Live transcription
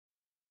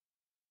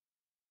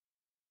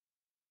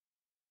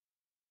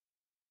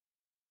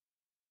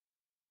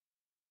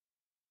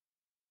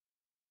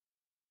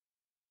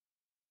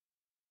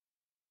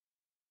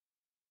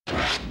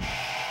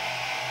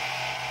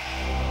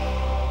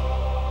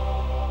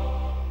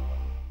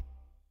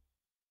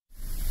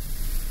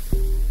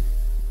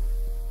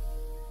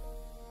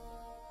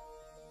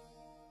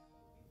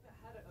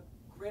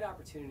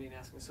opportunity in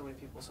asking so many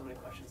people so many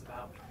questions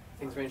about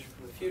things ranging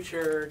from the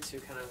future to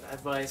kind of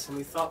advice, and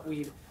we thought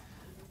we'd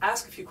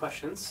ask a few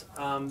questions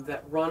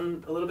that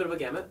run a little bit of a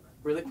gamut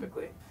really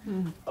quickly.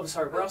 Oh,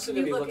 sorry, we're also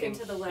going to be looking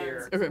into the lens?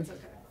 here. Okay. It's okay.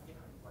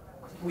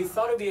 We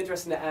thought it would be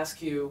interesting to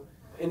ask you,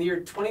 in the year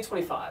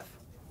 2025,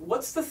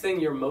 what's the thing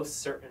you're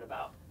most certain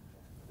about?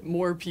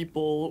 More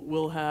people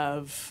will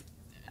have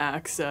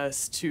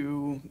access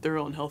to their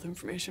own health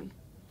information.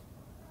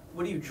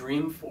 What do you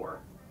dream for,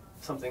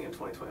 something in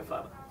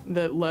 2025?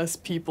 That less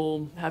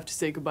people have to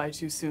say goodbye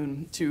too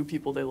soon to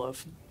people they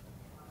love.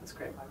 That's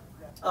great.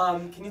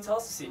 Can you tell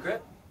us a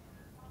secret?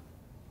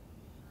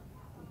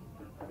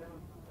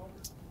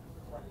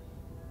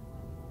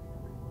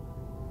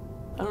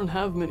 I don't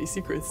have many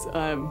secrets.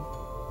 Are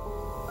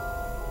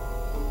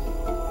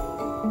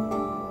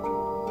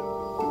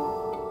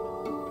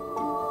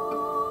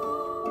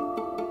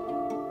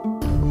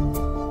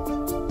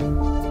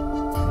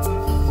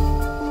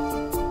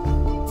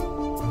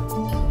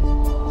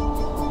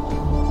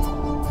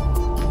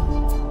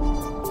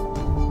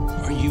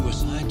you a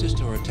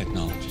scientist or a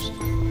technologist?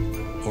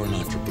 Or an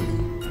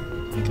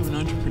entrepreneur? I think I'm an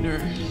entrepreneur.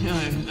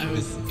 Yeah, I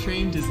was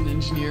trained as an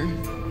engineer,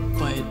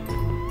 but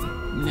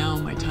now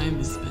my time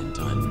is spent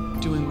on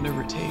doing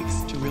whatever it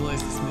takes to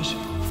realize this mission.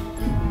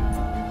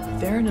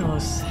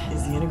 Theranos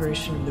is the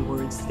integration of the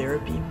words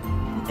therapy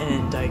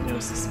and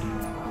diagnosis.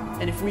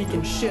 And if we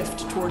can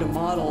shift toward a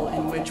model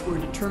in which we're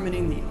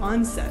determining the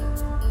onset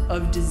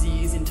of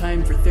disease in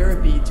time for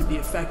therapy to be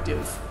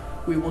effective,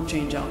 we will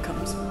change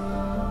outcomes.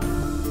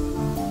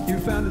 You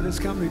founded this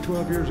company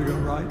 12 years ago,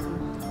 right?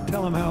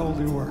 Tell them how old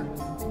you were.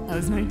 I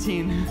was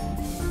 19.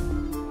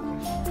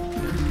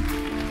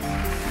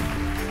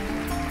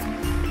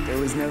 There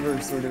was never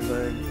sort of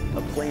a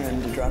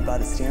plan to drop out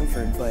of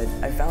Stanford, but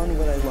I found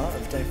what I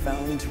loved. I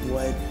found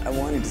what I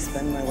wanted to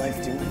spend my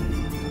life doing.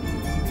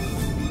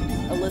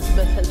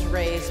 Elizabeth has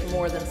raised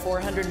more than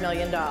 $400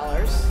 million.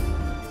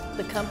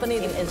 The company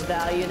is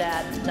valued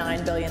at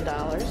 $9 billion.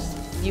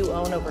 You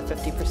own over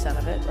 50%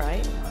 of it,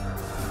 right?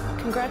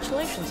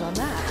 Congratulations on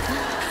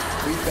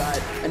that. We've got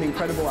an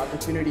incredible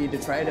opportunity to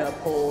try to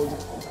uphold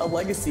a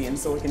legacy in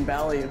Silicon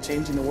Valley of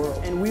changing the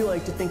world. And we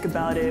like to think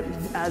about it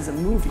as a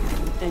movie,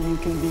 and you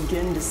can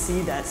begin to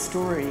see that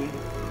story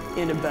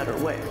in a better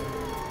way.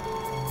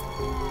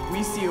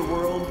 We see a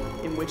world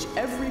in which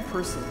every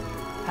person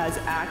has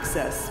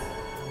access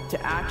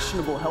to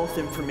actionable health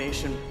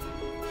information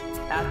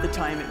at the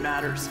time it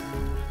matters.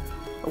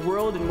 A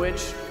world in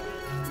which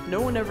no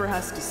one ever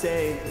has to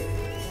say,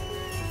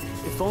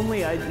 if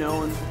only I'd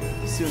known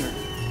sooner.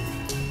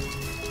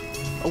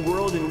 A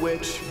world in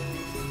which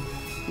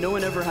no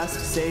one ever has to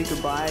say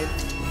goodbye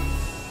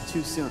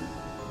too soon.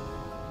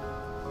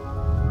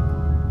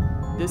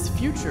 This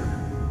future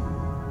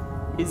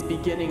is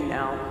beginning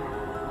now.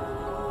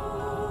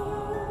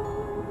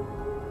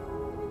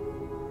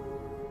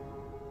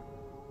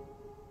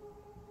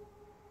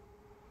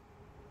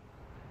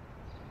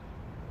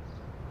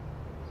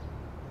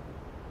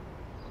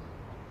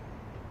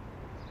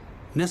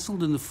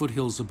 Nestled in the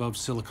foothills above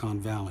Silicon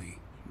Valley,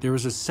 there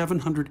is a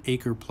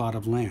 700-acre plot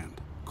of land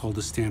called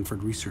the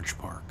Stanford Research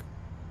Park.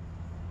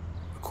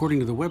 According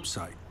to the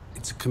website,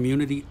 it's a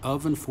community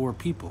of and for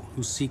people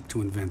who seek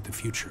to invent the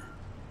future.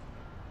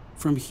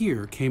 From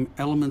here came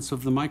elements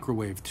of the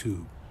microwave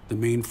tube, the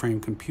mainframe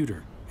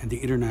computer, and the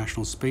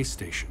International Space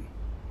Station.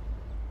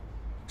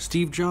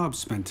 Steve Jobs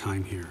spent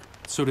time here,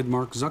 so did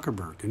Mark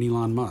Zuckerberg and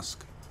Elon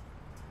Musk.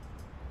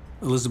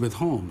 Elizabeth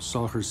Holmes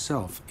saw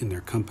herself in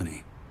their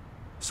company.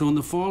 So in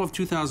the fall of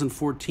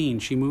 2014,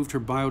 she moved her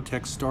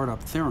biotech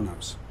startup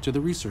Theranos to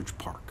the research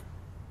park.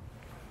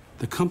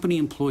 The company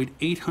employed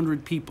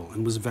 800 people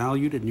and was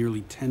valued at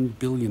nearly $10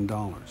 billion.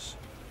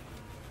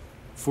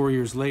 4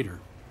 years later,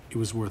 it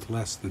was worth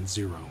less than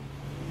zero.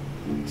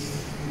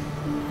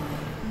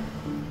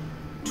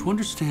 To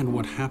understand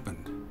what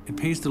happened, it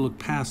pays to look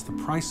past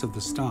the price of the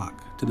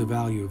stock to the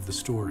value of the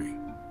story.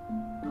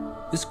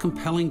 This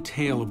compelling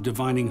tale of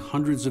divining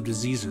hundreds of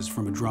diseases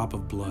from a drop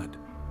of blood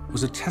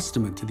was a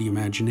testament to the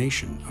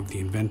imagination of the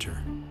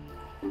inventor.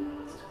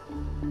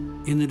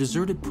 In the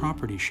deserted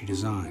property she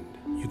designed,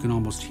 you can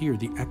almost hear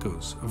the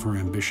echoes of her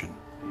ambition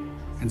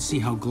and see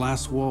how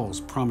glass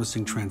walls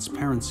promising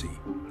transparency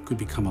could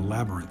become a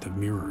labyrinth of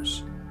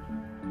mirrors.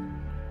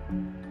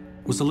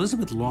 Was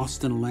Elizabeth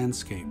lost in a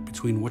landscape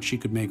between what she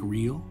could make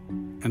real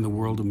and the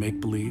world of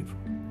make-believe?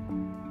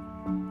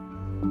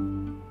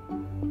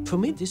 For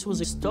me, this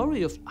was a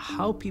story of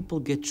how people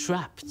get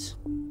trapped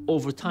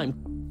over time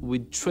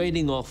with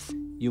trading off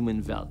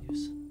human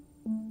values.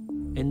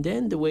 And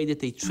then the way that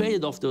they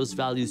traded off those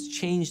values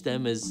changed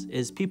them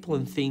as people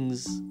and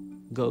things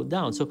go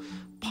down. So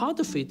part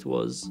of it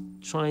was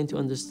trying to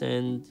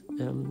understand,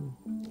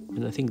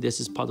 and I think this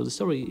is part of the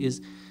story,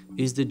 is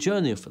the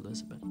journey of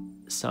Elizabeth.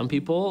 Some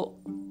people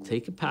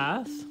take a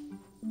path,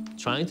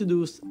 trying to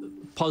do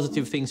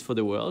positive things for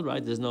the world,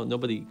 right?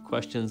 Nobody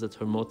questions that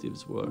her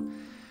motives were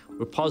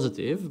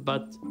positive,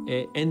 but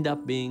end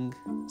up being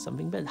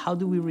something bad. How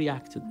do we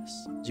react to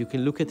this? You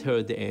can look at her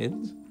at the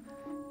end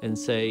and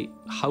say,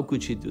 how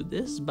could she do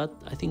this? But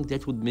I think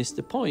that would miss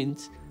the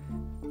point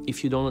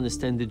if you don't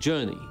understand the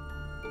journey.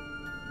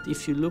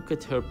 If you look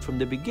at her from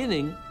the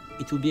beginning,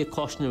 it will be a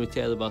cautionary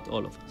tale about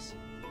all of us.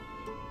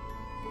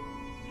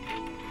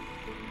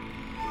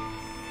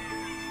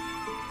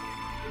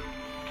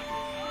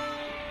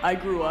 I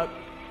grew up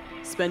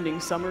spending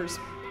summers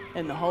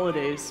and the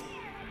holidays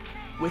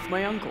with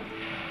my uncle.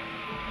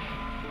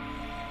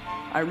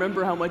 I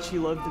remember how much he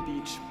loved the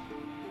beach.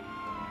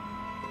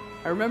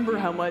 I remember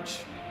how much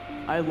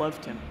I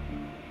loved him.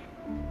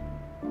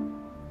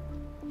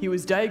 He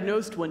was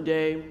diagnosed one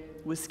day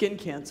with skin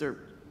cancer,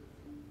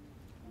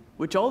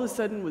 which all of a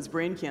sudden was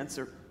brain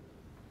cancer,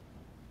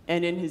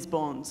 and in his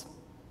bones.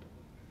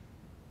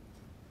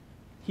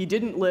 He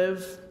didn't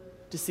live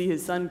to see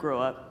his son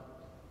grow up,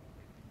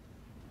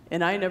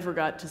 and I never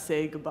got to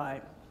say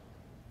goodbye.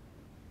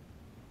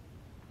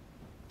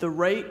 The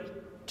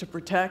right to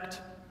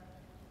protect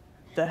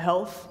the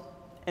health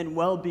and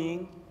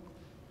well-being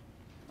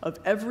of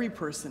every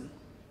person,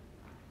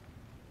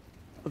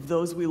 of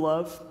those we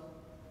love,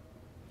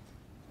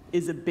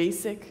 is a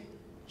basic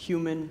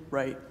human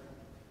right.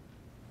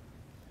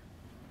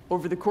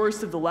 Over the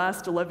course of the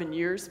last 11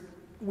 years,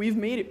 we've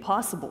made it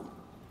possible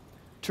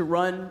to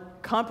run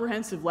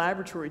comprehensive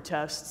laboratory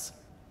tests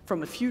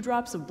from a few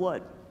drops of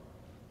blood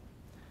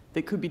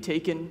that could be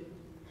taken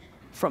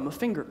from a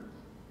finger.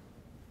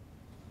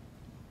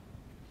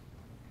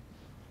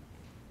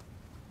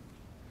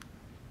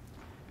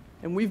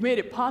 And we've made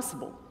it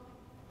possible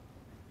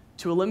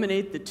to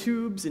eliminate the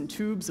tubes and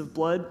tubes of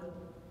blood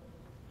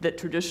that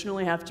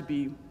traditionally have to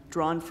be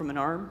drawn from an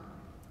arm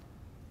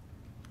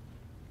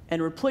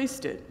and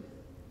replaced it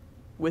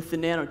with the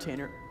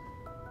nanotainer.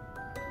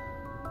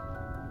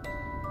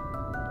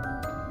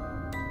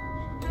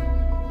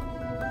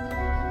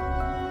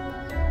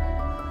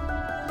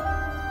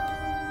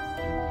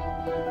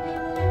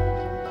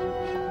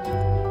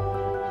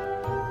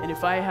 And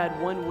if I had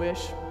one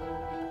wish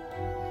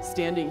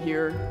standing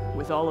here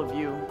with all of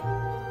you,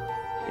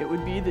 it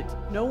would be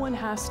that no one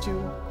has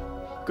to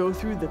go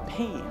through the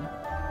pain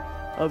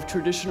of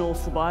traditional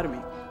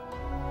phlebotomy.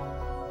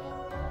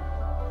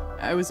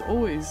 I was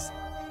always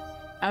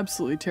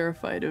absolutely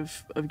terrified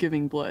of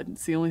giving blood.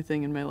 It's the only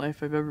thing in my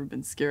life I've ever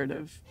been scared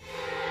of.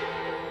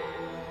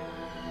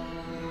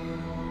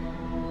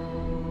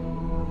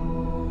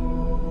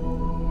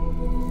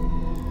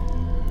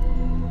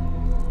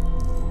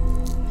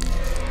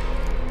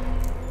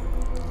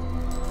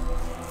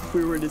 If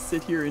we were to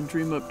sit here and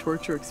dream up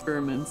torture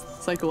experiments,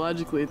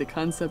 psychologically, the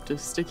concept of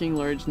sticking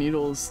large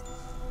needles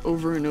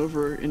over and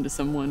over into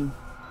someone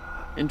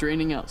and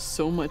draining out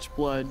so much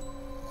blood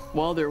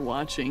while they're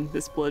watching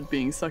this blood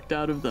being sucked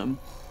out of them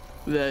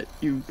that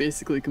you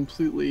basically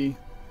completely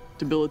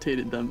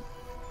debilitated them,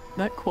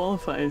 that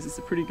qualifies as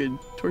a pretty good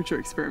torture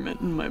experiment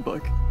in my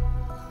book.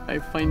 I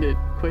find it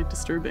quite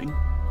disturbing.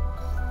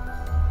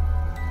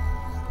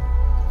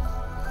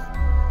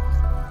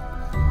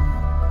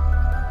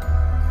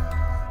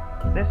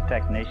 This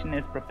technician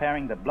is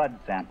preparing the blood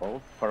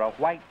samples for a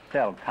white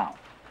cell count.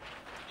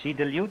 She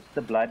dilutes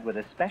the blood with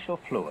a special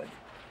fluid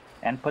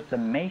and puts a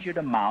measured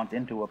amount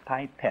into a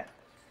pipette.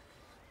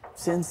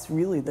 Since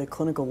really the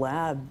clinical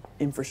lab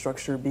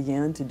infrastructure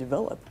began to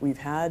develop, we've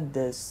had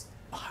this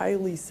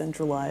highly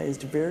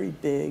centralized, very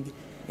big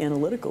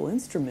analytical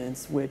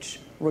instruments which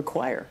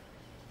require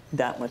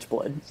that much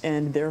blood.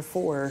 And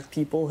therefore,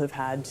 people have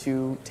had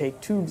to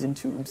take tubes and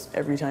tubes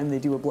every time they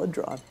do a blood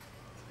draw.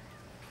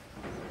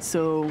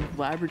 So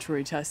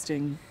laboratory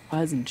testing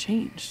hasn't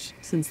changed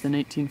since the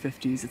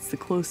 1950s. It's the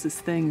closest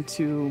thing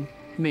to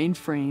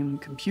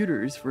mainframe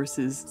computers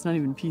versus, it's not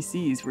even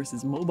PCs,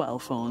 versus mobile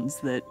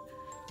phones that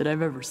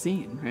I've ever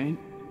seen, right?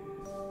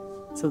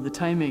 So the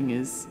timing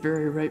is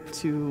very ripe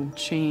to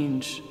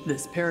change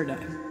this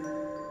paradigm.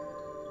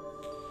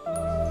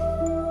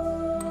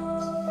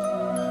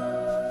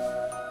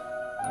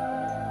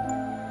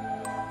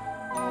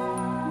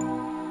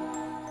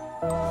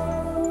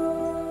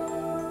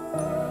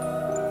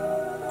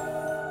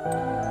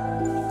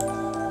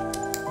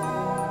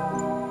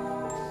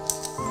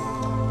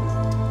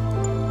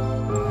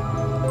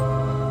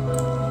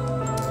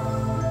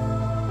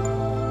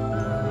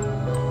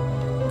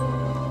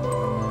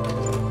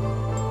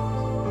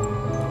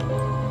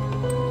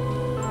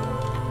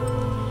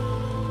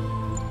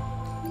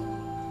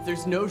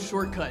 There's no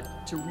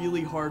shortcut to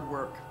really hard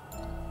work.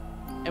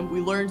 And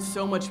we learned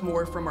so much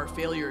more from our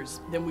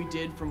failures than we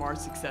did from our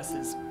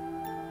successes.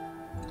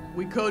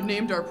 We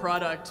codenamed our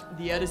product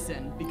the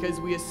Edison because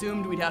we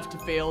assumed we'd have to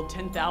fail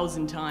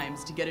 10,000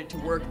 times to get it to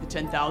work the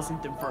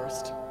 10,000th and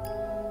first.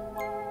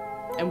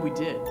 And we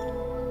did.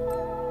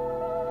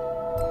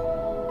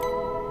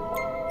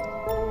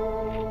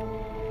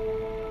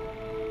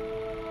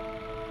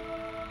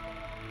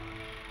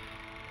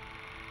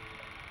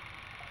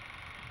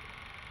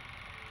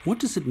 What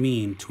does it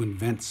mean to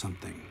invent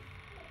something?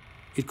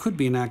 It could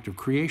be an act of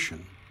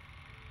creation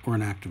or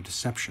an act of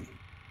deception.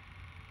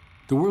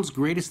 The world's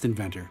greatest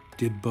inventor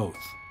did both.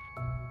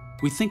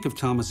 We think of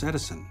Thomas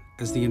Edison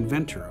as the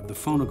inventor of the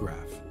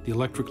phonograph, the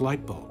electric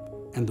light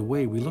bulb, and the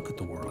way we look at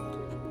the world.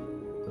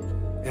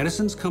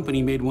 Edison's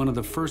company made one of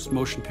the first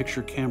motion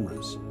picture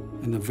cameras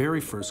and the very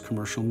first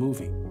commercial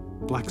movie,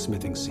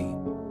 Blacksmithing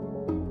Scene.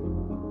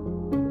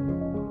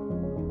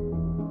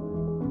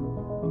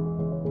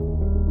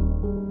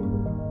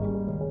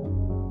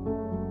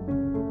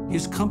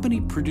 His company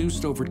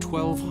produced over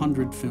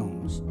 1,200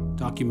 films,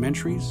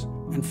 documentaries,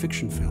 and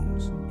fiction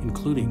films,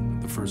 including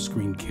the first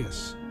screen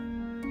kiss.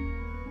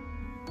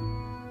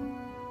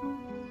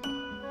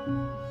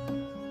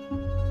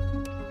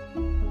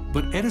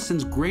 But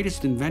Edison's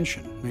greatest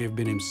invention may have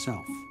been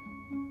himself.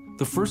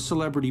 The first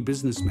celebrity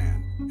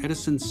businessman,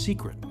 Edison's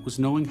secret was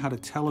knowing how to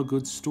tell a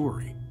good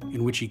story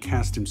in which he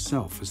cast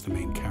himself as the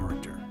main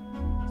character.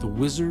 The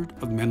Wizard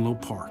of Menlo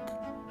Park,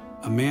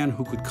 a man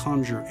who could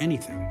conjure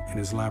anything in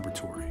his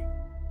laboratory.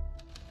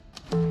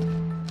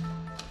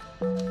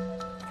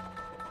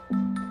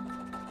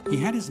 He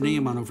had his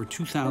name on over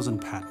 2,000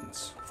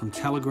 patents, from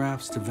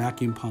telegraphs to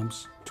vacuum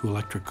pumps to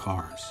electric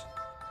cars.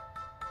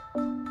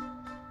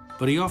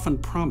 But he often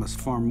promised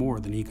far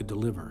more than he could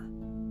deliver.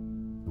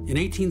 In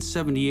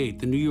 1878,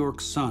 the New York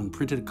Sun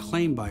printed a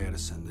claim by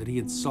Edison that he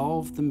had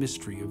solved the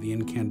mystery of the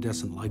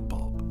incandescent light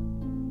bulb.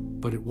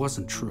 But it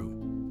wasn't true.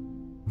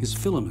 His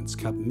filaments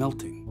kept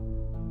melting.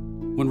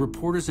 When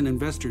reporters and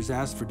investors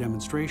asked for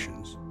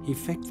demonstrations, he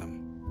faked them.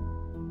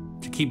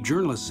 To keep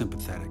journalists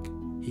sympathetic,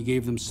 he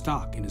gave them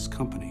stock in his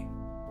company.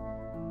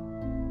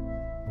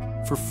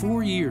 For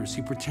 4 years,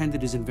 he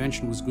pretended his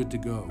invention was good to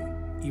go,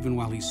 even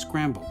while he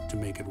scrambled to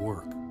make it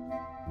work.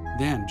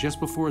 Then, just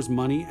before his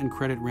money and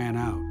credit ran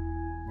out,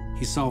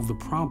 he solved the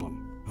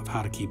problem of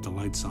how to keep the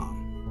lights on.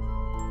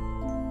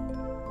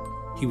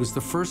 He was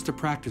the first to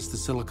practice the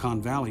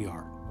Silicon Valley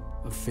art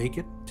of fake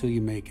it till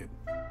you make it.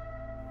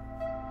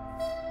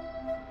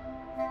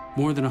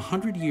 More than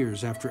 100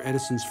 years after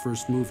Edison's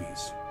first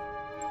movies,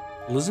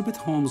 Elizabeth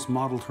Holmes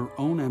modeled her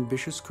own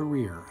ambitious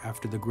career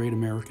after the great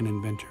American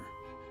inventor,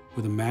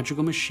 with a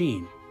magical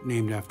machine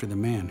named after the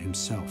man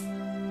himself.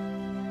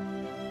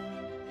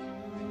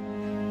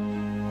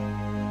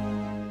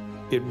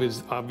 It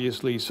was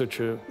obviously such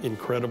an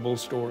incredible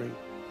story.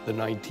 The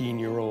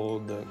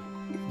 19-year-old, the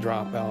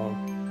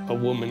dropout, a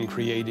woman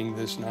creating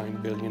this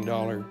 $9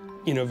 billion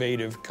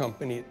innovative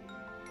company.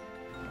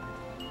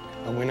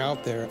 I went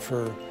out there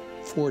for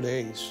 4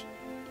 days,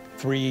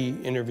 3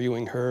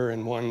 interviewing her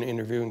and 1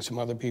 interviewing some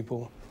other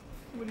people.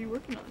 What are you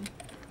working on?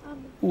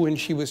 When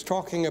she was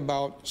talking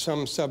about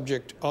some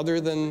subject other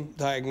than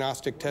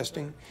diagnostic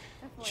testing,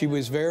 she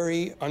was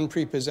very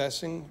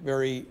unprepossessing,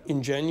 very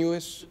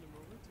ingenuous.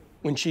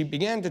 When she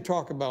began to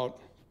talk about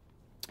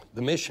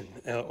the mission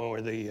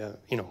or the,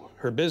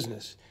 her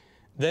business,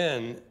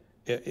 then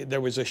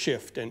there was a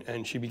shift,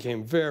 and she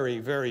became very,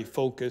 very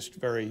focused,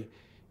 very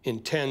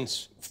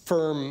intense,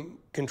 firm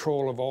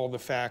control of all the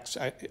facts.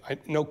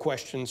 No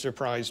question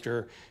surprised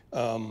her.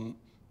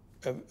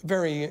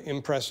 Very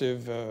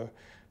impressive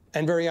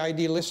and very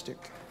idealistic.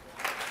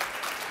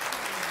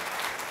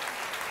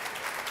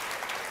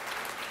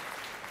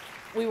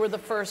 We were the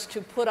first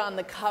to put on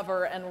the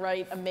cover and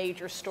write a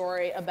major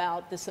story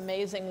about this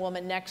amazing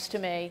woman next to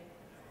me.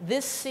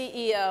 This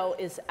CEO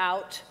is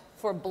out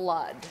for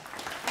blood.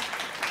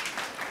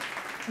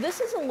 This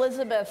is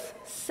Elizabeth's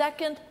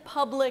second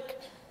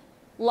public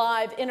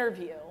live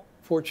interview.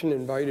 Fortune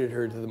invited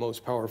her to the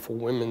most powerful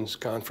women's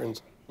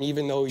conference,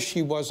 even though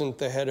she wasn't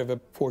the head of a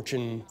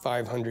Fortune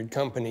 500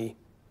 company.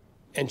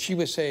 And she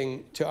was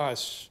saying to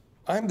us,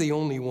 I'm the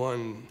only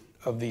one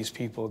of these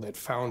people that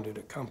founded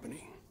a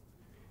company.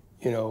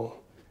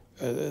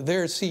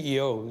 They're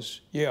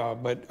CEOs, yeah,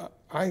 but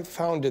I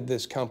founded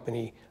this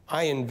company.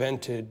 I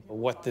invented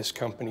what this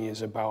company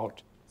is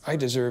about. I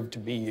deserve to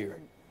be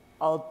here.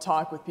 I'll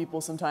talk with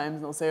people sometimes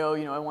and they'll say, oh,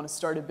 I want to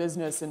start a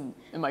business. And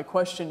my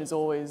question is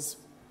always,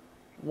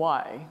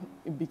 why?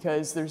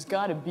 Because there's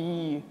got to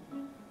be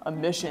a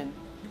mission.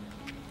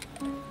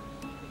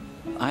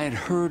 I had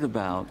heard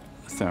about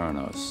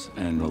Theranos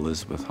and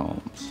Elizabeth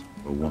Holmes,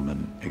 a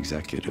woman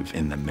executive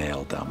in the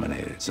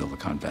male-dominated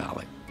Silicon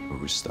Valley, who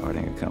was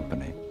starting a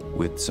company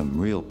with some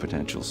real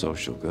potential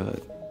social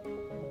good.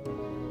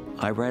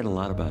 I write a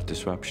lot about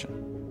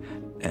disruption,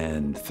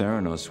 and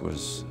Theranos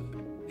was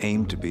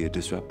aimed to be a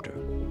disruptor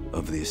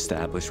of the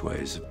established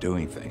ways of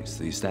doing things,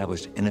 the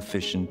established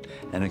inefficient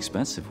and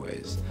expensive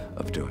ways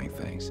of doing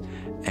things.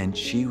 And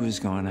she was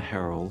going to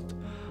herald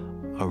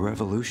a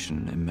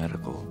revolution in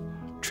medical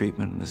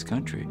treatment in this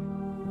country.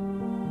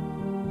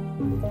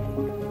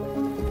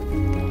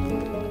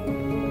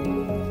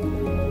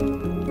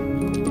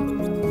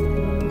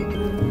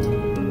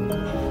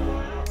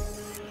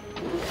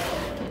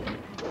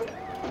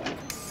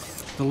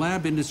 The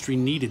lab industry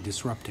needed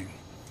disrupting.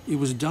 It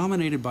was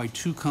dominated by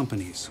 2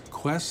 companies,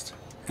 Quest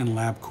and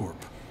LabCorp.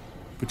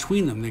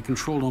 Between them, they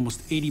controlled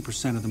almost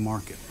 80% of the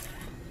market.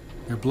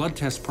 Their blood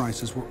test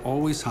prices were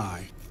always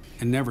high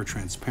and never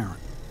transparent.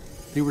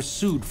 They were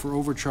sued for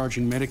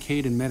overcharging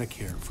Medicaid and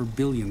Medicare for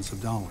billions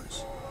of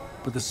dollars.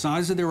 But the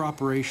size of their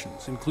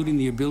operations, including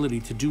the ability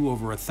to do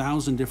over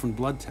 1,000 different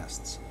blood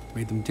tests,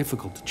 made them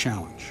difficult to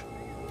challenge.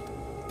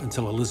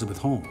 Until Elizabeth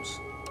Holmes.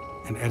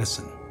 and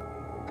Edison.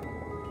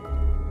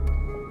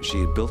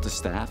 She had built a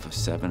staff of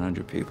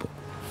 700 people.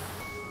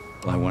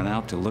 I went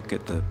out to look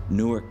at the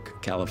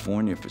Newark,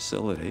 California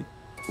facility,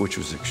 which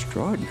was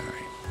extraordinary.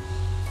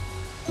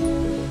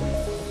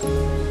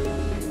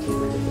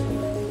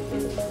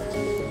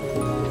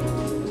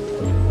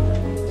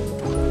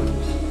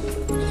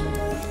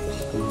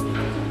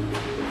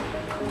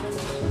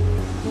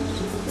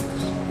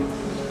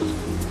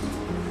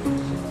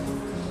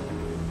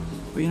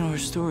 But you know, her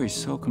story is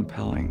so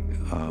compelling.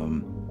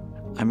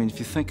 I mean, if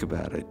you think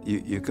about it,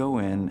 you go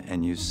in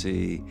and you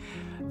see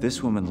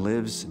this woman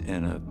lives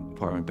in an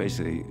apartment.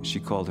 Basically, she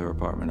called her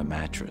apartment a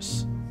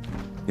mattress.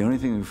 The only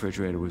thing in the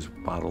refrigerator was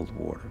bottled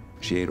water.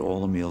 She ate all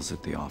the meals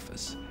at the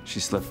office. She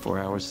slept 4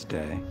 hours a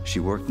day.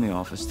 She worked in the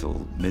office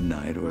till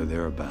midnight or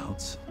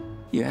thereabouts.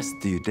 You asked,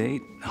 do you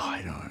date? No,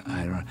 I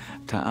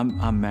don't.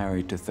 I'm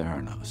married to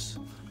Theranos.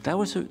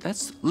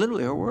 That's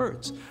literally her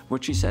words,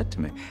 what she said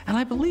to me. And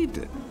I believed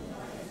it.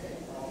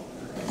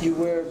 You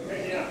wear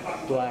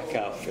black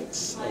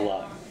outfits a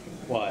lot.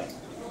 Why?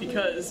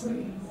 Because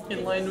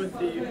in line with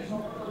the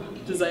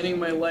designing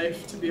my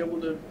life to be able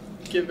to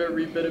give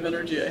every bit of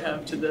energy I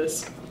have to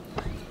this,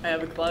 I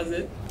have a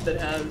closet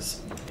that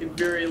has a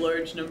very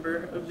large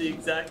number of the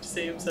exact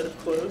same set of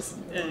clothes,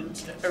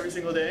 and every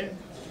single day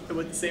I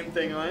put the same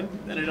thing on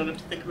and I don't have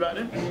to think about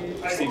it.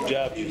 Steve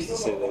Jobs used to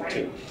say that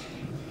too.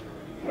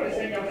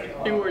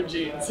 He wore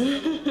jeans.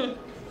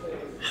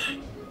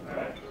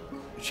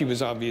 She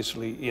was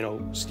obviously, you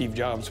know, Steve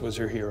Jobs was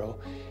her hero.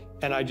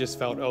 And I just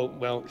felt, oh,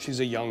 well, she's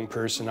a young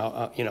person.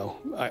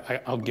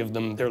 I'll give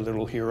them their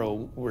little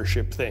hero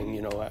worship thing,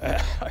 you know.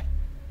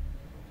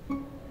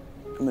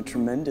 I'm a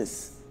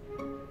tremendous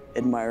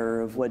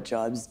admirer of what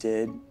Jobs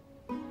did.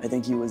 I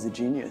think he was a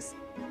genius.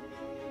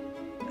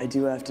 I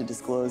do have to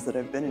disclose that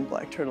I've been in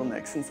black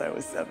turtlenecks since I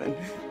was 7.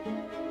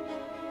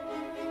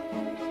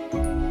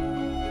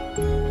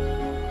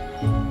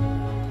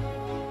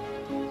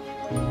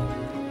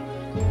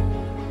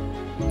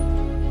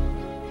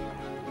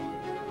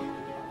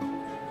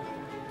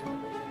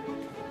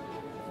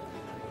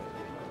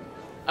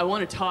 I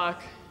want to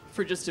talk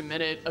for just a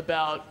minute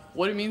about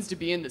what it means to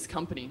be in this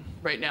company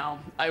right now.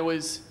 I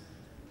was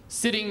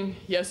sitting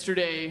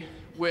yesterday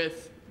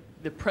with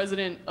the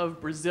president of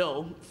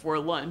Brazil for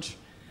lunch,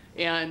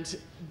 and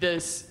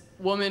this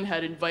woman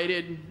had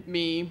invited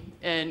me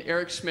and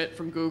Eric Schmidt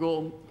from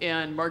Google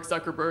and Mark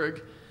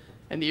Zuckerberg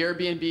and the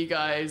Airbnb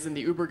guys and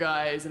the Uber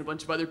guys and a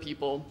bunch of other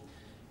people.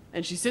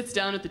 And she sits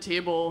down at the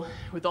table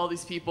with all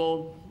these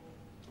people,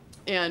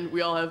 and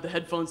we all have the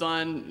headphones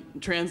on,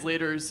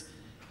 translators,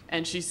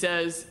 and she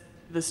says,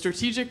 the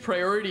strategic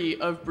priority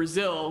of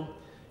Brazil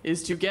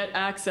is to get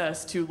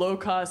access to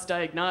low-cost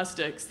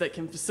diagnostics that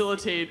can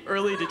facilitate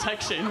early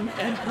detection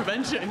and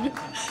prevention.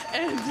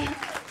 And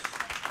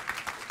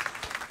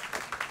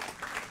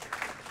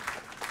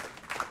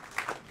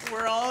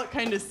we're all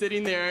kind of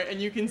sitting there,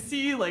 and you can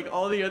see like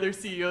all the other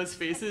CEOs'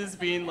 faces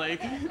being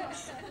like,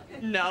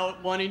 now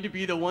wanting to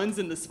be the ones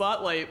in the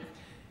spotlight.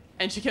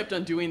 And she kept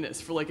on doing this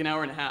for like an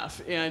hour and a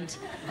half. And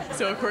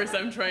so of course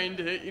I'm trying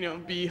to, you know,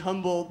 be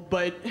humble,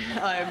 but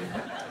I'm...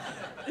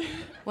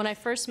 When I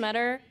first met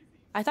her,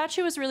 I thought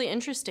she was really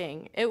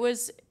interesting. It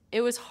was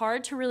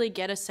hard to really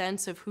get a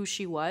sense of who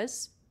she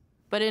was,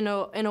 but in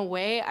a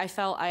way I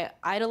felt I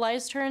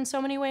idolized her in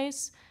so many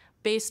ways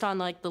based on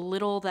like the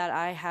little that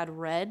I had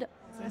read.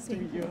 Nice to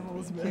meet you,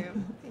 Elizabeth.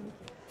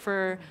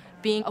 For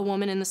being a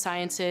woman in the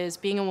sciences,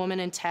 being a woman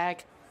in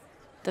tech,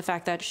 the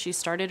fact that she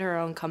started her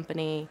own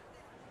company,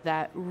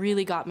 that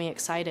really got me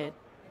excited.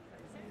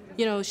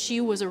 You know,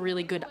 she was a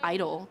really good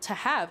idol to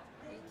have.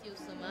 Thank you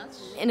so much.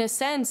 In a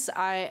sense,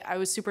 I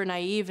was super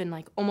naive and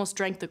like almost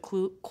drank the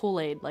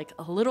Kool-Aid like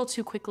a little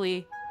too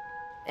quickly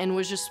and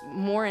was just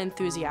more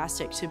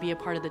enthusiastic to be a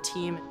part of the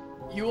team.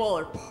 You all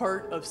are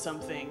part of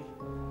something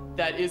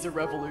that is a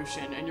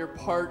revolution, and you're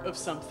part of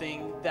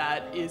something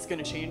that is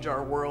going to change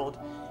our world.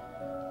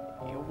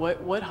 You know,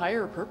 what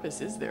higher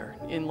purpose is there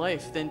in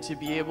life than to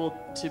be able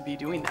to be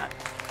doing that?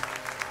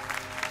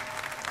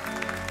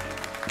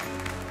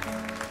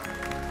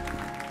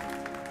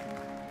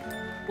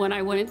 When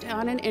I went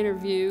on an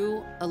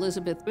interview,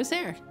 Elizabeth was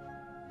there.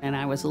 And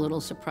I was a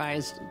little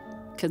surprised,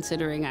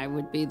 considering I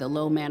would be the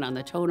low man on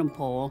the totem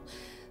pole.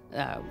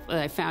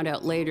 I found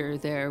out later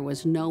there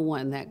was no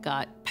one that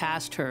got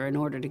past her in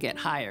order to get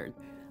hired.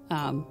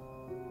 I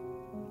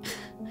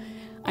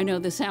know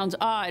this sounds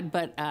odd,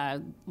 but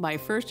my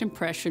first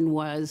impression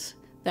was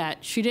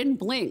that she didn't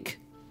blink.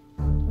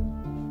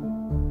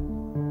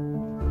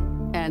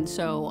 And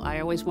so I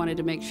always wanted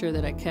to make sure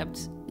that I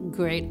kept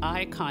great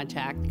eye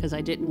contact because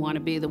I didn't want to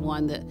be the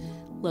one that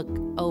looked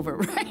over,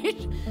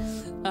 right?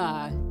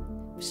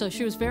 So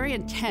she was very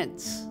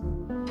intense.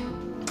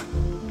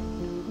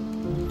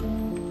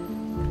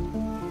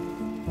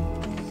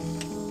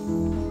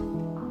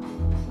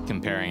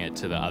 Comparing it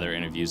to the other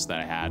interviews that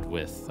I had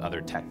with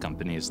other tech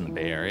companies in the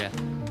Bay Area,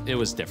 it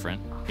was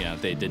different. You know,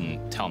 they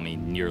didn't tell me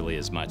nearly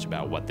as much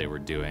about what they were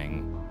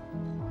doing.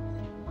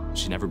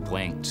 She never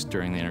blinked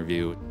during the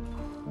interview.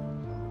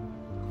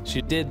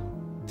 She did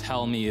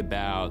tell me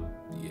about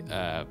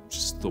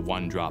just the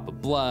one drop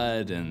of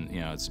blood, and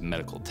it's a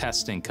medical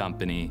testing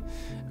company.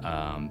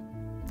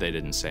 They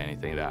didn't say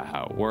anything about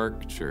how it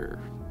worked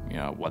or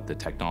what the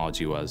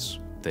technology was.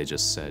 They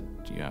just said,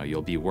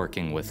 you'll be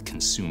working with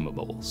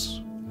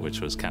consumables, which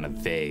was kind of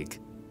vague.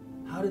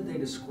 How did they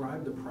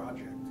describe the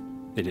project?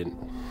 They didn't.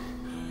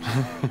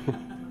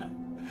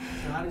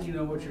 So how did you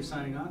know what you're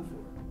signing on for?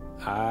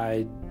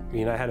 I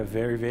had a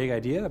very vague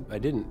idea. I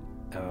didn't.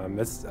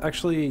 It's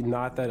actually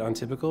not that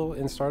untypical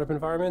in startup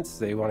environments.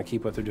 They want to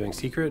keep what they're doing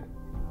secret.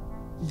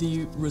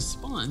 The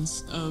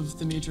response of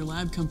the major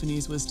lab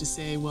companies was to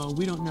say, well,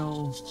 we don't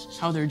know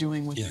how they're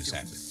doing what they're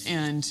exactly. doing.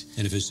 And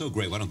if it's so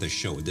great, why don't they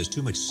show it? There's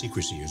too much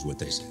secrecy, is what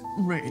they said.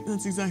 Right,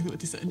 that's exactly what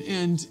they said.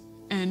 And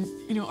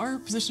our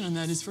position on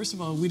that is, first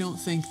of all, we don't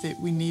think that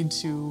we need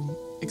to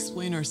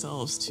explain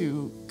ourselves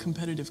to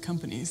competitive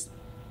companies.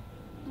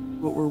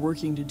 What we're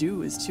working to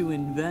do is to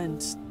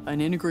invent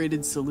an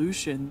integrated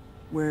solution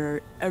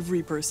where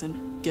every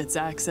person gets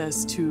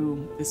access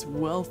to this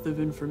wealth of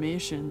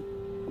information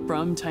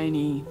from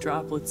tiny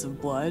droplets of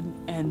blood,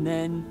 and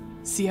then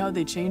see how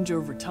they change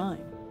over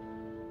time.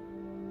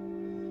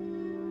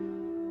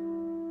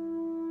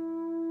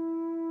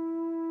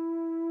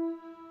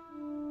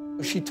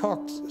 She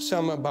talked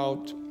some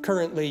about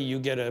currently you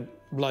get a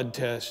blood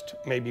test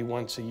maybe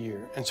once a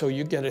year, and so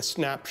you get a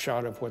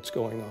snapshot of what's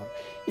going on.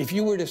 If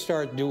you were to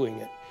start doing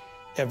it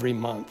every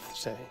month,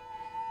 say,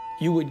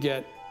 you would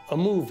get a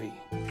movie.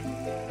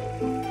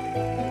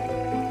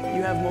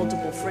 You have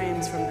multiple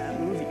frames from that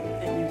movie,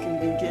 and you can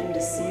begin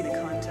to see the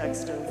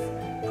context of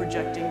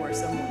projecting where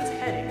someone's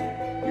heading.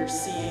 You're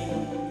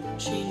seeing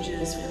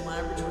changes in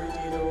laboratory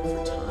data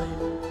over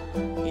time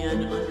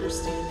and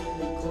understanding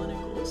the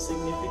clinical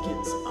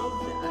significance of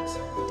that.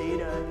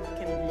 Data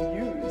can be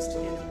used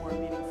in a more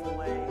meaningful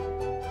way.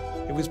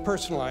 It was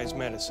personalized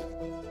medicine.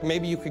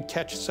 Maybe you could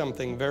catch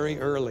something very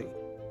early.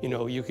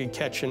 You could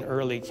catch an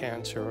early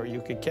cancer, or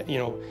you could,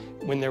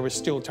 when there was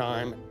still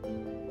time.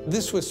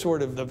 This was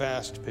sort of the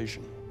vast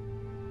vision.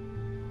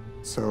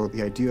 So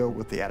the idea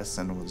with the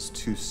Edison was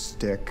to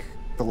stick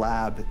the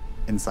lab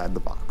inside the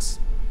box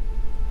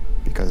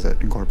because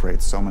it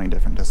incorporates so many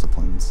different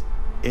disciplines.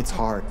 It's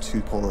hard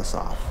to pull this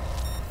off.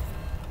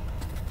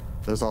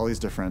 There's all these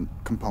different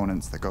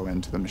components that go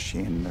into the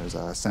machine. There's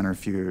a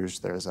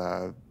centrifuge, there's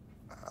a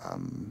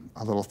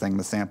little thing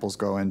the samples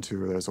go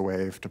into, there's a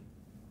way to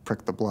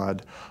prick the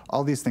blood.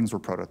 All these things were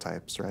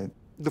prototypes, right?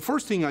 The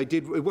first thing I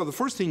did, the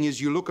first thing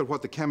is you look at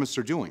what the chemists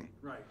are doing.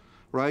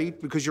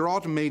 Right? Because you're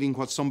automating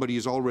what somebody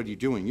is already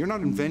doing. You're not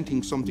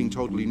inventing something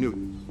totally new.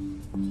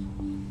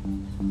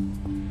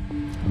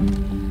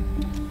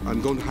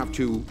 I'm going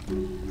to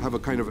have a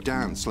kind of a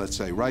dance, let's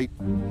say, right?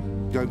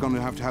 I'm going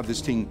to have this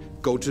thing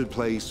go to the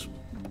place,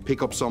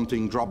 pick up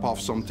something, drop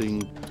off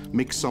something,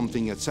 mix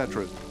something,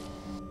 etc.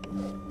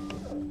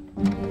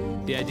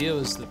 The idea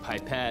was the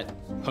pipette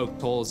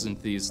poked holes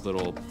into these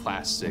little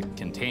plastic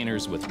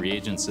containers with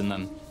reagents in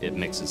them. It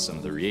mixes some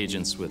of the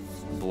reagents with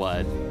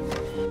blood.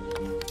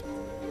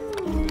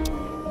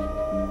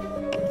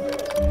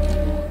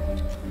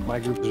 My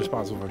group was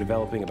responsible for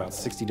developing about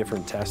 60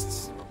 different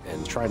tests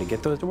and trying to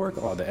get those to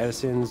work, all the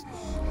Edisons.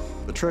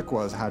 The trick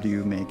was, how do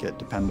you make it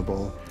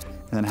dependable?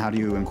 And then how do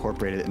you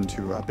incorporate it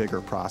into a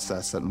bigger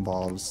process that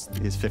involves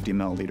these 50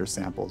 milliliter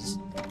samples?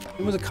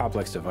 It was a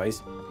complex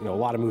device, a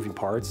lot of moving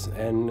parts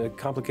and a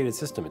complicated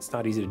system. It's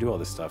not easy to do all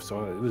this stuff.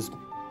 So it was,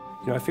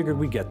 I figured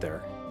we'd get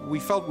there. We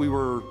felt we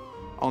were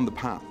on the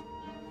path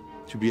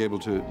to be able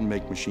to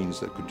make machines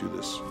that could do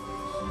this.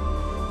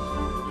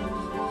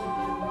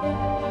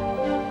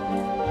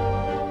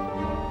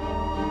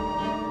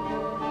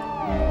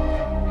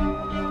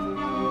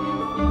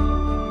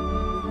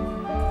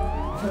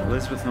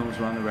 Elizabeth Holmes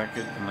were on the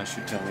record, unless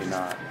you tell me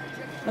not.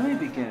 Let me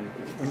begin.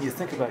 When you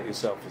think about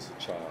yourself as a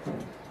child.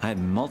 I had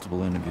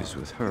multiple interviews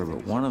with her,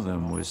 but one of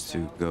them was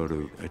to go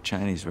to a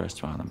Chinese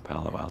restaurant in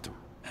Palo Alto,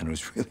 and it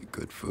was really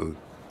good food.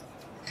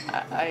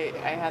 I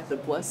had the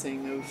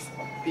blessing of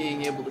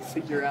being able to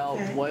figure out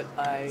what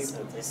I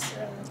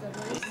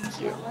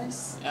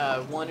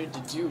wanted to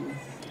do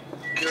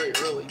very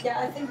early.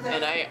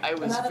 And I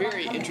was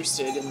very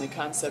interested in the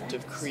concept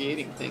of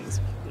creating things.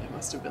 I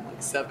must have been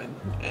like 7,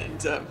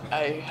 and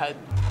I had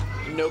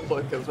a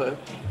notebook of a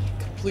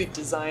complete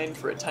design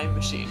for a time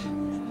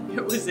machine.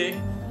 It was a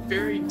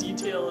very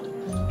detailed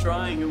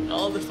drawing of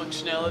all the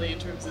functionality in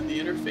terms of the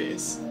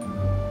interface.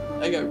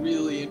 I got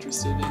really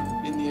interested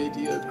in the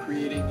idea of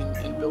creating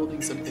and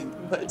building something,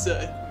 but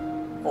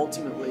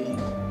ultimately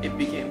it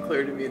became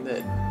clear to me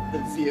that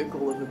the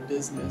vehicle of a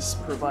business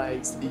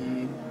provides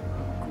the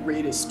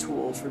greatest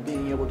tool for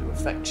being able to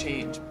affect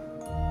change.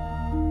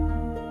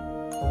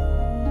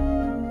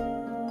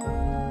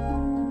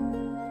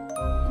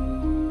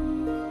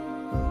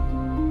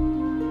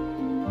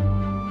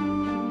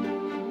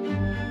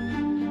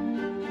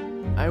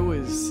 I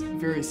was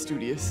very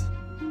studious.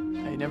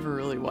 I never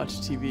really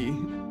watched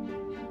TV.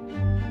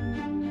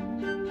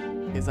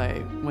 As I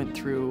went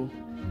through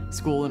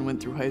school and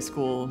went through high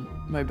school,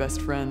 my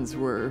best friends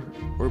were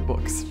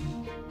books.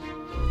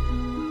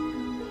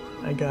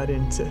 I I got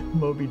into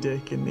Moby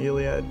Dick and the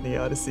Iliad and the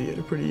Odyssey at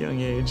a pretty young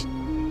age.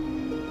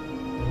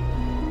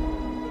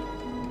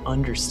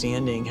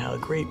 Understanding how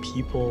great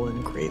people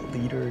and great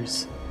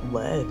leaders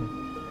led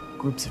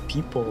groups of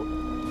people.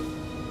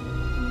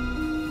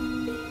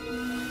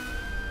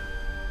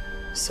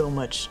 So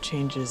much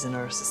changes in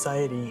our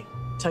society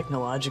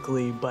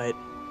technologically, but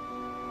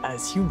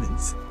as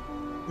humans,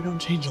 we don't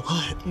change a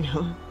lot, you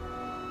know?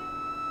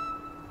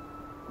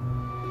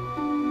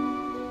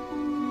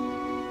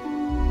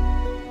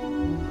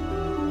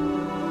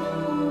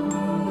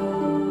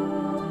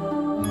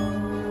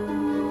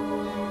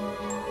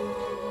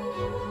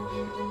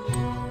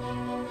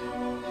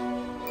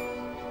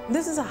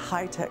 This is a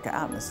high-tech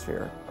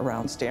atmosphere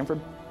around Stanford.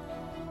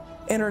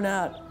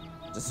 Internet,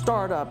 to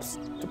startups,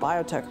 to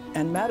biotech,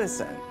 and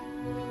medicine.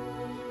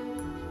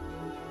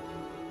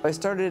 I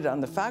started on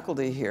the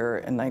faculty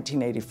here in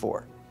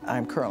 1984.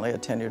 I'm currently a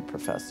tenured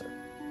professor.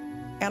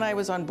 And I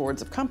was on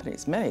boards of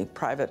companies, many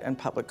private and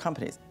public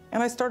companies.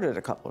 And I started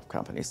a couple of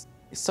companies.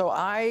 So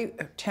I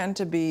tend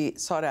to be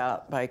sought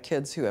out by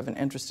kids who have an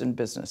interest in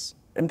business.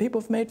 And people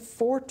have made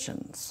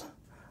fortunes.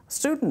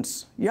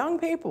 Students, young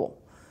people,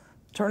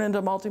 turn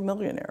into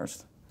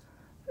multimillionaires.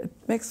 It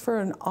makes for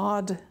an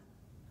odd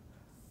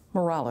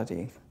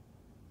morality.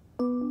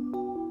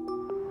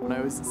 When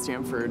I was at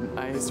Stanford,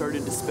 I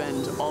started to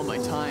spend all my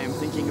time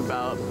thinking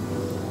about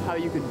how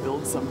you could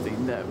build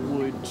something that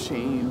would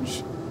change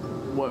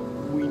what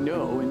we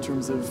know in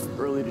terms of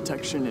early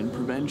detection and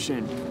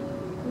prevention.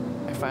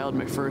 I filed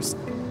my first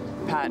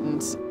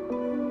patent.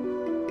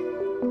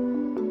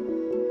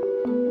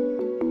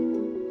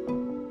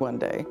 One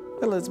day,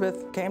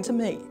 Elizabeth came to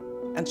me,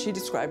 and she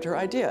described her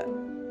idea.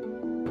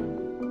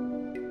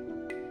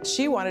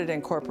 She wanted to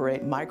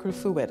incorporate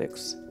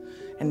microfluidics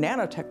and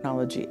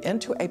nanotechnology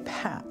into a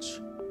patch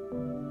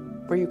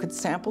where you could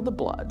sample the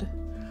blood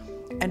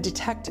and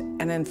detect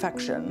an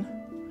infection,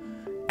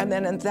 and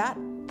then at that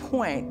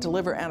point,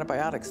 deliver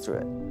antibiotics through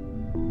it.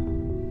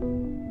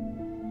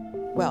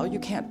 Well, you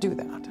can't do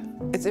that.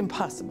 It's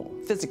impossible,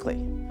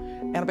 physically.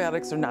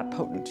 Antibiotics are not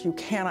potent. You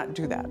cannot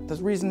do that.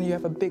 There's a reason you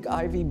have a big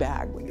IV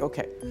bag.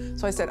 Okay,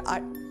 so I said,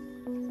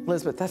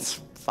 Elizabeth,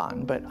 that's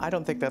fun, but I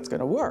don't think that's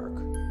gonna work.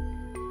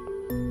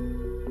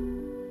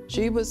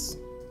 She was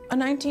a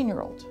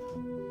 19-year-old.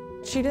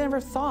 She never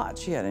thought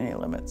she had any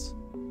limits.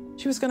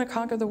 She was gonna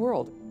conquer the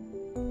world.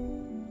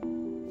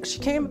 She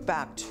came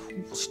back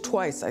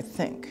twice, I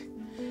think.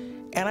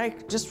 And I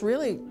just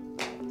really,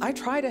 I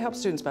try to help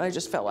students, but I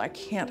just felt I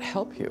can't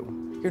help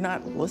you. You're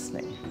not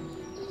listening.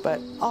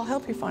 But I'll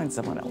help you find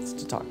someone else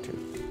to talk to.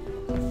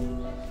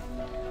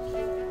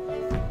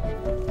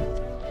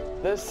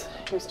 This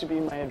used to be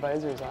my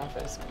advisor's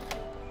office.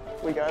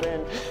 We got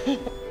in.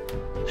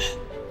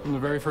 From the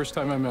very first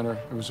time I met her,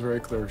 it was very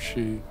clear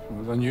she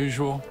was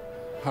unusual.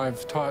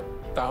 I've taught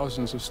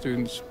thousands of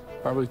students,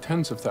 probably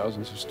tens of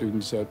thousands of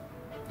students at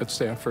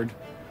Stanford,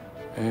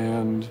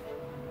 and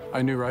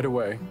I knew right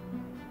away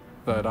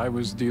that I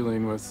was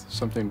dealing with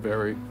something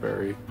very,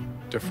 very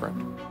different.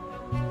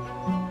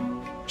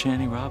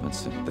 Channing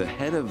Robinson, the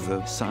head of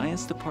the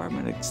science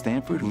department at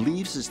Stanford,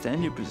 leaves his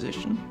tenured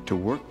position to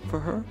work for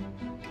her.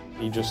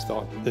 He just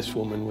thought this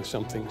woman was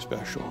something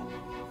special,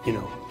 you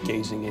know,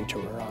 gazing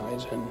into her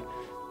eyes and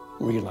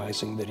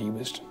realizing that he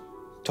was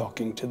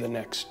talking to the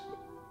next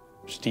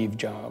Steve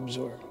Jobs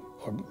or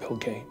Bill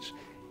Gates.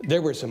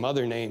 There were some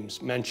other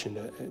names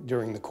mentioned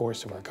during the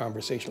course of our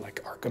conversation,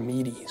 like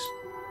Archimedes.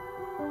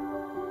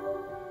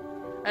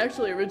 I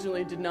actually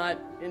originally did not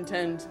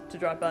intend to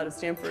drop out of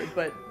Stanford,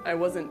 but I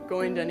wasn't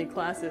going to any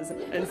classes.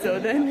 And so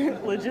then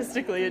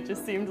logistically, it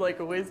just seemed like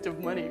a waste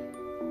of money.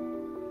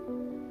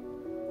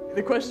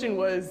 The question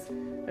was,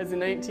 as a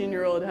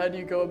 19-year-old, how do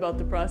you go about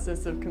the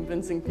process of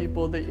convincing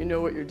people that you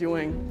know what you're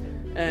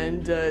doing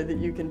and that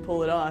you can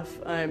pull it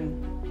off?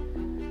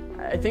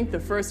 I think the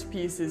first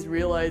piece is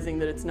realizing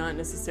that it's not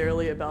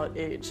necessarily about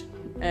age.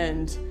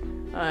 And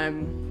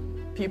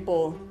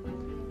people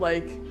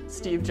like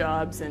Steve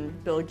Jobs and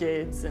Bill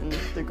Gates and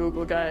the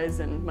Google guys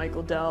and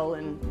Michael Dell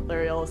and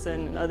Larry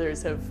Ellison and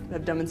others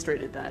have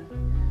demonstrated that.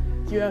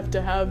 You have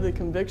to have the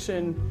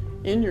conviction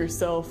in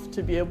yourself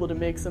to be able to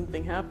make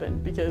something happen,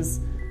 because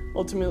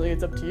ultimately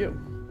it's up to you.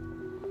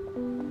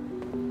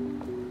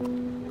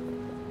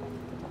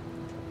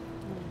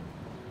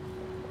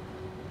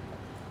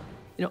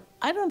 You know,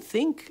 I don't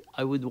think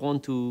I would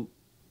want to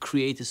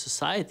create a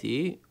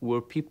society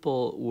where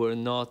people were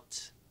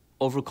not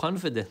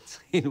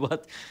overconfident in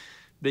what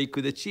they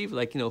could achieve.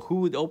 Like, you know, who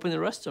would open a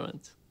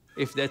restaurant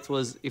if that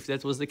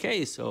was the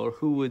case, or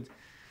who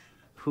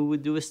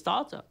would do a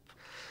startup?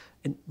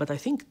 But I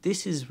think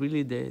this is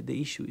really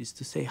the issue, is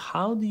to say,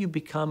 how do you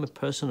become a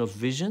person of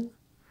vision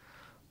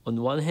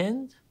on one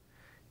hand,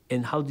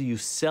 and how do you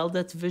sell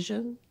that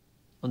vision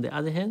on the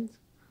other hand?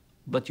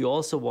 But you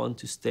also want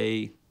to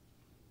stay,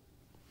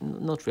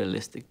 not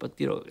realistic, but,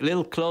 you know, a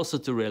little closer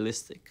to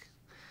realistic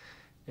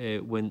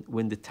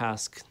when the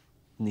task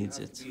needs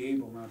it. You have to be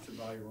able not to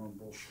buy your own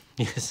bullshit.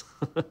 Yes.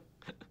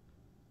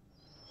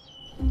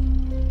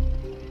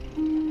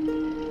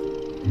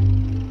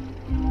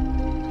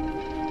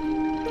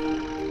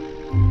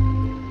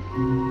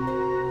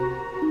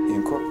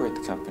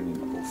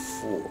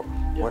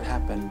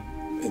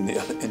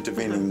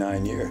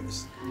 9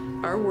 years.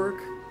 Our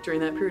work during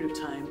that period of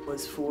time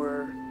was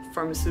for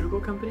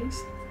pharmaceutical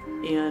companies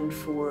and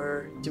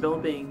for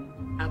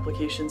developing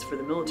applications for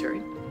the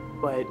military.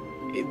 But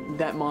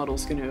that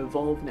model's going to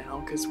evolve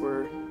now because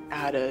we're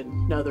at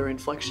another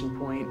inflection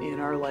point in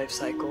our life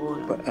cycle.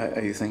 But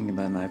are you thinking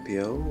about an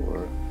IPO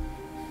or?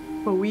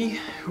 Well, we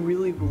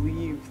really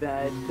believe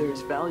that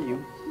there's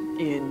value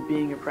in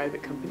being a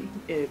private company.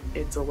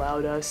 It's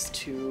allowed us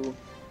to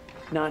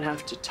not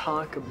have to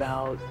talk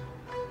about,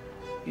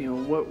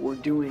 what we're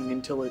doing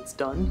until it's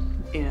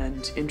done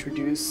and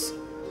introduce,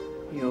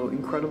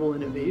 incredible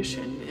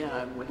innovation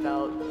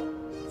without.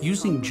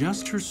 Using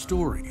just her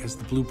story as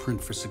the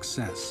blueprint for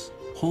success,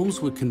 Holmes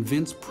would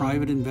convince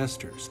private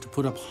investors to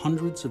put up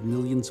hundreds of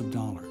millions of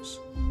dollars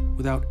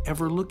without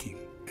ever looking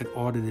at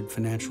audited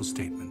financial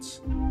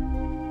statements.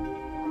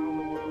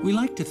 We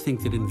like to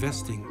think that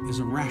investing is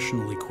a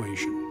rational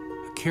equation,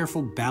 a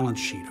careful balance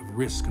sheet of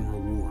risk and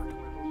reward.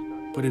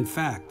 But in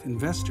fact,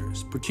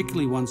 investors,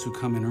 particularly ones who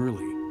come in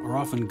early, are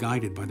often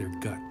guided by their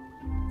gut.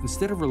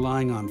 Instead of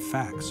relying on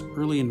facts,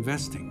 early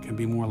investing can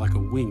be more like a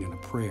wing and a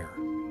prayer.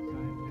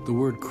 The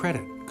word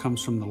credit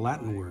comes from the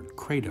Latin word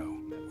credo,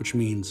 which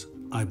means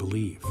I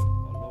believe.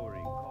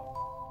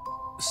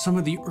 Some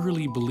of the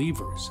early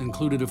believers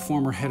included a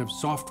former head of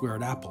software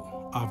at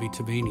Apple, Avi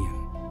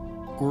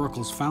Tevanian,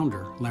 Oracle's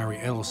founder, Larry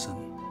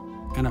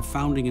Ellison, and a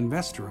founding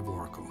investor of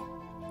Oracle,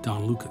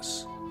 Don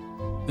Lucas.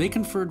 They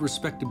conferred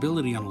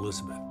respectability on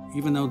Elizabeth,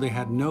 even though they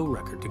had no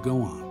record to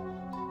go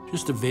on,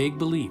 just a vague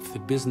belief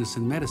that business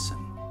and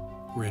medicine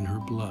were in her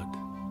blood.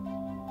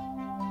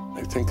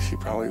 I think she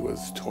probably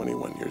was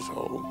 21 years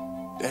old.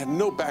 They had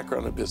no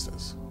background in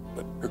business,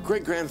 but her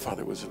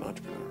great-grandfather was an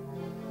entrepreneur.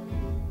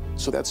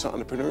 So that's the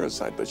entrepreneurial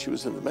side, but she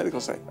was in the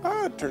medical side.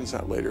 It turns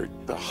out later,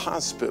 the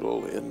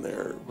hospital in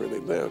there where they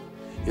live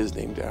is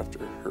named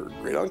after her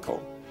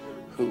great-uncle,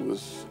 who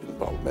was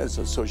involved in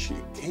medicine. So she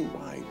came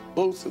by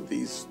both of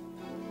these,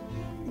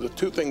 the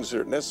two things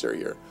that are necessary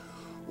here.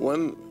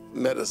 One,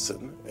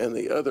 medicine, and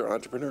the other,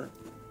 entrepreneur.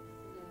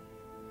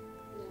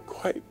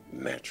 Quite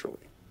naturally.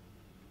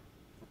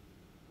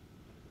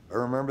 I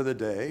remember the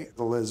day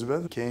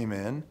Elizabeth came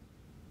in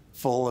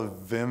full of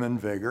vim and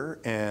vigor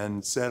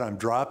and said, I'm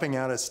dropping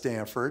out of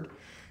Stanford.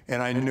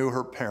 And I knew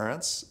her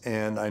parents,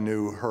 and I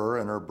knew her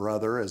and her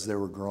brother as they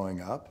were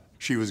growing up.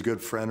 She was a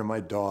good friend of my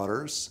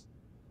daughter's.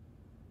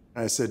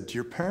 And I said, do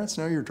your parents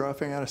know you're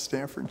dropping out of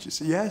Stanford? And she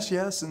said,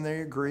 yes, and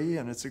they agree,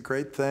 and it's a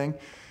great thing.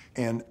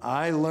 And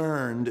I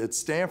learned at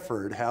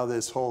Stanford how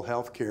this whole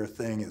healthcare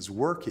thing is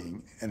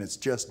working, and it's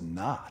just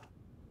not.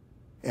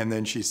 And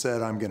then she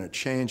said, I'm going to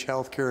change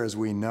healthcare as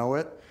we know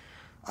it.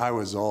 I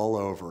was all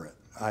over it.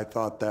 I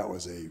thought that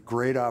was a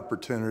great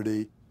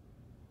opportunity.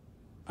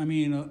 I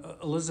mean,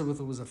 Elizabeth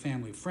was a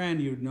family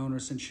friend. You'd known her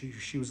since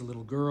she was a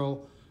little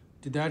girl.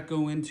 Did that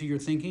go into your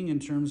thinking in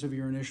terms of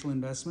your initial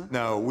investment?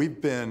 No,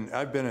 I've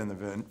been in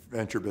the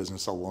venture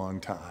business a long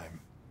time.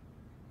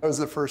 I was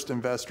the first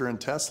investor in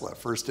Tesla,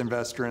 first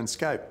investor in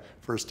Skype,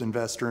 first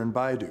investor in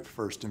Baidu,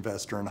 first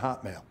investor in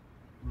Hotmail.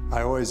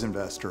 I always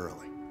invest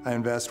early. I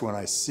invest when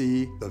I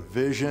see the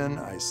vision,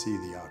 I see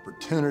the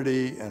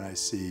opportunity, and I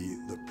see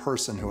the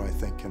person who I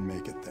think can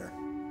make it there.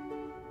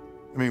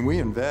 I mean, we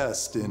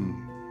invest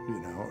in,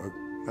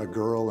 a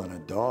girl and a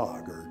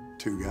dog, or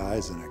two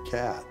guys and a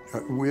cat.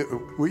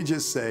 We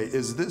just say,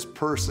 is this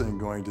person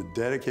going to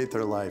dedicate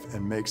their life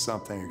and make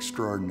something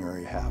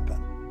extraordinary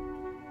happen?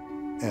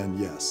 And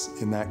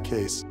yes, in that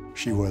case,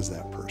 she was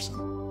that person.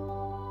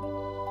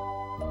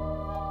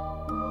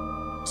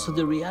 So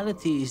the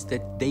reality is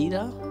that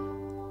data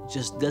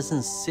just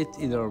doesn't sit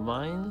in our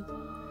mind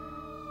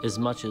as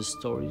much as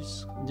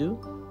stories do.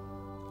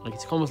 Like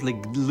it's almost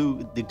like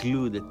the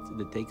glue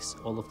that takes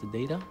all of the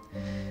data.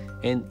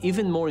 And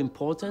even more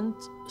important,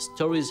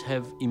 stories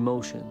have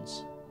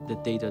emotions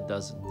that data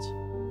doesn't.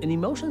 And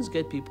emotions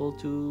get people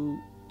to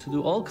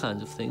do all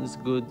kinds of things,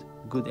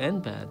 good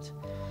and bad.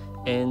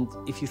 And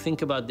if you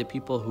think about the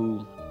people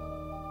who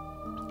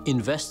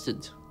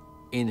invested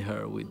in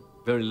her with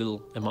very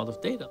little amount of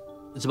data,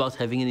 it's about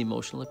having an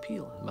emotional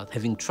appeal, about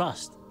having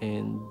trust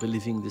and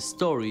believing the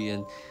story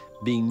and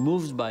being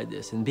moved by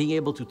this and being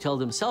able to tell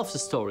themselves a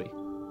story.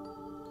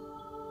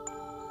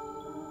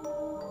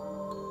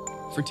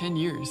 For 10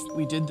 years,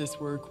 we did this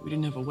work. We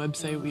didn't have a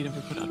website. We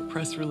never put out a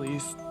press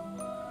release.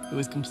 It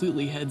was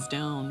completely heads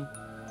down.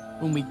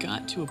 When we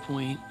got to a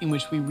point in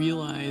which we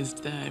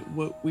realized that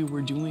what we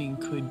were doing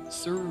could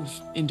serve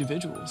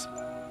individuals,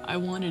 I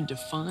wanted to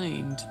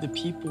find the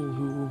people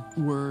who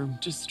were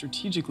just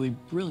strategically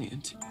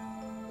brilliant.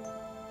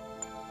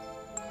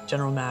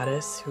 General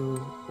Mattis,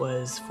 who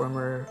was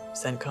former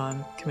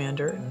CENTCOM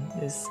commander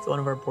and is one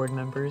of our board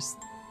members.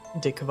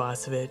 Dick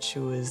Kovacevic,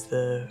 who was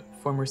the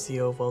former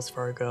CEO of Wells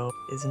Fargo,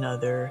 is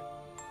another.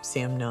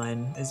 Sam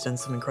Nunn has done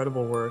some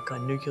incredible work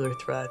on nuclear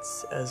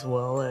threats as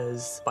well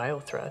as bio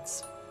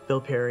threats. Bill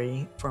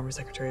Perry, former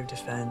Secretary of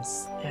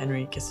Defense.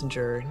 Henry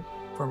Kissinger,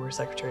 former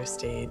Secretary of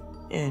State.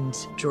 And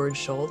George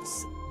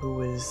Shultz, who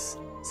was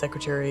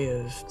Secretary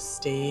of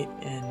State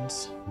and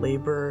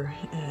Labor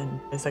and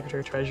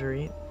Secretary of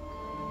Treasury.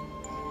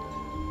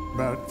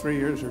 About 3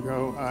 years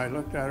ago, I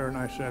looked at her and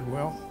I said,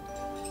 well,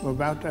 I'm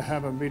about to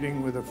have a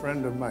meeting with a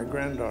friend of my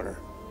granddaughter.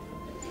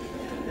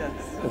 Yes.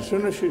 As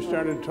soon as she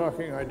started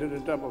talking, I did a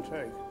double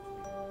take.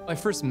 I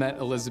first met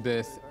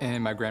Elizabeth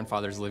in my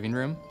grandfather's living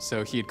room.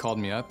 So he had called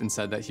me up and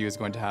said that he was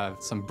going to have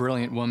some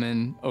brilliant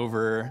woman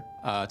over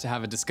to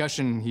have a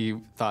discussion. He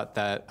thought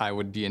that I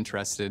would be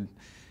interested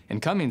in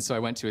coming, so I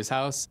went to his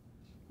house.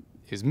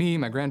 It was me,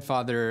 my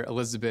grandfather,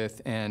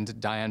 Elizabeth, and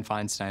Dianne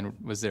Feinstein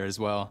was there as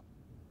well.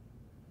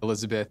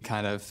 Elizabeth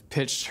kind of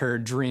pitched her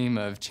dream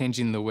of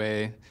changing the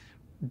way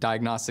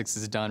diagnostics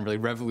is done, really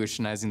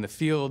revolutionizing the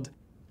field.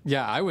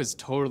 Yeah, I was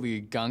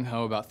totally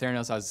gung-ho about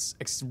Theranos. I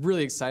was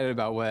really excited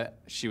about what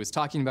she was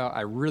talking about.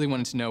 I really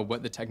wanted to know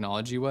what the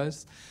technology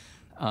was.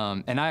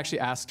 And I actually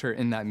asked her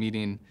in that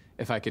meeting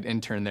if I could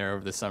intern there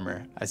over the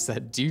summer. I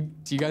said, do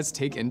you guys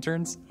take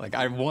interns? Like,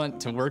 I want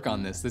to work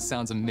on this. This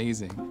sounds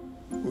amazing.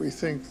 We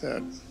think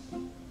that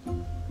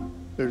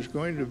there's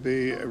going to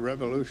be a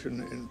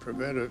revolution in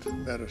preventive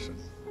medicine.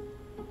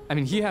 I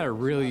mean, he had a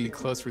really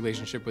close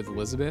relationship with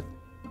Elizabeth.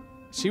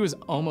 She was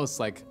almost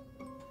like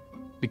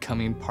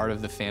becoming part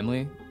of the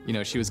family. You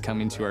know, she was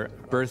coming to our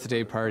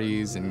birthday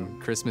parties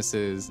and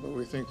Christmases. But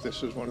we think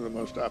this is one of the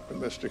most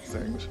optimistic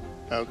things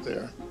out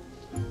there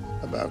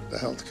about the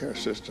healthcare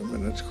system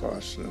and its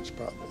costs and its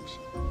problems.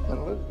 And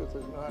Elizabeth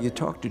is not... You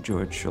talk to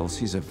George Schultz,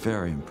 he's a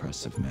very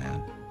impressive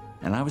man.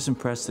 And I was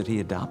impressed that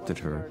he adopted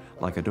her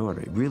like a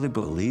daughter. He really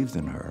believed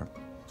in her.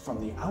 From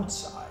the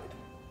outside,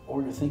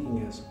 all you're thinking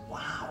is,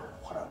 wow,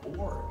 what a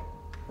board,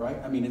 right?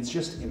 I mean, it's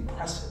just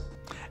impressive.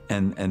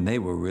 And they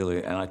were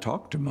really, and I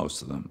talked to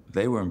most of them,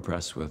 they were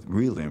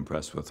really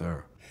impressed with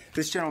her.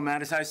 This gentleman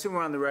matters. I assume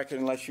we're on the record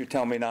unless you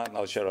tell me not, and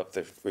I'll shut off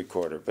the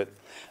recorder. But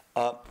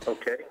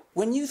okay.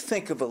 When you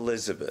think of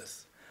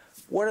Elizabeth,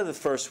 what are the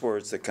first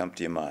words that come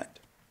to your mind?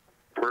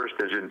 First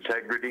is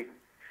integrity,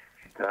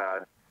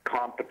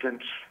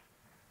 competence,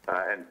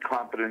 and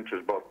competence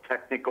is both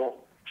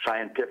technical,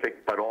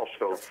 scientific, but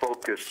also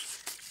focus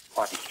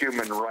on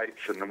human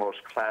rights in the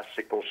most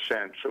classical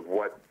sense of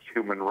what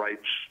human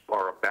rights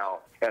are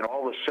about. And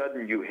all of a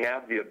sudden you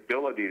have the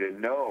ability to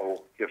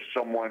know if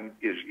someone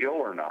is ill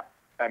or not.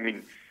 I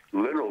mean,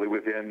 literally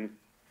within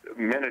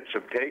minutes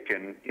of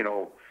taking,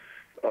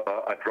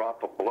 a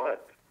drop of blood.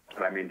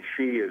 I mean,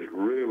 she is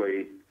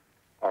really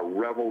a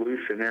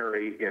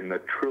revolutionary in the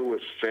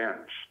truest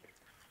sense.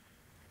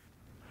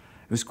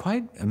 It was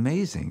quite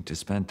amazing to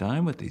spend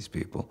time with these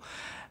people.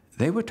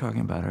 They were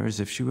talking about her as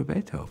if she were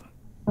Beethoven.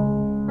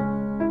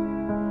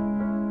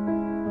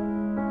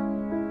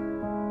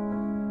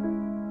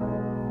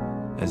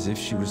 As if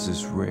she was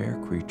this rare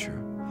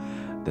creature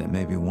that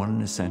maybe one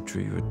in a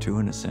century or two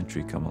in a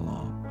century come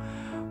along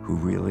who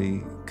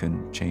really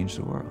can change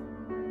the world.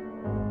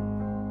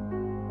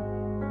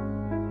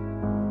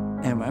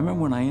 And I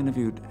remember when I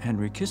interviewed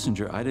Henry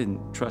Kissinger, I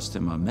didn't trust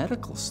him on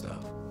medical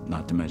stuff,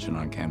 not to mention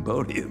on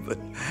Cambodia,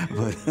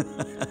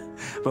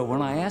 but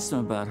when I asked him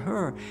about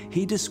her,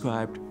 he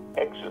described...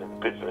 Excellent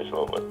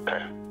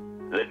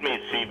businesswoman. Let me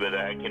see whether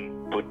I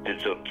can put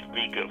this on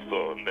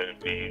speakerphone. That'd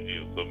be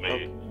easier for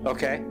me.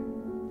 Okay.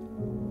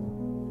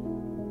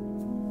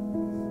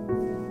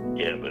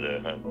 Yeah, but I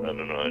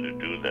don't know how to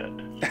do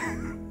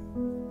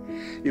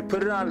that. You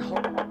put it on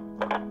hold.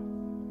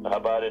 How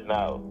about it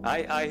now?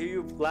 I hear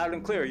you loud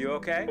and clear. Are you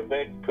okay?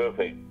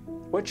 Perfect.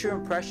 What's your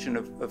impression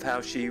of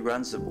how she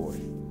runs the board?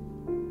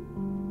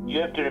 You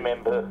have to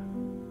remember,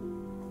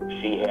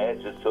 she has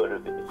a sort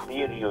of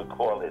ethereal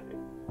quality.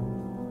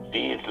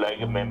 She is like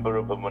a member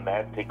of a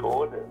monastic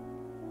order.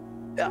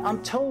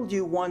 I'm told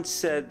you once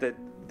said that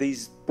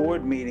these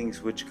board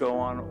meetings, which go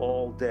on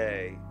all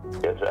day...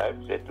 Yes,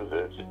 I've said to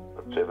her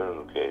on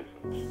several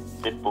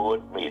occasions, the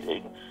board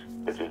meetings,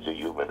 this is a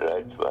human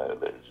rights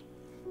violation.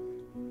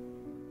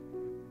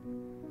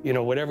 You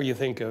know, whatever you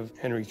think of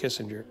Henry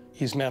Kissinger,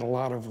 he's met a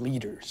lot of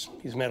leaders.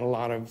 He's met a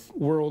lot of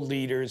world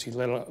leaders. He's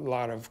met a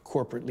lot of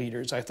corporate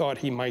leaders. I thought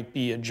he might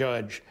be a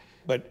judge,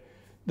 but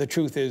the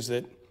truth is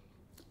that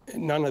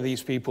none of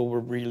these people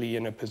were really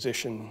in a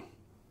position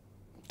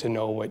to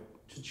know what...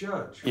 To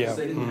judge, because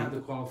they didn't have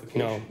the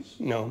qualifications.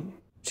 No.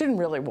 She didn't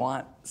really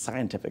want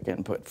scientific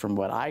input from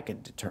what I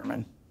could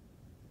determine.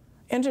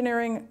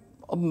 Engineering,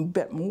 a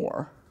bit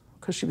more,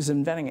 because she was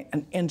inventing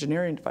an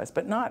engineering device,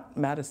 but not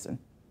medicine.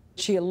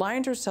 She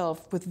aligned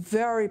herself with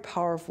very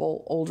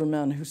powerful older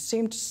men who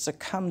seemed to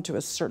succumb to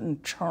a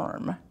certain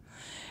charm.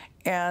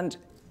 And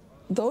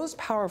those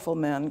powerful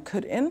men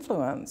could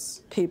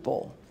influence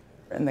people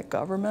in the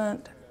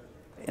government,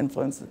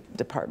 influence the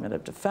Department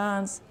of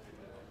Defense.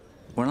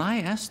 When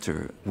I asked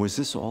her, was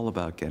this all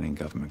about getting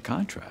government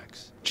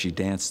contracts? She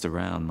danced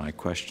around my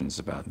questions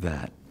about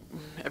that.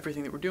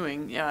 Everything that we're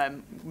doing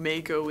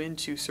may go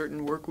into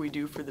certain work we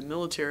do for the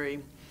military,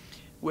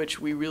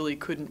 which we really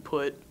couldn't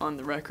put on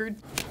the record.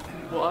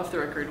 Well, off the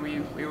record,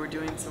 we were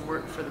doing some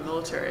work for the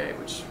military,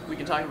 which we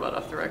can talk about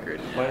off the record.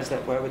 Why is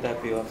that? Why would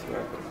that be off the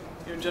record?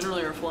 You know,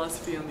 generally our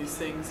philosophy on these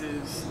things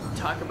is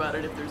talk about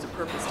it if there's a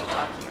purpose to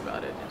talking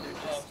about it. And they're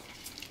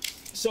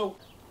just... So,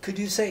 could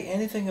you say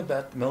anything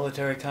about the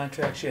military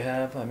contracts you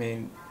have? I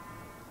mean,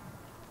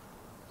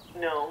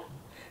 No.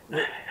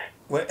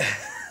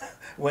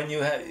 When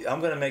you have, I'm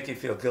going to make you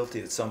feel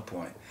guilty at some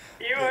point.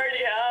 You already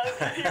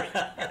have. You're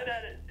good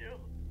at it, too.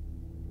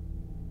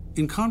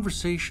 In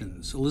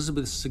conversations,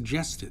 Elizabeth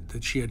suggested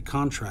that she had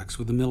contracts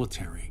with the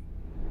military.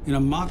 In a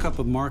mock-up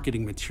of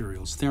marketing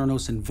materials,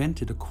 Theranos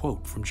invented a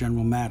quote from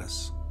General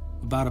Mattis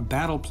about a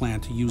battle plan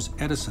to use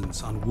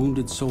Edisons on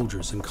wounded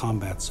soldiers in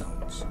combat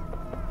zones.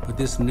 But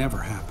this never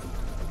happened.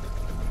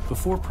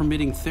 Before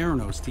permitting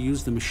Theranos to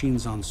use the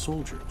machines on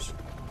soldiers,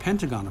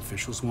 Pentagon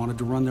officials wanted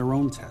to run their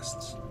own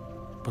tests,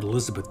 but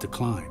Elizabeth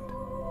declined.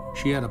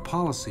 She had a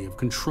policy of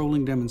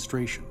controlling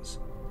demonstrations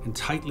and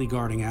tightly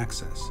guarding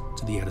access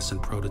to the Edison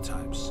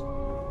prototypes.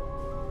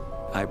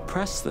 I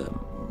pressed them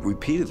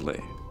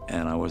repeatedly,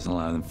 and I wasn't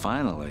allowed. And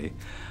finally,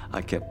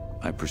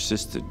 I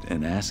persisted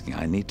in asking,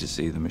 I need to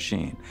see the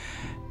machine.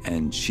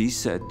 And she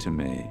said to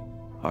me,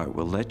 all right,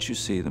 we'll let you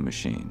see the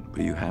machine,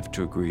 but you have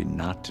to agree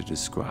not to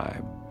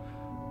describe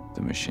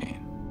the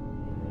machine.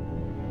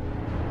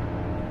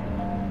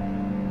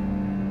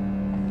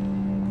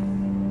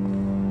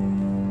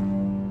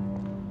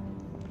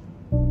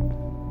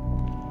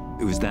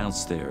 It was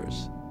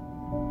downstairs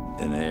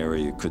in an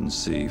area you couldn't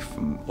see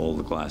from all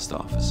the glassed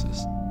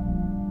offices.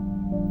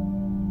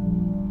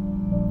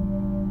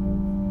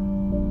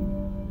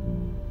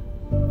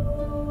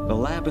 The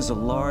lab is a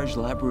large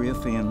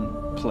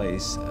labyrinthian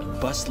place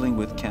bustling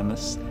with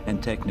chemists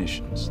and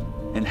technicians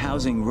and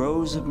housing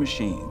rows of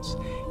machines,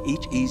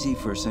 each easy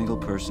for a single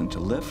person to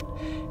lift,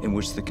 in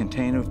which the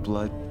container of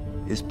blood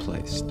is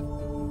placed.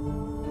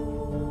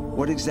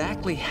 What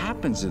exactly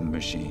happens in the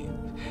machine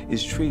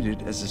is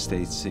treated as a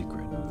state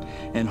secret,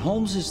 and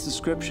Holmes's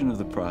description of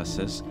the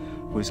process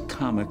was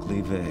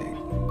comically vague.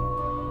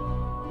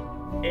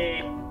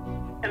 A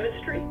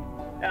chemistry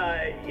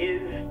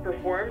is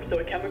performed, so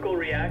a chemical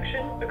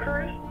reaction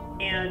occurs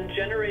and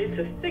generates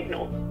a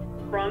signal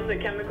from the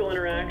chemical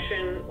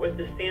interaction with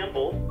the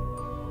sample,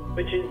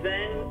 which is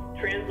then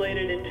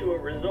translated into a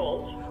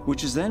result.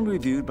 Which is then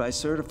reviewed by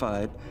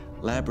certified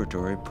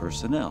laboratory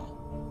personnel,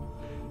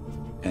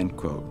 end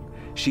quote.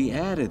 She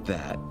added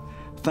that,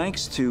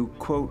 thanks to,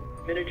 quote,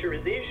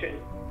 miniaturization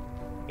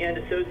and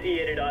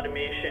associated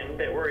automation,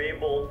 that we're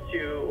able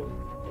to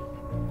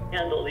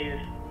handle these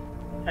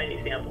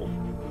tiny samples.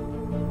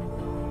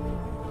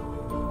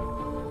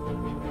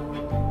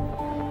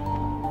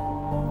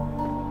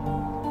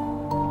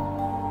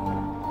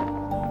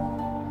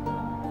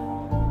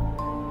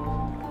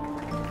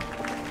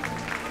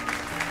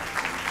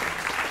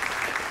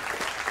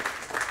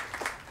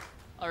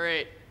 All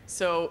right,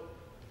 so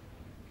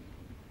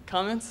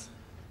comments,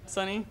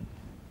 Sonny?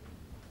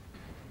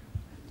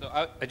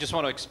 So I just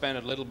want to expand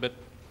a little bit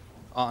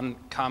on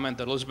comment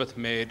that Elizabeth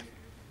made.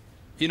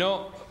 You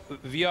know,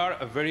 we are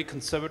a very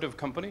conservative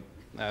company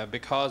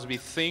because we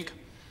think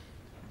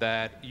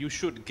that you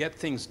should get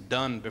things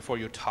done before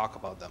you talk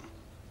about them,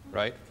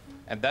 right?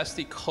 And that's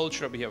the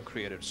culture we have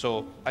created.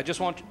 So I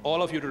just want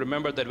all of you to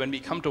remember that when we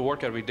come to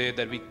work every day,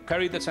 that we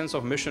carry that sense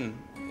of mission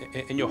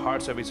in your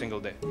hearts every single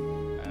day.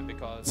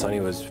 Because Sonny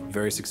was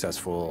very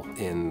successful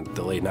in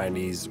the late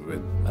 90s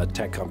with a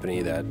tech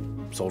company that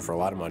sold for a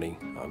lot of money.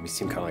 He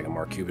seemed kind of like a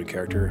Mark Cuban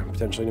character,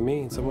 potentially to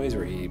me, in some ways,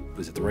 where he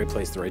was at the right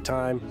place at the right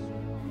time,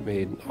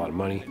 made a lot of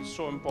money. It's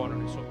so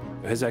important.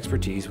 His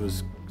expertise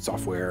was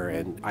software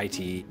and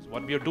IT.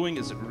 What we are doing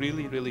is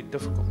really, really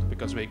difficult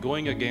because we're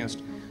going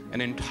against an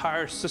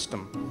entire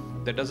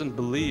system that doesn't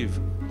believe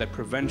that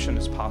prevention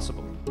is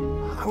possible.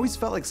 I always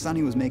felt like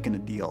Sonny was making a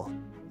deal,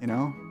 you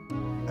know?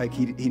 Like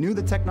he knew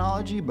the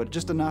technology, but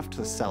just enough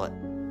to sell it.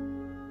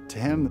 To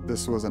him,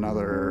 this was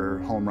another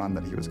home run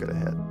that he was gonna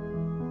hit.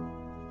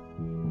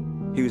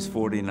 He was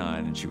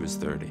 49 and she was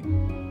 30.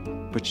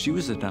 But she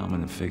was a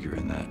dominant figure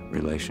in that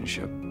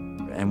relationship.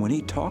 And when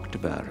he talked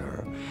about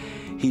her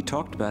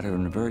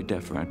in a very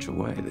deferential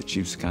way, that she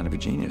was kind of a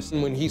genius.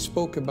 When he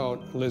spoke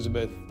about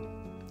Elizabeth,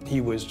 he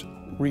was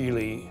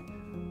really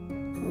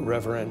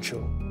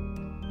reverential.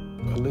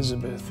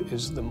 Elizabeth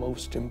is the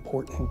most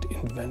important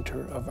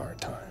inventor of our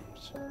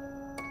times.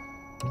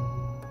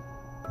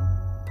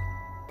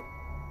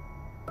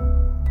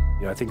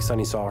 You know, I think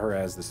Sonny saw her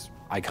as this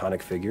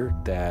iconic figure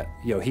that,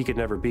 you know, he could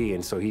never be,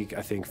 and so he,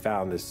 I think,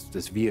 found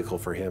this vehicle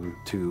for him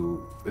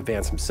to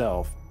advance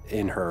himself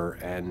in her,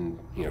 and,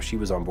 you know, she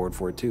was on board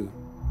for it too.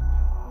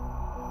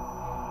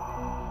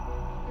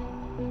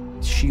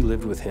 She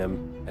lived with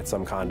him at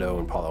some condo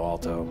in Palo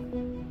Alto.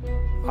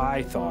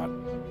 I thought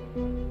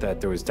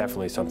that there was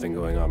definitely something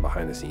going on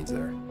behind the scenes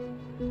there.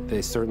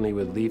 They certainly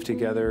would leave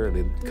together,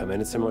 they'd come in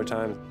at similar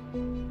times.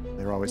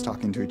 They were always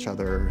talking to each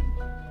other,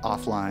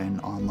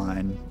 offline,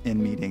 online,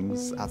 in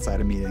meetings,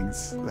 outside of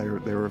meetings.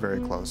 They were very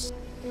close.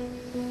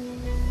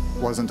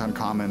 It wasn't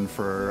uncommon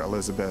for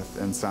Elizabeth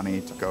and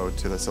Sonny to go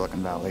to the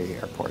Silicon Valley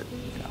airport,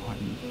 you know,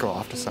 and go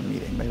off to some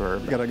meeting. They were,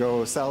 gotta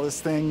go sell this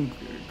thing,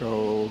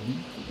 go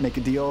make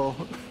a deal.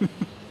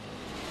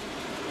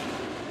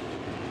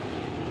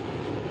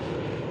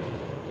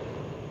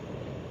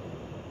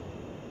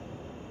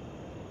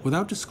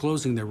 Without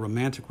disclosing their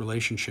romantic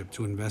relationship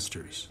to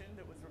investors,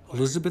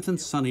 Elizabeth and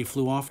Sonny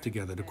flew off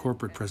together to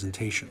corporate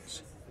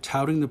presentations,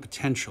 touting the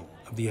potential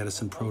of the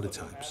Edison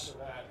prototypes.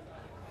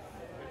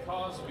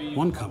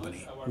 One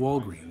company,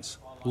 Walgreens,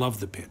 loved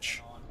the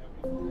pitch.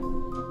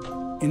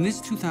 In this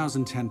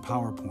 2010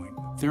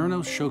 PowerPoint,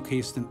 Theranos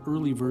showcased an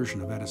early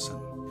version of Edison,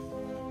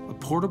 a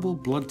portable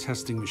blood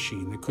testing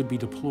machine that could be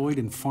deployed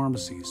in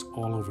pharmacies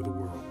all over the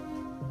world.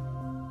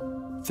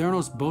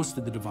 Theranos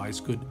boasted the device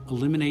could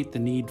eliminate the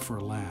need for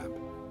a lab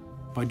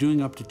by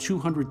doing up to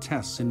 200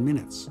 tests in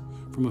minutes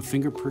from a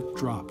finger-prick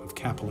drop of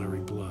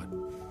capillary blood.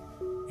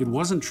 It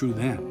wasn't true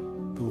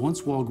then, but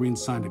once Walgreens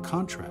signed a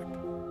contract,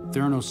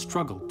 Theranos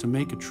struggled to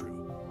make it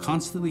true,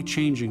 constantly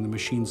changing the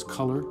machine's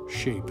color,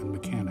 shape, and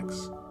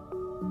mechanics.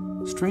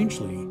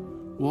 Strangely,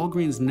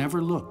 Walgreens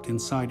never looked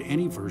inside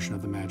any version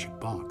of the magic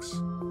box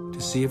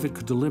to see if it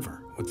could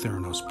deliver what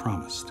Theranos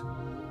promised.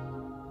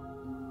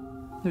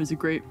 There's a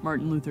great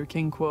Martin Luther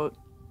King quote,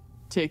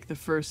 "Take the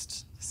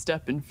first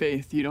step in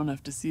faith. You don't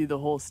have to see the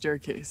whole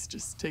staircase.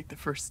 Just take the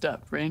first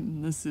step," right?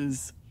 And this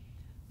is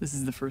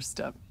the first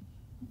step.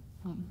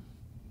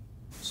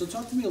 So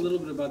talk to me a little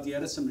bit about the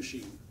Edison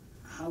machine.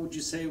 How would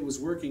you say it was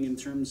working in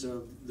terms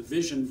of the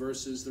vision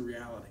versus the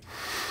reality?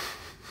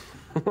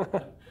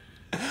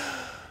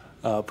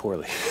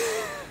 Poorly.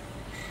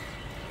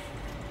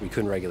 We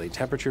couldn't regulate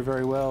temperature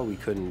very well. We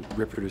couldn't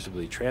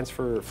reproducibly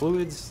transfer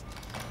fluids.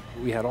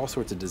 We had all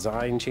sorts of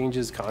design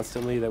changes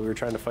constantly that we were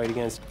trying to fight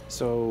against.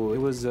 So it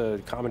was a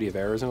comedy of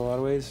errors in a lot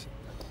of ways.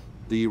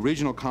 The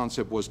original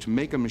concept was to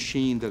make a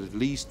machine that at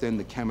least then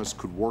the chemists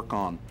could work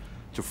on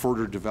to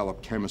further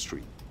develop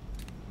chemistry.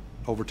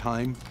 Over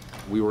time,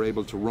 we were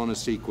able to run a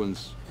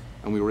sequence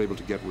and we were able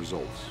to get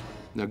results.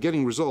 Now,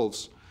 getting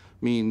results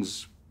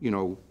means,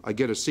 I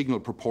get a signal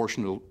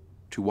proportional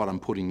to what I'm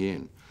putting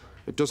in.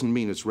 It doesn't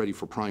mean it's ready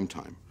for prime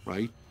time,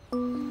 right?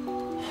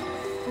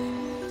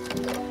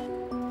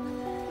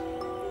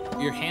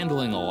 You're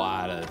handling a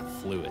lot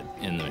of fluid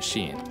in the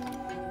machine.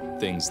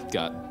 Things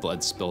got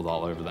blood spilled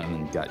all over them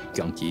and got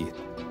gunky.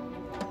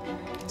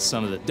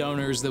 Some of the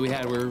donors that we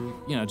had were,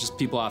 just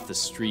people off the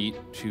street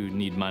who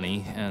need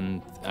money,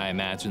 and I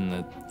imagine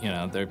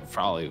that, there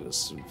probably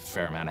was a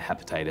fair amount of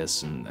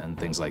hepatitis and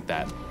things like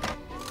that.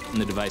 And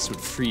the device would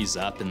freeze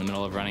up in the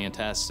middle of running a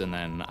test, and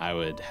then I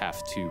would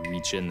have to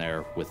reach in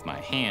there with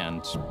my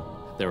hand.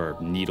 There were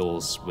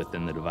needles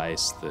within the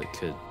device that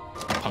could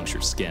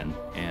puncture skin,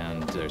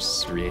 and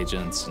there's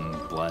reagents and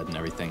blood and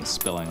everything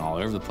spilling all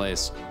over the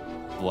place.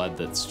 Blood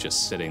that's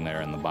just sitting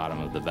there in the bottom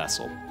of the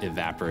vessel,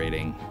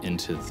 evaporating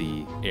into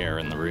the air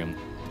in the room.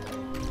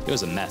 It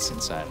was a mess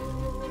inside.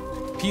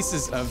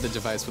 Pieces of the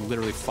device would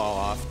literally fall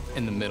off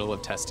in the middle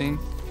of testing.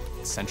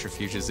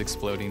 Centrifuges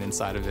exploding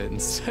inside of it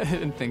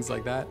and things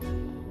like that.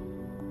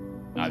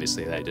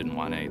 Obviously, I didn't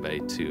want anybody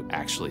to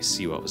actually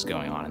see what was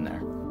going on in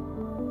there.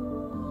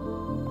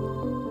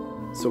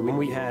 So when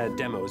we had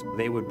demos,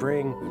 they would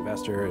bring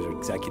investors or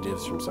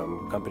executives from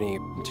some company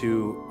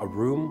to a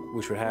room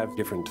which would have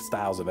different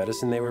styles of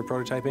Edison they were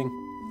prototyping.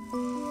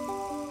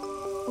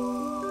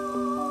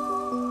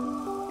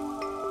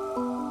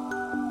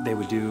 They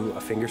would do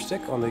a finger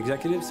stick on the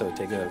executive, so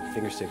take a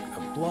finger stick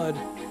of blood.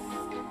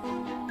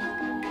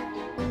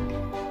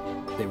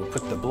 They would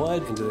put the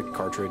blood into the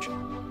cartridge,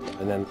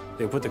 and then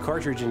they would put the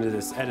cartridge into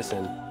this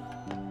Edison.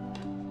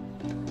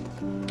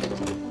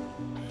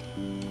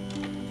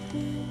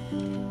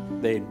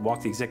 They'd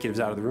walk the executives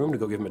out of the room to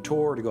go give them a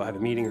tour, to go have a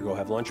meeting or go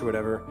have lunch or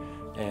whatever.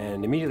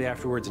 And immediately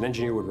afterwards, an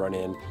engineer would run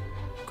in,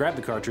 grab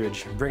the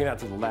cartridge, bring it out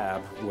to the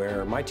lab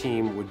where my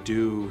team would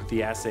do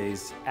the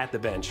assays at the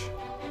bench.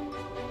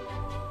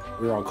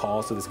 We were on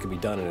call, so this could be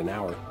done in an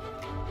hour.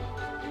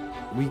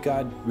 We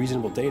got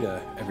reasonable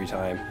data every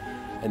time,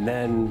 and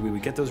then we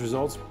would get those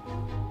results.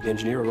 The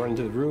engineer would run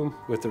into the room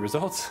with the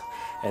results,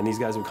 and these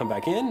guys would come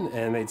back in,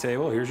 and they'd say,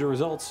 well, here's your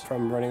results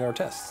from running our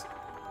tests.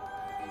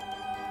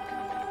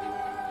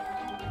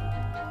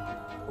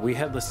 We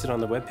had listed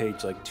on the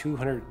webpage like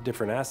 200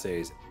 different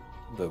assays,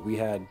 but we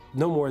had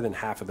no more than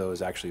half of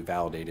those actually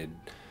validated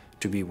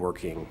to be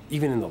working,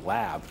 even in the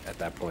lab at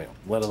that point,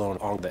 let alone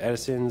on the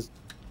Edisons.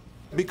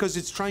 Because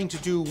it's trying to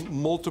do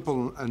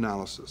multiple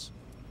analysis.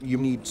 You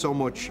need so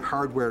much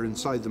hardware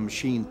inside the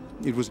machine.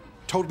 It was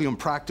totally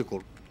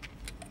impractical.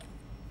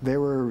 They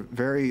were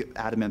very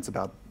adamant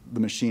about the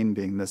machine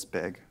being this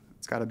big.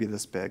 It's got to be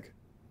this big.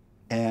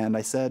 And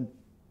I said,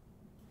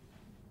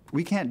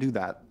 we can't do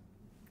that.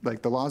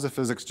 Like, the laws of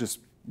physics just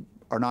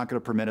are not going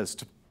to permit us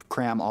to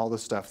cram all the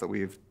stuff that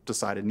we've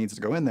decided needs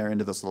to go in there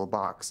into this little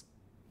box.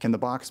 Can the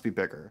box be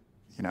bigger,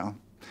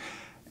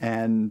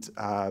 And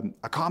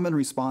a common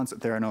response at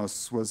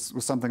Theranos was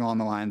something along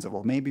the lines of,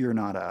 well, maybe you're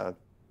not a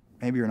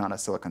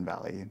Silicon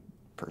Valley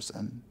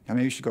person.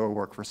 Maybe you should go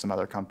work for some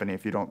other company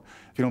if you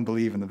don't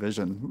believe in the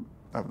vision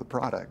of the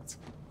product.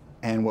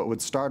 And what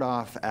would start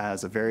off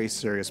as a very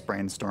serious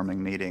brainstorming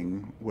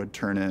meeting would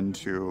turn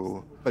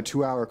into a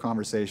 2-hour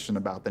conversation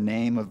about the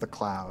name of the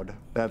cloud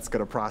that's going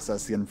to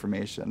process the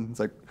information. It's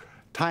like,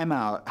 time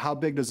out, how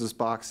big does this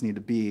box need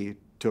to be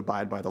to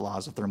abide by the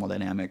laws of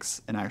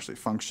thermodynamics and actually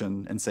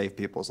function and save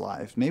people's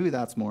lives. Maybe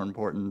that's more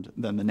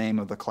important than the name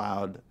of the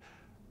cloud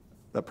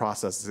that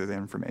processes the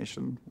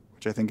information,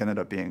 which I think ended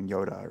up being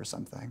Yoda or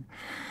something.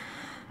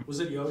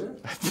 Was it Yoda?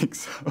 I think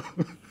so.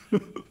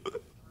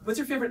 What's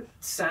your favorite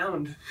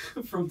sound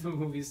from the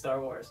movie Star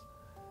Wars?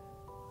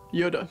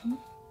 Yoda.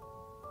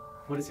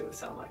 What does Yoda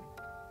sound like?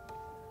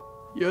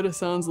 Yoda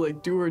sounds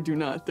like do or do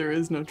not, there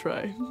is no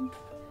try.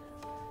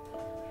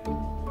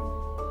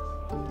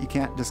 You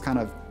can't just kind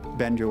of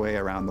bend your way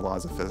around the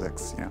laws of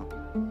physics, you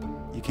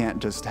know. You can't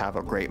just have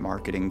a great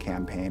marketing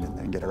campaign and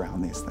then get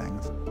around these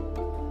things.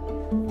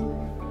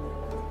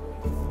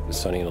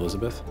 Sonny and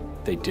Elizabeth,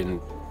 they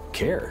didn't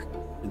care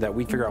that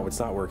we figure out what's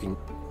not working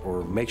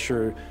or make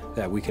sure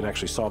that we can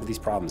actually solve these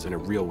problems in a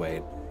real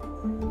way.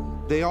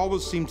 They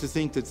always seemed to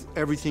think that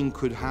everything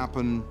could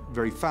happen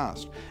very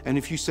fast. And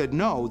if you said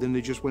no, then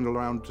they just went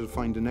around to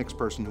find the next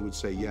person who would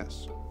say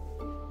yes.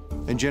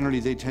 And generally,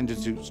 they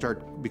tended to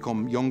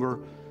become younger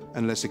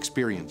and less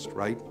experienced,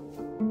 right?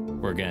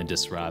 We're going to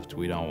disrupt.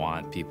 We don't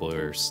want people who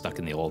are stuck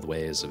in the old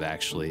ways of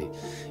actually,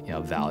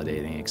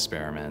 validating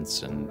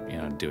experiments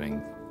and,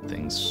 doing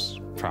things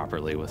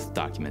properly with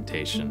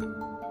documentation.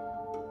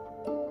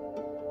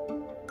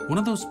 One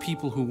of those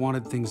people who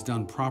wanted things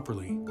done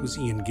properly was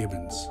Ian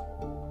Gibbons,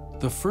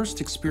 the first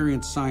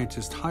experienced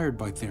scientist hired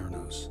by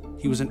Theranos.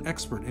 He was an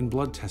expert in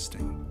blood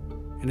testing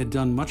and had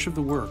done much of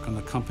the work on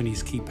the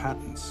company's key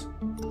patents,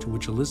 to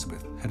which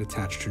Elizabeth had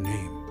attached her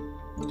name.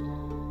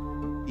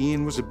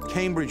 Ian was a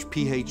Cambridge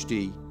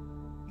PhD.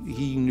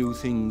 He knew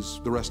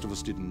things the rest of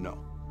us didn't know.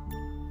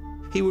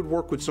 He would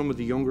work with some of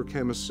the younger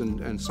chemists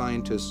and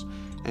scientists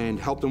and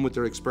help them with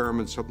their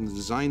experiments, help them to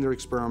design their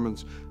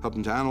experiments, help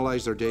them to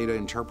analyze their data,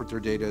 interpret their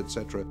data,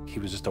 etc. He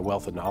was just a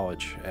wealth of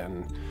knowledge,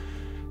 and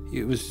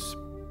it was,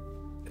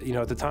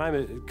 at the time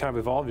it kind of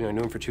evolved. I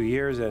knew him for 2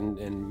 years,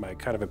 and my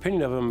kind of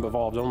opinion of him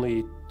evolved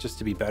only just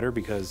to be better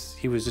because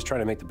he was just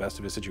trying to make the best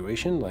of his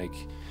situation.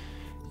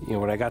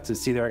 When I got to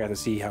see there, I got to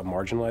see how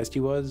marginalized he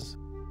was.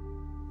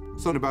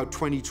 So in about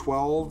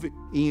 2012,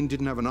 Ian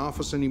didn't have an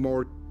office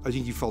anymore. I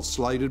think he felt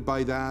slighted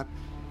by that.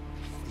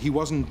 He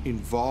wasn't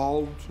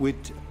involved with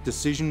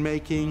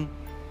decision-making.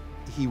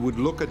 He would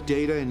look at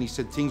data and he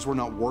said things were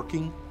not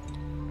working.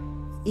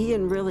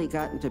 Ian really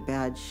got into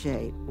bad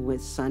shape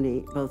with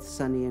both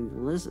Sonny and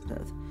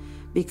Elizabeth,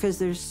 because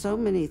there's so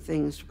many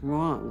things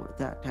wrong with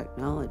that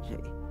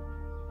technology.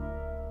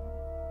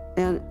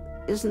 And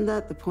isn't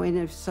that the point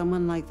of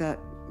someone like that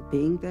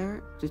being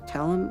there, to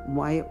tell him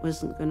why it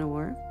wasn't going to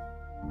work?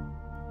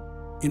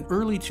 In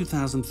early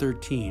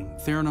 2013,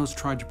 Theranos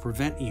tried to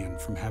prevent Ian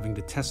from having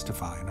to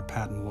testify in a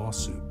patent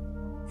lawsuit.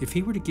 If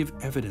he were to give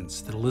evidence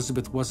that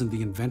Elizabeth wasn't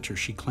the inventor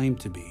she claimed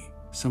to be,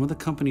 some of the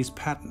company's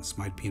patents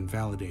might be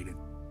invalidated.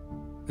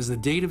 As the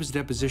date of his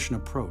deposition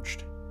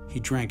approached, he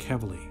drank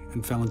heavily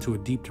and fell into a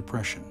deep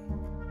depression,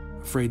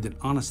 afraid that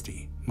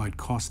honesty might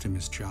cost him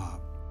his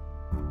job.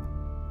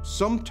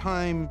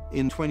 Sometime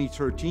in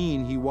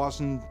 2013, he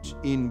wasn't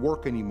in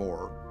work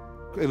anymore.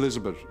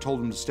 Elizabeth told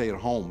him to stay at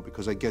home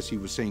because I guess he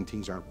was saying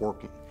things aren't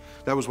working.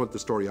 That was what the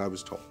story I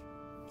was told.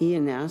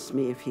 Ian asked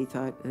me if he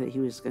thought that he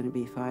was going to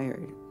be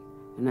fired,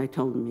 and I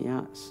told him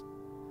yes,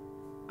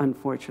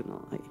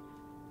 unfortunately.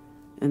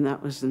 And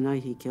that was the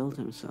night he killed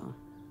himself.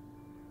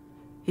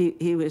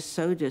 He was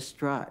so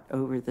distraught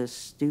over this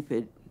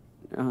stupid,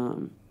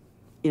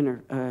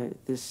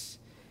 this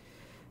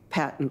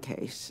patent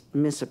case,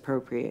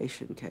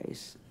 misappropriation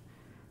case,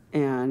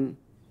 and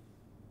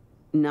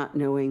not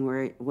knowing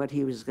what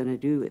he was going to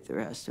do with the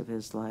rest of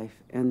his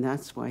life, and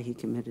that's why he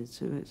committed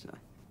suicide.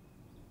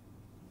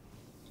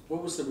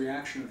 What was the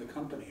reaction of the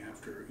company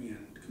after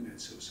Ian committed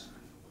suicide?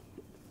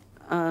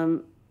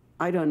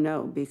 I don't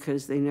know,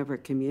 because they never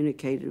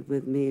communicated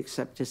with me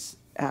except to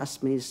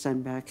ask me to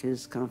send back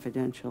his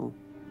confidential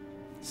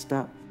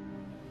stuff.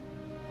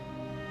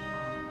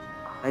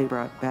 I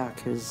brought back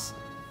his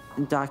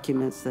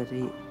documents that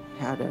he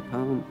had at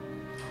home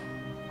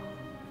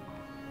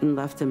and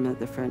left them at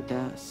the front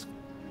desk.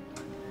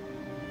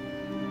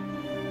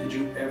 Did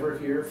you ever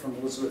hear from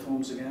Elizabeth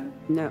Holmes again?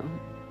 No.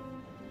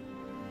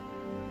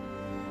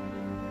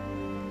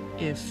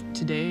 If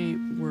today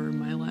were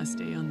my last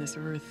day on this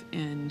earth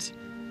and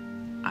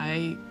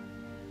I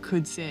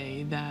could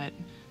say that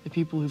the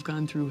people who've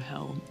gone through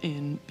hell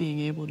in being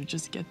able to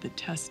just get the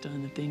test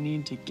done that they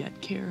need to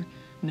get care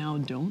now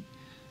don't,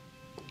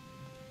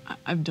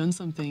 I've done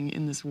something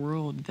in this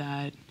world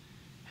that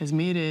has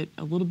made it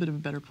a little bit of a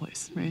better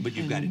place, right? But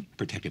you've got it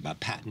protected by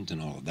patent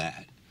and all of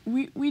that.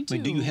 We do. I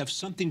mean, do you have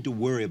something to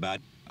worry about?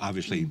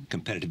 Obviously,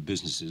 competitive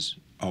businesses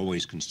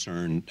always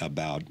concerned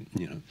about,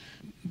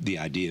 the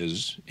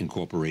ideas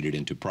incorporated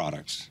into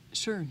products.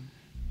 Sure.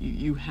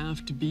 You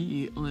have to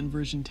be on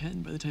version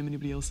 10 by the time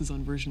anybody else is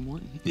on version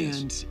 1.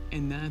 Yes.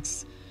 And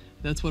that's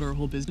what our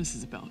whole business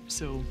is about.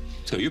 So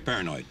you're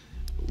paranoid.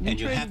 And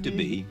you have to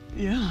be.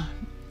 Yeah.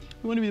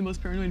 We want to be the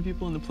most paranoid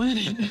people on the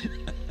planet.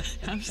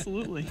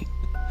 Absolutely.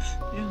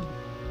 Yeah.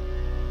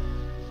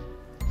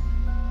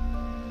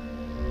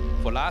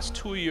 For the last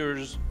 2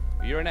 years,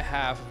 year and a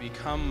half, we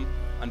come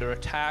under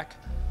attack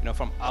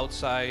from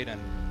outside,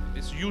 and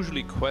it's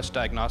usually Quest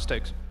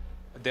Diagnostics.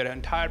 Their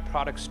entire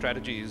product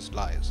strategy is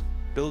lies,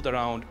 built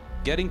around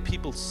getting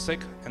people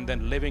sick and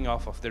then living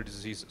off of their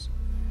diseases.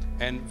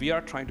 And we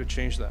are trying to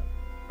change that,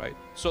 right?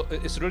 So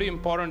it's really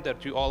important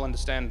that you all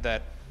understand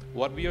that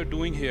what we are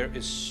doing here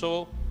is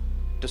so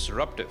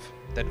disruptive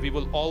that we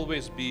will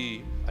always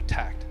be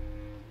attacked.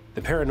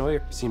 The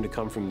paranoia seemed to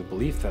come from the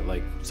belief that,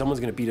 like, someone's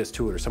going to beat us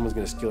to it, or someone's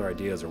going to steal our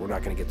ideas, or we're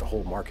not going to get the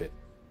whole market.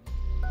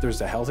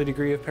 There's a healthy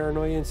degree of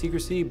paranoia and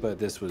secrecy, but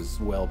this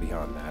was well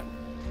beyond that.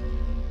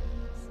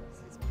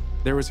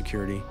 There was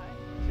security.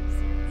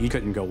 You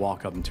couldn't go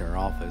walk up into her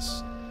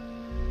office.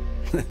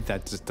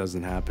 That just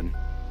doesn't happen.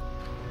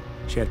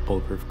 She had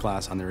bulletproof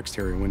glass on their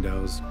exterior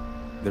windows.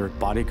 There were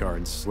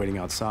bodyguards waiting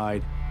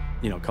outside,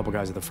 a couple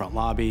guys at the front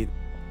lobby.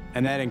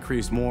 And that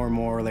increased more and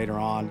more later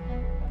on.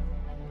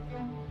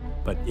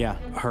 But yeah,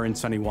 her and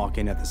Sonny walk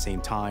in at the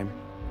same time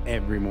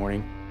every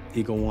morning.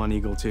 Eagle 1,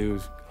 Eagle 2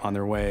 on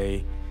their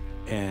way.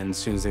 And as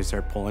soon as they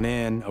start pulling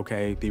in,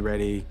 okay, be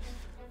ready,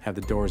 have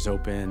the doors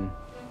open.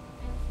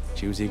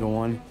 She was Eagle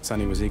 1,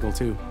 Sonny was Eagle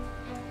 2.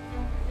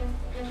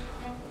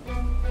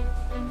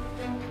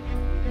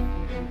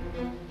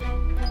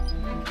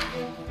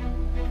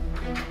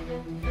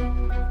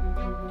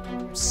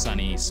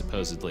 Sonny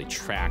supposedly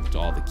tracked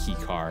all the key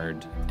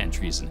card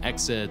entries and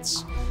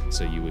exits,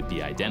 so you would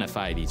be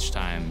identified each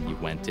time you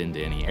went into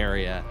any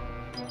area.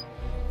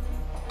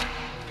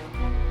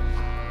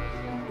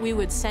 We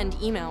would send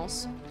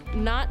emails,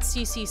 not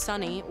CC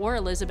Sonny or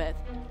Elizabeth,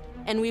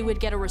 and we would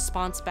get a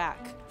response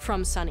back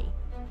from Sonny.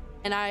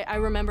 And I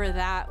remember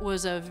that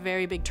was a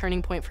very big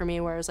turning point for me,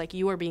 where it was like,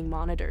 you are being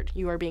monitored,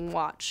 you are being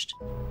watched.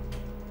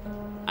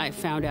 I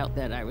found out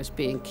that I was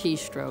being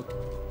keystroked.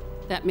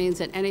 That means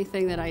that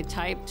anything that I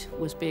typed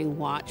was being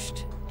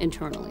watched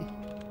internally.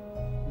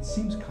 It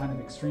seems kind of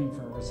extreme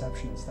for a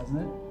receptionist, doesn't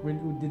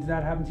it? Did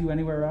that happen to you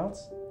anywhere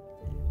else?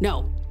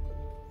 No.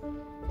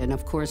 And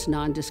of course,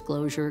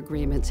 non-disclosure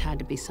agreements had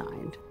to be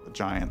signed. A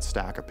giant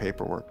stack of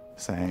paperwork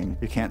saying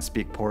you can't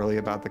speak poorly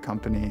about the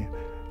company,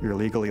 you're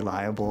legally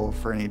liable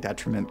for any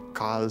detriment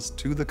caused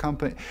to the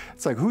company.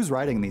 It's like, who's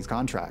writing these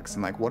contracts,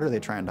 and like, what are they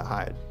trying to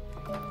hide?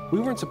 We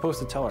weren't supposed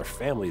to tell our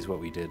families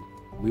what we did.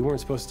 We weren't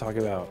supposed to talk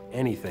about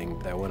anything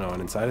that went on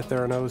inside of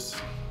Theranos.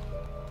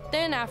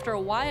 Then after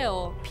a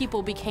while,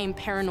 people became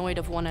paranoid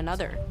of one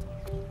another.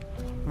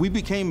 We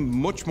became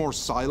much more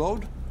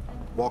siloed.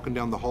 Walking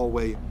down the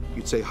hallway,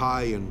 you'd say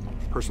hi, and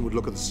the person would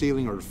look at the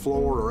ceiling or the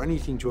floor or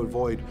anything to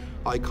avoid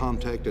eye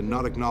contact and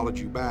not acknowledge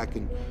you back.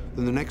 And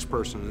then the next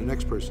person and the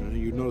next person, and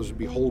you'd notice there'd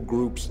be whole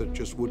groups that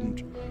just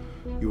wouldn't,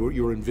 you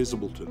were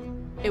invisible to them.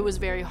 It was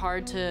very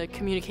hard to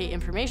communicate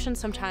information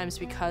sometimes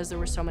because there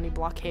were so many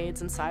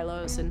blockades and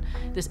silos and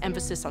this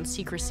emphasis on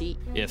secrecy.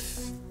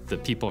 If the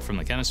people from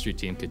the chemistry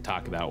team could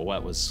talk about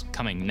what was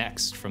coming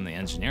next from the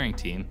engineering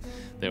team,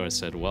 they would have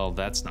said, well,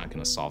 that's not going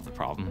to solve the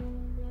problem.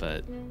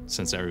 But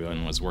since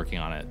everyone was working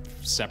on it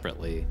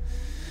separately,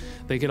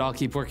 they could all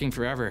keep working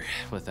forever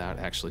without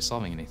actually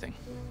solving anything.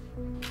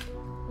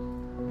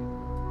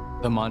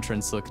 The mantra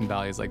in Silicon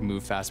Valley is like,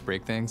 move fast,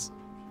 break things.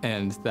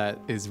 And that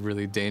is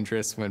really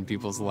dangerous when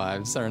people's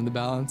lives are in the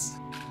balance.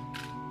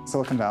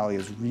 Silicon Valley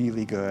is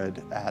really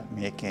good at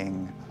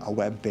making a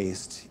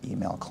web-based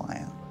email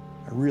client.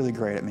 They're really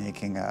great at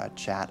making a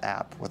chat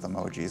app with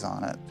emojis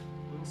on it.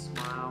 We'll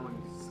smile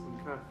and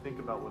kind of think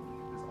about what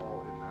is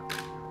all in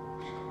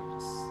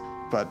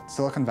that. But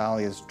Silicon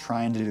Valley is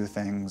trying to do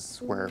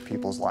things where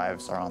people's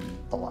lives are on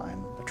the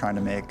line. They're trying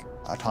to make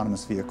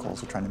autonomous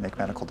vehicles, they're trying to make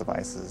medical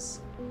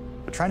devices.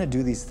 They're trying to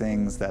do these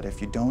things that if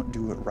you don't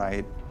do it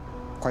right,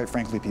 quite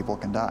frankly, people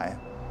can die.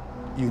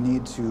 You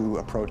need to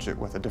approach it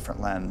with a different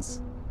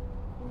lens.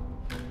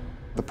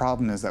 The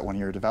problem is that when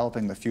you're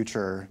developing the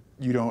future,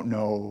 you don't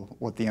know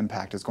what the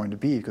impact is going to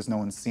be because no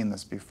one's seen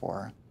this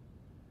before.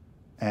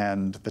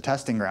 And the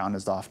testing ground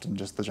is often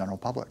just the general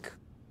public.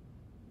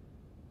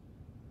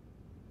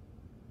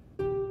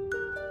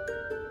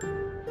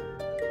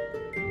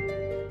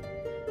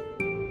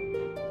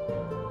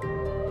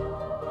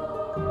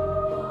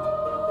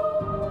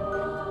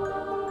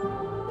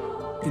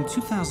 In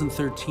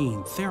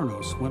 2013,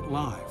 Theranos went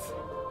live,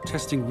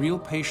 testing real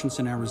patients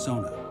in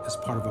Arizona as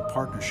part of a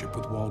partnership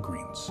with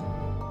Walgreens.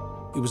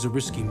 It was a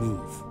risky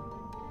move.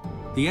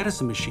 The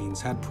Edison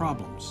machines had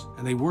problems,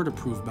 and they weren't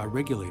approved by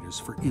regulators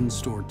for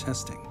in-store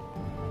testing.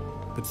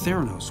 But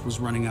Theranos was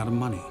running out of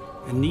money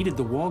and needed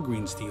the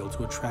Walgreens deal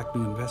to attract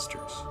new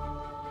investors.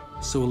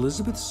 So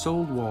Elizabeth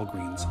sold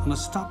Walgreens on a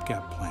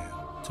stopgap plan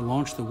to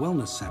launch the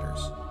wellness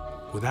centers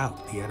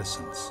without the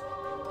Edisons.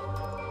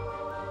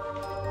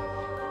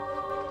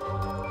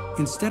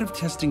 Instead of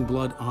testing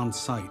blood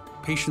on-site,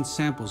 patient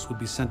samples would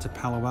be sent to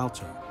Palo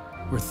Alto,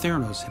 where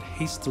Theranos had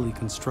hastily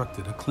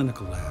constructed a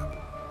clinical lab.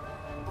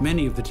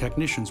 Many of the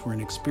technicians were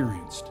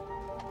inexperienced.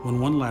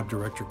 When one lab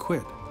director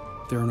quit,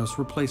 Theranos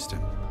replaced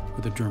him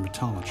with a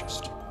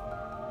dermatologist.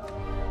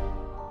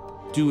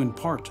 Due in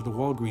part to the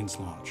Walgreens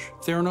launch,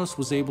 Theranos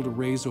was able to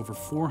raise over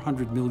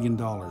 $400 million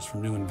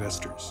from new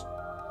investors,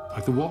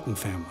 like the Walton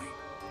family,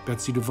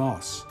 Betsy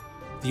DeVos,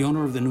 the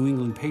owner of the New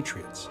England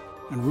Patriots,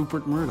 and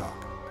Rupert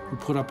Murdoch, who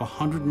put up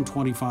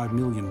 $125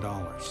 million.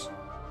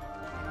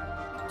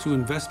 To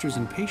investors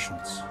and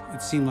patients,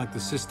 it seemed like the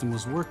system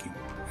was working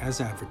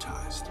as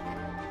advertised.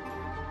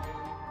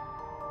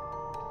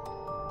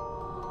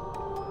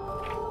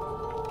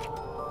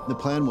 The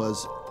plan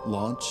was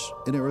launch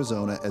in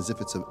Arizona as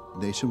if it's a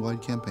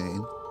nationwide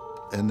campaign,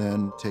 and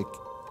then take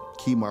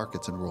key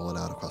markets and roll it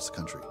out across the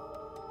country.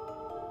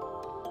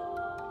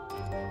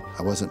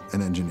 I wasn't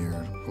an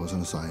engineer, I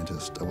wasn't a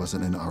scientist, I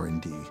wasn't in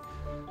R&D.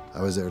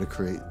 I was there to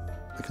create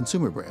a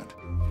consumer brand.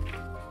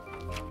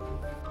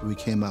 We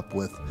came up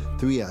with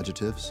 3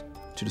 adjectives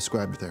to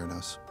describe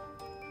Theranos: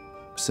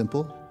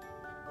 simple,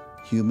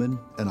 human,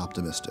 and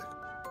optimistic.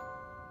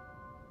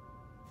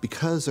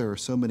 Because there are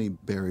so many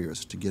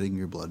barriers to getting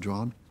your blood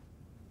drawn,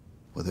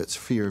 whether it's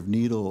fear of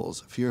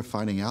needles, fear of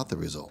finding out the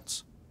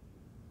results,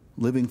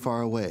 living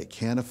far away,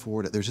 can't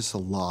afford it, there's just a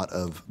lot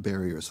of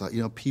barriers.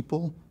 You know,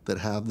 people that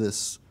have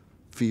this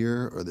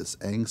fear or this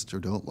angst or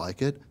don't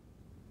like it,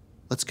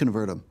 let's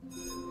convert them.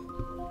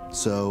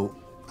 So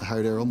I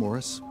hired Errol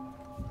Morris.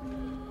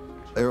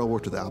 Errol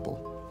worked with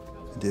Apple,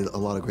 did a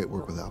lot of great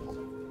work with Apple.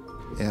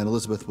 And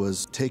Elizabeth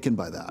was taken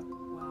by that.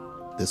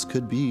 This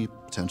could be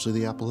potentially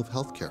the Apple of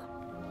healthcare.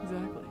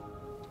 Exactly.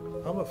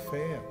 I'm a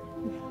fan.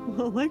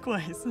 Well,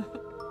 likewise.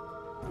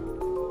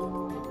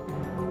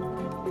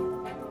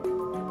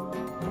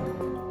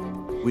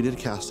 We did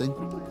casting,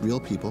 real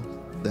people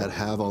that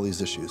have all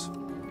these issues.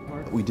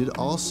 We did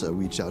also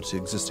reach out to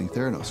existing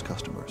Theranos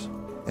customers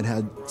and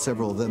had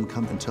several of them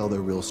come and tell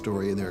their real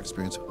story and their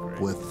experience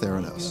with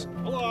Theranos.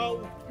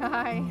 Hello.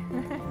 Hi.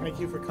 Thank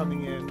you for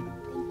coming in.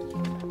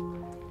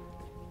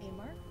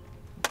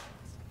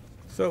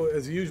 So,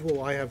 as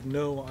usual, I have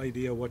no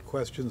idea what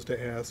questions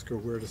to ask or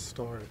where to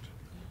start.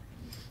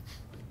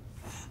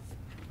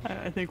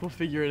 I think we'll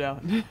figure it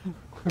out.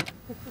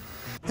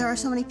 There are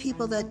so many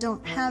people that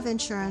don't have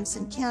insurance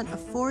and can't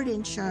afford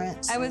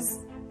insurance. I was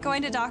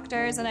going to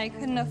doctors and I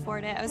couldn't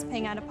afford it. I was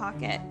paying out of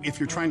pocket. If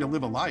you're trying to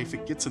live a life,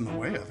 it gets in the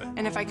way of it.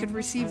 And if I could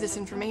receive this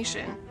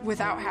information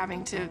without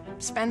having to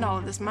spend all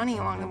of this money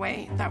along the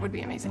way, that would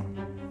be amazing.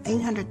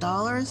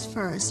 $800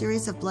 for a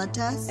series of blood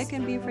tests? It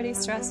can be pretty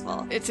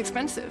stressful. It's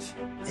expensive.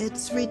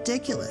 It's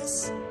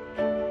ridiculous.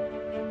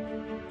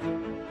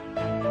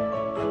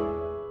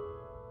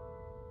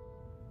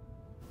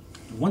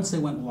 Once they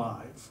went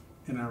live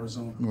in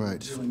Arizona, Right.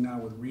 dealing now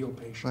with real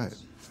patients, Right.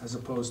 as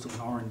opposed to an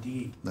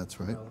R&D. That's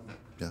right.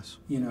 Yes.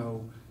 You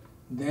know,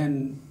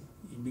 then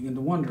you begin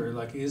to wonder,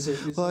 like, is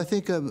it? Well, I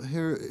think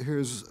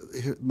here's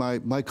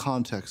my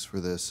context for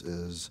this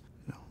is,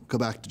 you know, go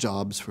back to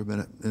Jobs for a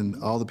minute and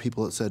all the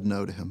people that said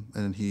no to him,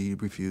 and he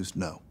refused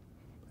no,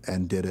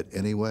 and did it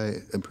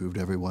anyway and proved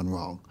everyone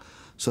wrong.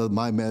 So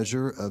my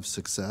measure of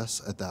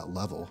success at that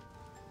level,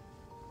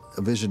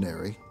 a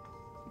visionary,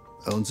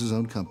 owns his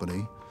own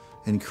company,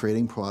 and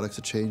creating products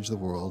that change the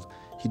world,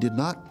 he did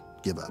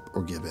not give up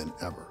or give in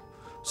ever.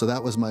 So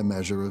that was my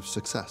measure of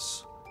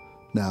success.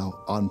 Now,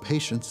 on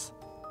patients,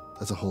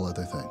 that's a whole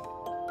other thing.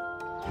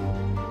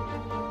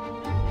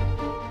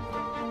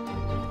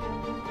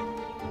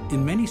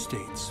 In many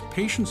states,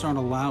 patients aren't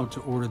allowed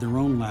to order their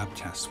own lab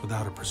tests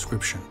without a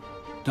prescription.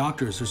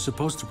 Doctors are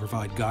supposed to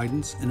provide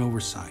guidance and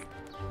oversight.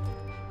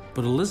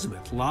 But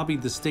Elizabeth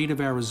lobbied the state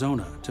of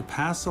Arizona to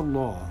pass a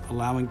law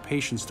allowing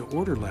patients to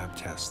order lab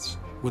tests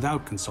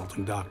without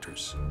consulting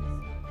doctors.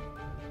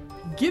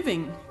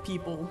 Giving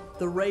people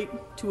the right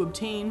to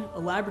obtain a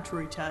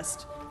laboratory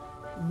test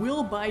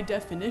will, by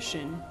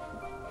definition,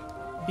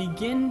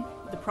 begin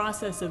the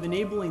process of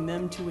enabling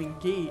them to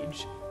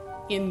engage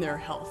in their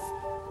health.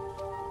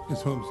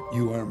 Ms. Holmes,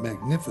 you are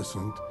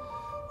magnificent,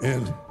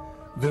 and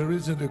there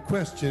isn't a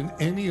question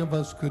any of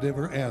us could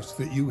ever ask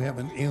that you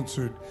haven't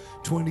answered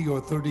 20 or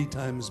 30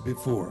 times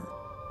before.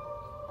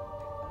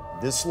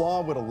 This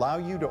law would allow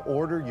you to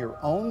order your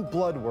own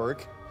blood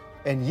work,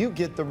 and you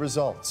get the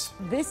results.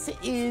 This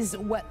is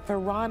what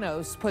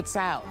Theranos puts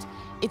out.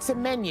 It's a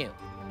menu.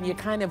 You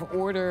kind of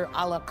order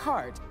a la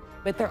carte,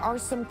 but there are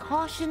some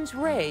cautions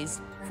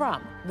raised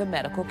from the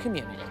medical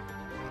community.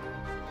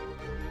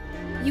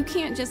 You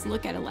can't just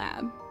look at a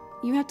lab.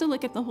 You have to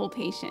look at the whole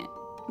patient,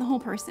 the whole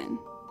person.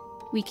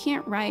 We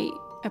can't write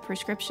a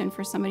prescription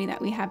for somebody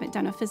that we haven't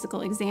done a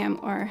physical exam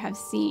or have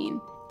seen.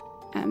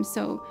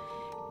 So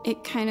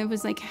it kind of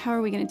was like, how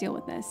are we going to deal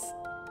with this?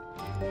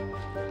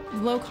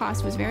 Low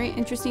cost was very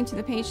interesting to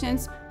the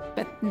patients,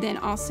 but then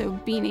also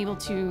being able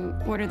to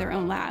order their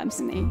own labs,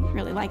 and they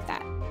really liked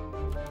that.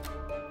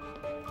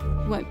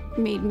 What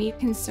made me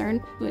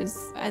concerned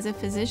was, as a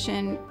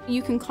physician,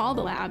 you can call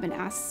the lab and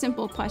ask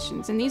simple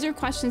questions, and these are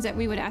questions that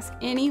we would ask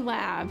any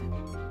lab,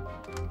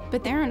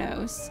 but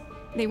Theranos,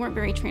 they weren't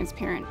very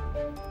transparent.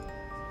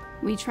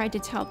 We tried to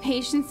tell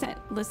patients that,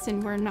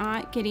 listen, we're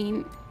not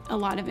getting a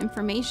lot of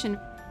information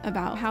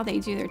about how they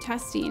do their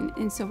testing,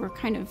 and so we're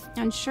kind of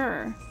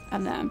unsure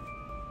of them.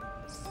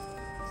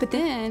 But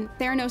then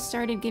Theranos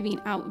started giving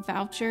out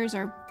vouchers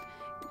or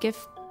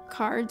gift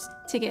cards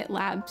to get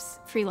labs,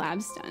 free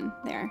labs done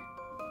there.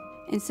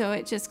 And so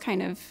it just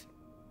kind of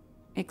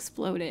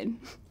exploded.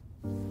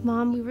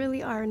 Mom, we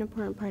really are an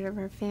important part of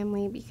our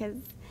family because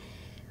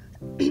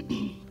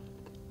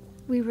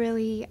we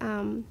really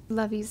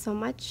love you so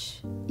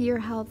much. Your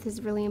health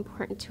is really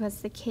important to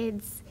us. The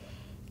kids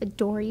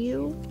adore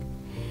you.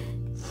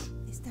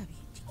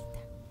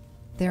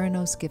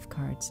 Theranos gift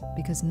cards,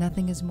 because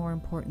nothing is more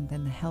important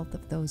than the health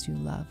of those you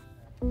love.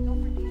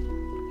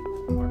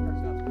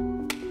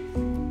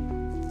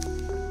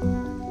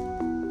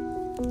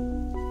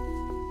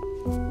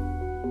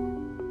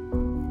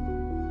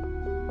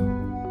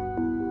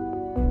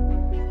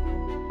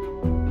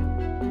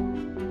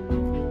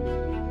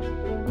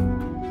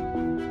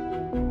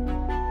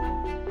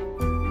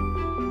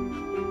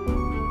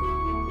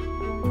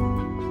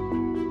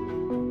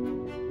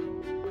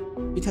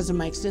 Because of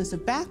my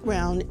extensive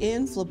background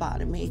in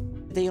phlebotomy,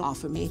 they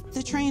offered me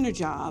the trainer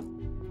job.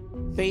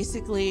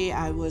 Basically,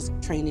 I was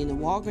training the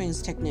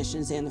Walgreens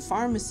technicians and the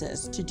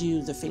pharmacists to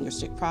do the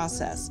fingerstick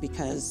process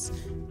because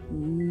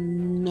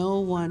no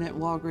one at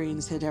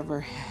Walgreens had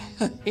ever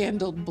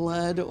handled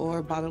blood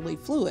or bodily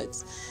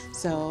fluids.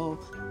 So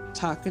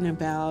talking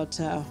about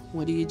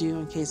what do you do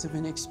in case of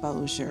an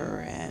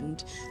exposure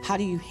and how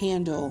do you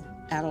handle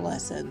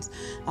adolescents,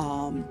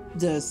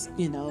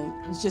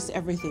 it's just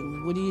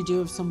everything. What do you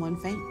do if someone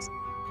faints?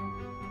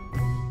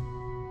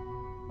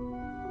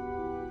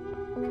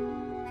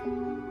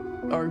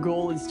 Our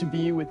goal is to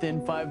be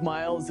within 5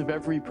 miles of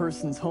every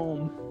person's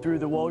home through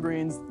the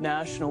Walgreens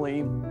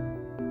nationally.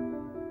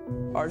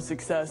 Our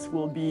success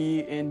will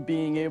be in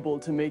being able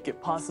to make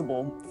it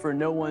possible for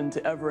no one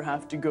to ever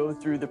have to go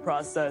through the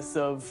process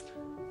of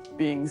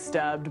being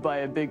stabbed by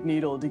a big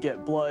needle to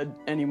get blood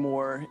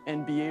anymore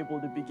and be able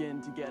to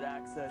begin to get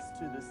access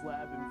to this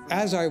lab.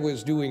 As I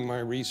was doing my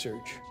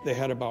research, they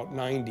had about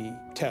 90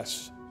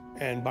 tests,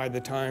 and by the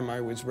time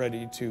I was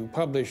ready to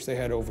publish, they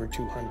had over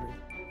 200.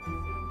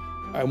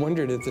 I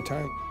wondered at the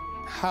time,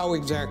 how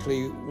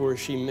exactly were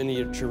she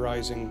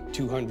miniaturizing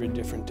 200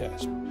 different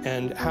tests?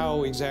 And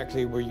how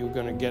exactly were you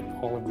going to get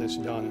all of this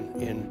done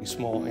in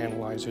small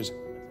analyzers?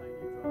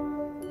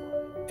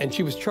 And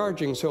she was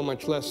charging so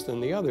much less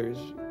than the others,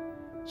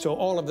 so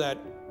all of that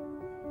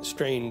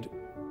strained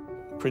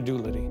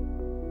credulity.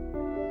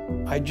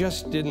 I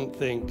just didn't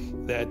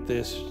think that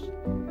this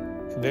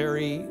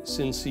very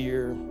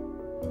sincere,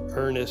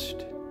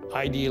 earnest,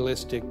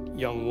 idealistic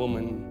young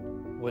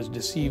woman was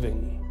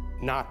deceiving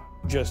not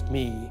just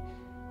me,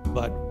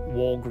 but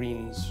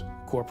Walgreens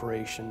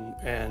Corporation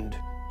and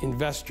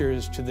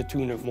investors to the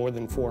tune of more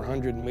than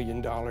 $400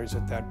 million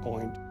at that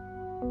point.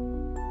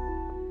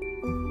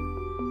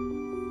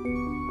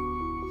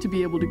 To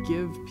be able to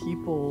give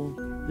people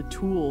the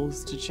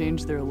tools to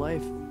change their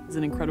life is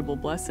an incredible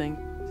blessing.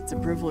 It's a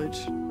privilege.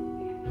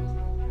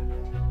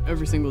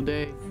 Every single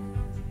day,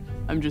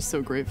 I'm just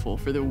so grateful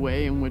for the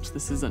way in which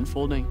this is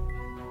unfolding.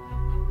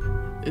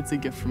 It's a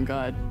gift from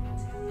God.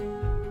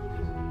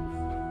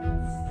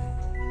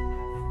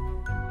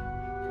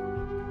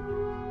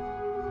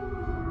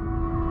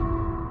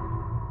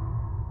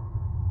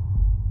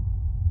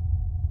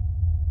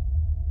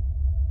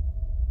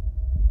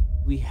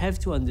 We have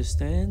to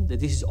understand that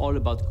this is all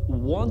about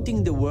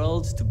wanting the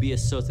world to be a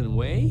certain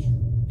way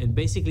and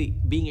basically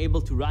being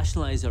able to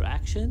rationalize our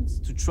actions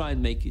to try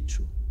and make it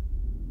true.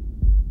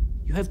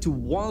 You have to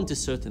want a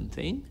certain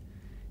thing,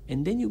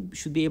 and then you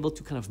should be able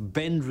to kind of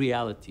bend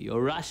reality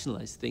or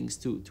rationalize things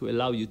to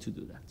allow you to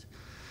do that.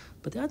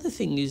 But the other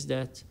thing is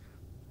that,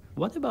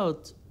 what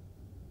about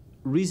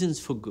reasons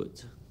for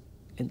good?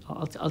 And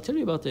I'll tell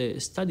you about a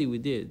study we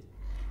did,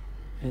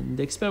 and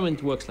the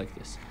experiment works like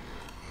this.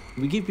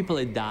 We give people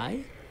a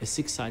die, a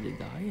 6-sided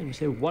die, and we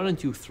say, why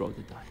don't you throw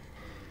the die?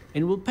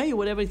 And we'll pay you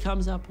whatever it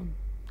comes up on.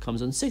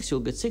 Comes on 6,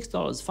 you'll get $6,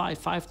 $5,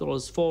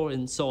 $5, $4,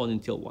 and so on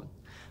until 1.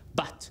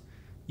 But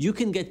you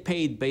can get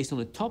paid based on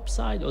the top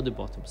side or the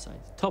bottom side.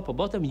 Top or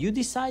bottom, you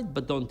decide,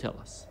 but don't tell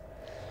us.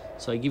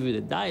 So I give you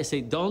the die, I say,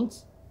 don't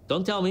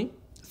tell me.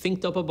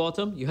 Think top or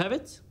bottom, you have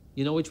it?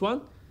 You know which one?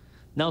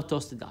 Now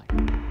toss the die.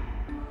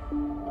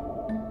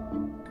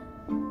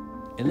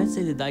 And let's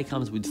say the die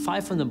comes with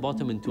 5 on the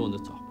bottom and 2 on the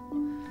top.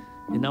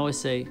 And now I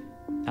say,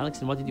 Alex,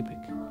 and what did you pick?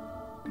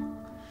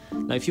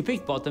 Now, if you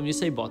picked bottom, you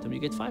say bottom, you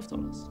get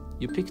 $5.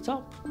 You pick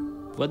top.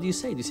 What do you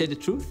say? Do you say the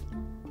truth?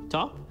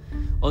 Top?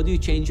 Or do you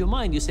change your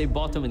mind? You say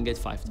bottom and get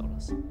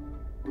 $5.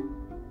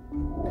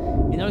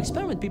 In our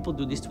experiment, people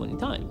do this 20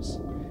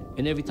 times.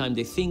 And every time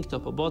they think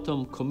top or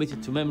bottom, commit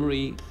it to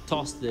memory,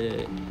 toss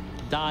the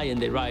die,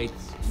 and they write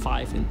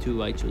 5 and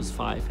 2, I chose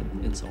 5,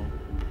 and so on.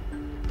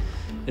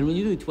 And when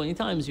you do it 20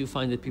 times, you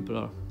find that people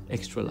are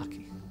extra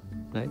lucky.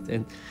 Right?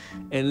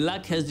 And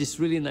luck has this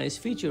really nice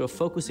feature of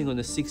focusing on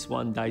the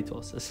 6-1 die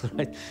tosses,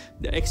 right?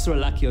 The extra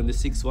lucky on the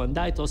 6-1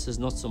 die tosses,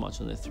 not so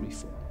much on the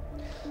 3-4.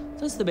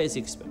 That's the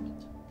basic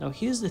experiment. Now,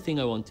 here's the thing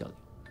I won't tell you.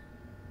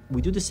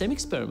 We do the same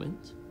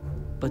experiment,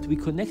 but we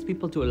connect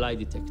people to a lie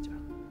detector.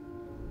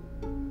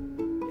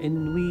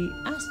 And we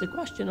ask the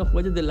question of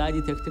whether the lie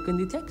detector can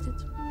detect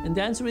it. And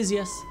the answer is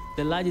yes,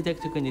 the lie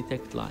detector can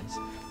detect lies.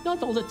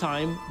 Not all the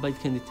time, but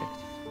it can detect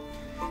it.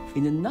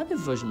 In another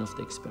version of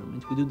the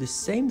experiment, we do the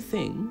same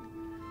thing,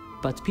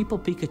 but people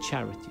pick a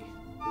charity.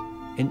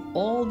 And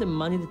all the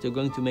money that you're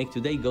going to make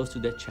today goes to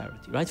that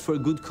charity, right? For a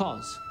good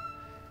cause.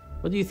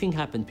 What do you think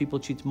happened? People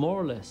cheat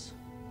more or less?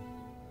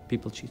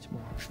 People cheat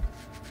more.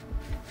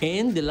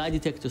 And the lie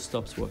detector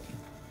stops working.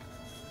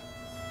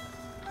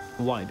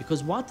 Why?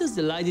 Because what does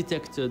the lie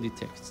detector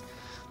detect?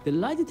 The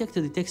lie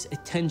detector detects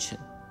attention.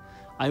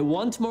 I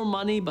want more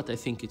money, but I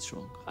think it's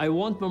wrong. I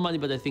want more money,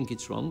 but I think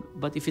it's wrong.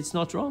 But if it's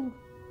not wrong,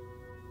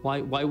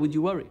 why would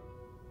you worry?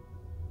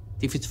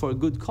 If it's for a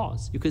good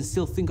cause, you can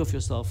still think of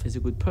yourself as a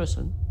good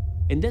person.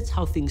 And that's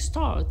how things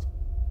start.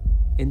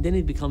 And then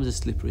it becomes a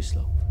slippery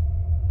slope.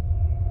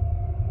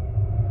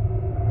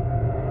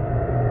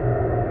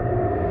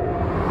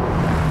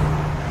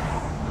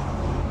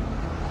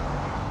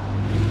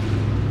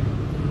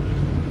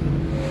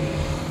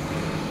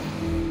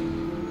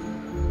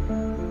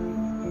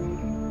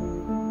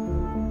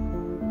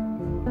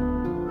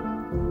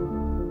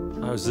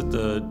 I was at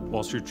the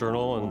Wall Street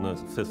Journal on the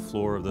 5th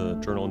floor of the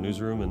Journal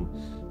newsroom in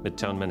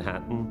Midtown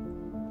Manhattan.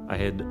 I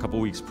had a couple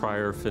weeks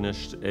prior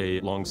finished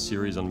a long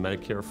series on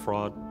Medicare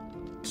fraud.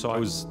 So I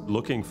was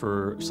looking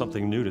for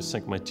something new to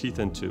sink my teeth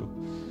into.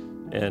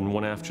 And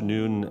one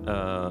afternoon,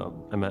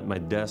 I'm at my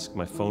desk,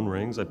 my phone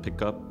rings, I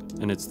pick up,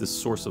 and it's this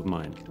source of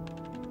mine.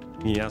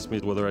 He asked me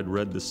whether I'd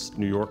read this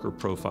New Yorker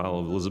profile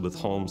of Elizabeth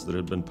Holmes that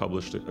had been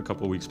published a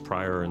couple weeks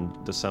prior in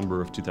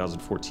December of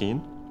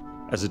 2014.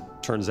 As it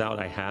turns out,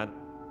 I had.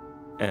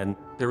 And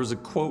there was a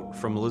quote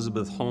from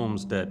Elizabeth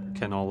Holmes that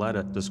Ken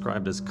Auletta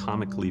described as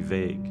comically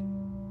vague.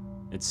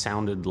 It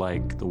sounded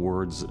like the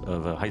words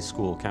of a high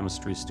school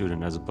chemistry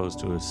student as opposed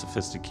to a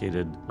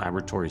sophisticated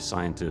laboratory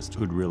scientist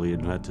who'd really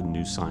invented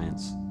new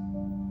science.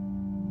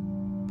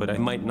 But I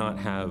might not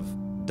have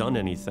done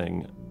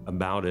anything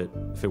about it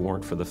if it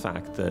weren't for the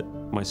fact that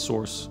my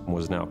source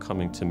was now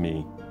coming to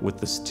me with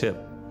this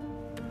tip.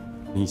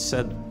 He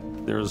said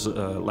there's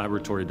a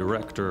laboratory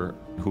director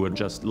who had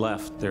just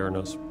left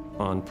Theranos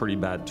on pretty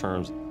bad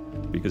terms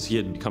because he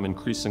had become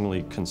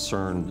increasingly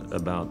concerned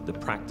about the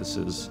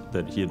practices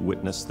that he had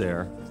witnessed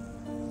there.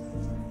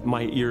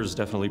 My ears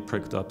definitely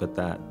pricked up at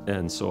that,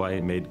 and so I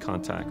made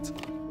contact.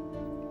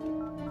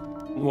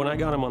 When I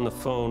got him on the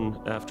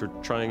phone after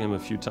trying him a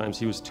few times,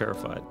 he was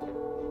terrified.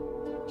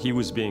 He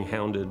was being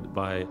hounded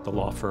by the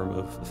law firm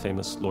of the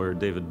famous lawyer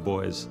David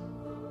Boies.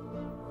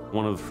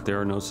 One of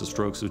Theranos'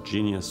 strokes of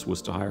genius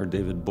was to hire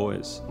David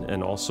Boies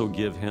and also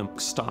give him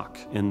stock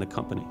in the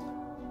company.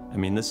 I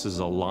mean, this is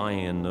a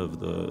lion of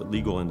the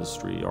legal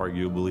industry,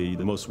 arguably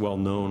the most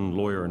well-known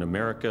lawyer in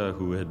America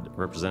who had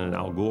represented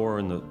Al Gore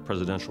in the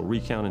presidential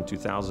recount in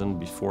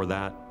 2000. Before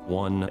that,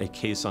 won a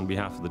case on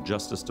behalf of the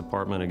Justice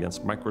Department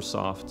against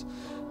Microsoft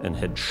and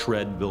had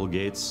shred Bill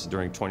Gates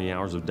during 20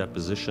 hours of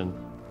deposition.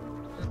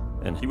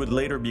 And he would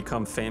later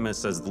become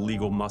famous as the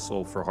legal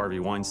muscle for Harvey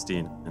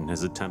Weinstein in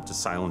his attempt to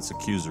silence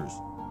accusers.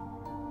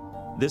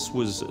 This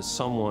was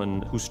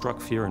someone who struck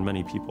fear in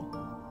many people.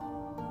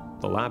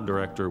 The lab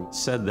director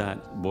said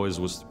that Boies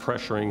was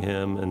pressuring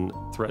him and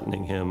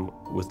threatening him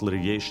with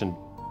litigation.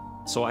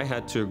 So I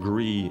had to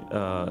agree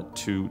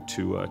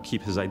to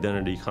keep his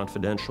identity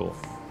confidential.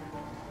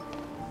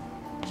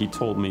 He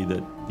told me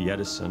that the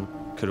Edison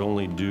could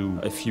only do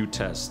a few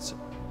tests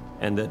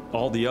and that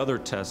all the other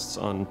tests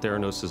on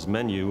Theranos'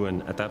 menu,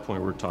 and at that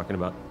point we were talking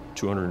about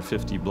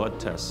 250 blood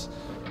tests,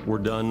 were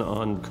done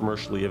on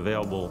commercially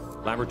available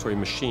laboratory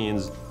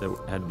machines that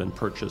had been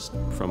purchased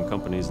from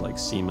companies like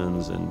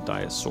Siemens and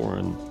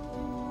Diasorin.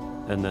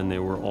 And then they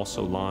were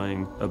also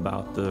lying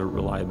about the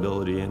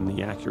reliability and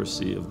the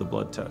accuracy of the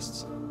blood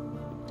tests.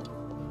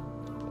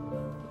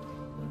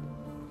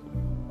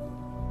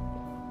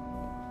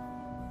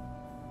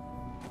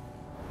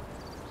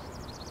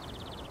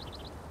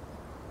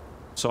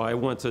 So I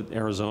went to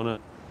Arizona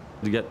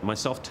to get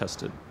myself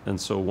tested. And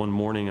so one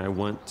morning I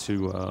went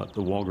to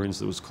the Walgreens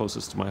that was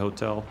closest to my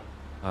hotel.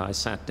 I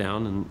sat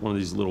down in one of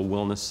these little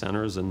wellness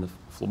centers, and the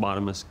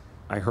phlebotomist,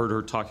 I heard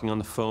her talking on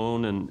the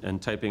phone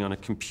and typing on a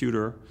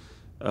computer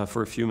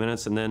for a few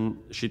minutes, and then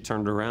she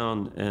turned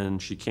around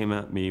and she came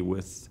at me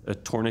with a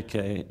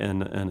tourniquet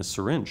and a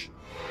syringe.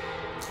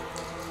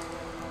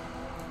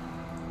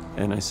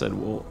 And I said,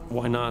 well,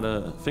 why not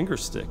a finger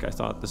stick? I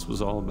thought this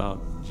was all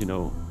about, you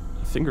know,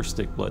 a finger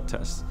stick blood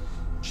test.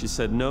 She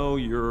said, no,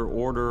 your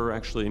order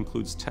actually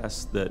includes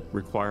tests that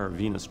require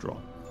venous draw.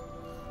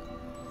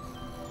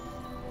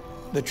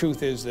 The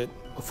truth is that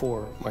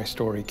before my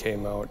story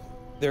came out,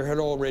 there had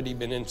already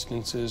been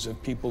instances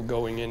of people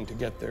going in to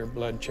get their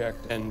blood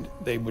checked, and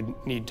they would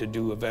need to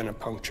do a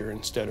venipuncture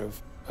instead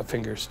of a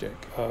finger stick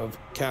of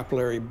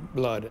capillary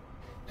blood.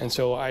 And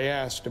so I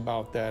asked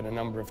about that a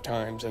number of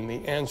times, and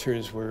the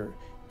answers were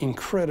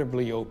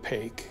incredibly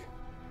opaque.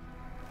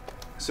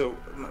 So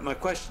my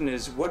question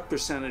is, what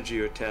percentage of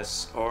your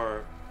tests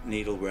are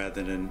needle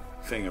rather than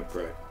finger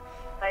prick?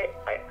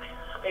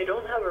 I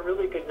don't have a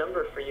really good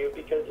number for you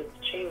because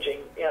it's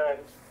changing.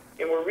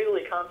 And we're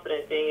really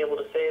confident being able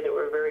to say that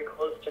we're very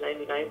close to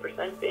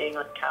 99% being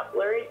on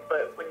capillary,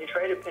 but when you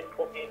try to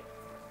pinpoint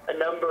a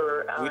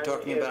number... Are we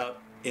talking about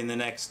in the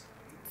next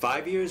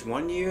 5 years,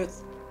 1 year,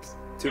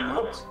 2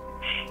 months?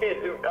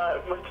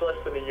 Much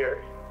less than a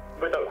year,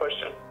 without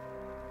question.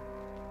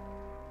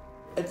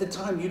 At the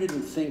time, you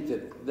didn't think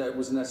that that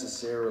was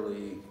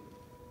necessarily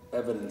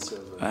evidence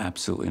of...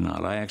 Absolutely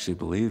not. I actually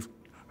believed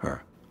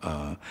her.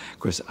 Of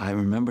course, I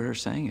remember her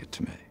saying it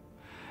to me.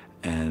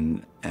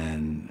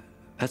 And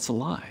that's a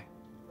lie,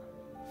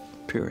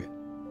 period.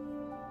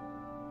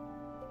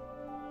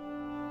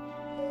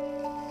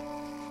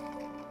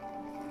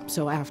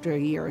 So after a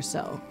year or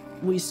so,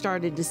 we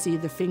started to see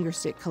the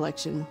fingerstick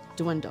collection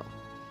dwindle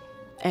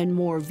and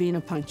more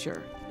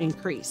venipuncture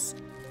increase.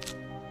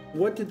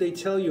 What did they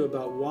tell you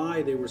about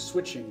why they were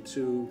switching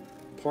to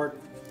part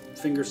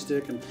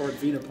fingerstick and part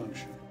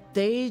venipuncture?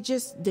 They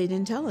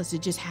didn't tell us,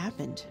 it just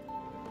happened.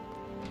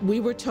 We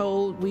were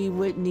told we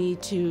would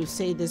need to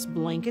say this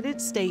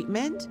blanketed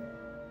statement.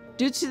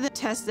 Due to the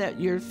test that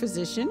your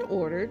physician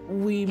ordered,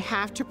 we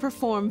have to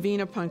perform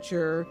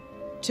venipuncture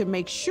to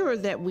make sure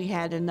that we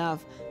had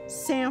enough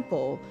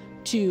sample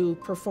to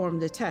perform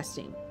the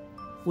testing.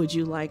 Would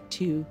you like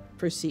to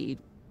proceed?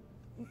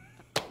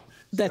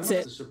 That's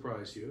it. To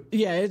surprise you.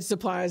 Yeah, it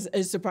surprised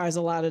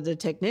a lot of the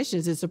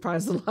technicians. It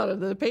surprised a lot of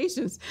the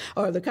patients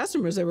or the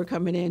customers that were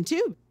coming in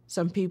too.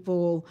 Some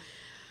people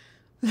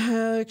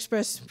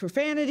expressed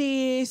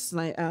profanities,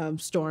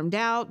 stormed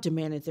out,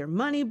 demanded their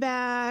money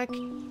back.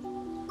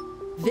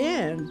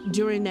 Then,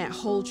 during that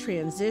whole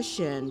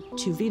transition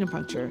to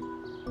venipuncture,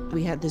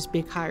 we had this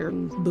big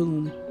hiring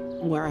boom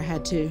where I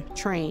had to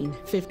train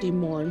 50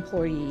 more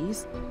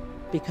employees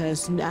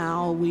because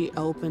now we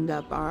opened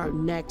up our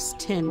next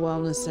 10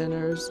 wellness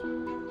centers.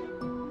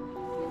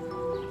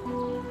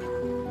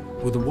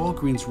 With the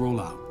Walgreens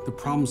rollout, the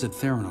problems at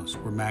Theranos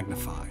were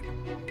magnified.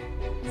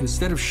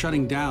 Instead of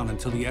shutting down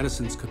until the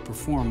Edisons could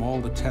perform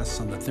all the tests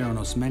on the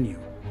Theranos menu,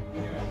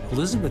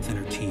 Elizabeth and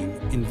her team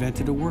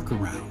invented a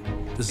workaround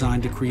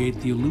designed to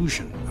create the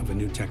illusion of a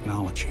new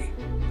technology.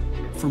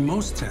 For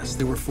most tests,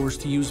 they were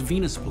forced to use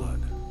venous blood,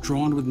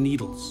 drawn with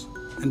needles,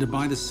 and to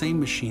buy the same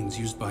machines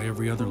used by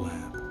every other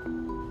lab.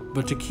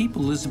 But to keep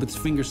Elizabeth's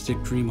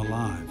fingerstick dream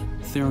alive,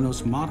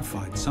 Theranos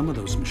modified some of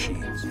those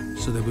machines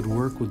so they would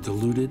work with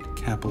diluted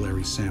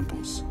capillary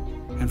samples.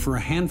 And for a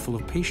handful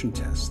of patient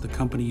tests, the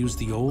company used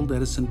the old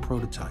Edison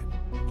prototype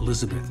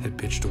Elizabeth had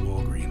pitched to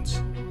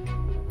Walgreens.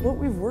 What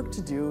we've worked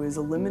to do is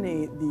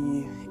eliminate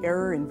the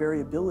error and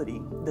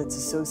variability that's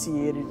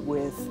associated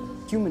with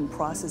human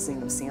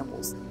processing of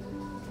samples.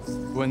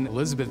 When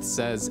Elizabeth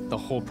says the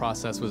whole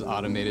process was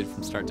automated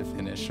from start to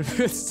finish, that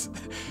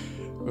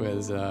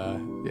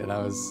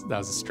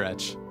was a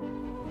stretch.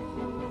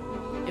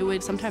 It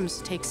would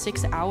sometimes take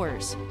 6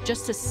 hours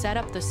just to set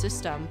up the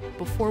system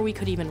before we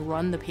could even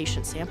run the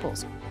patient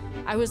samples.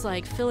 I was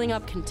like filling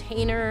up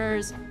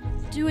containers,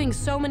 doing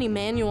so many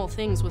manual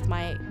things with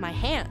my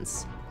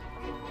hands.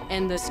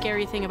 And the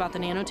scary thing about the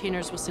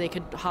nanotainers was they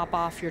could hop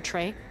off your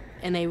tray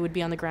and they would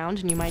be on the ground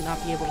and you might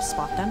not be able to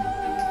spot them.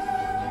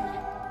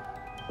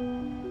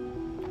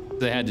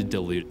 They had to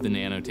dilute the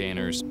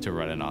nanotainers to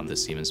run it on the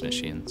Siemens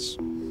machines,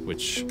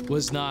 which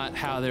was not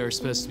how they were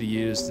supposed to be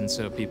used, and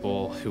so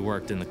people who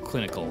worked in the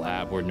clinical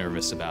lab were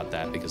nervous about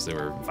that because they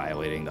were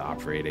violating the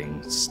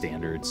operating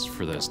standards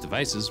for those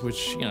devices,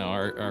 which,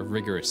 are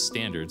rigorous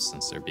standards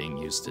since they're being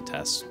used to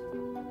test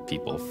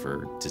people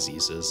for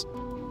diseases.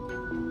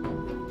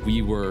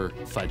 We were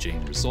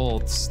fudging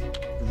results,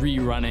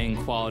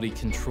 rerunning quality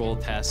control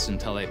tests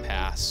until they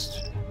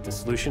passed. The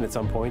solution at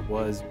some point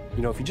was,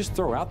 if you just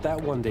throw out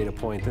that one data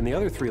point, then the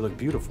other 3 look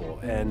beautiful.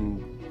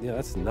 And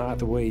that's not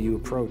the way you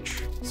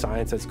approach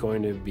science that's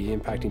going to be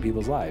impacting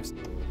people's lives.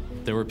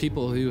 There were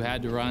people who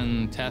had to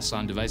run tests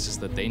on devices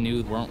that they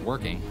knew weren't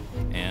working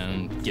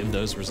and give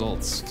those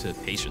results to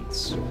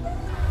patients.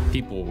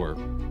 People were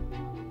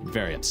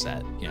very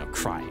upset,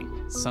 crying.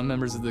 Some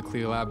members of the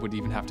CLIA lab would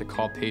even have to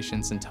call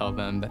patients and tell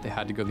them that they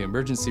had to go to the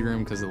emergency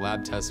room because the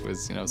lab test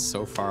was,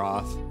 so far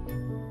off.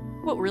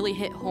 What really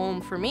hit home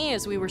for me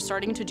is we were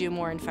starting to do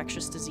more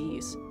infectious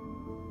disease,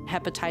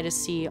 hepatitis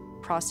C,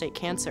 prostate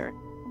cancer,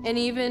 and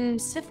even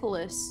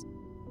syphilis.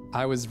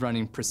 I was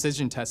running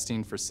precision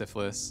testing for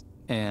syphilis,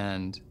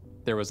 and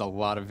there was a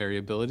lot of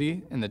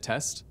variability in the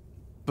test,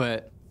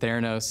 but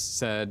Theranos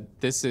said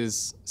this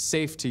is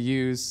safe to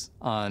use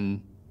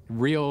on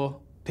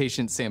real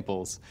patient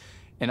samples.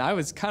 And I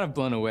was kind of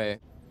blown away.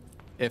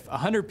 If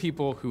 100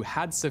 people who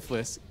had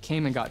syphilis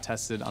came and got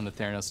tested on the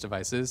Theranos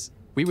devices,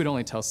 we would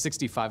only tell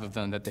 65 of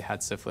them that they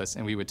had syphilis,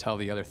 and we would tell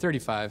the other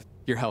 35,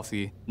 you're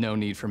healthy, no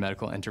need for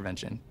medical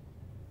intervention.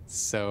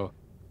 So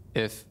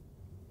if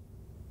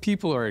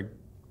people are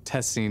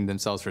testing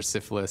themselves for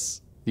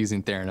syphilis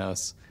using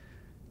Theranos,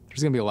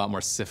 there's gonna be a lot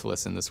more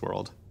syphilis in this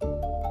world.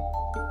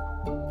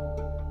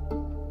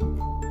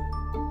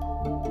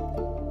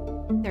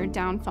 Their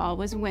downfall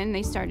was when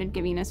they started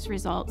giving us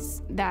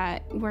results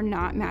that were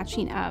not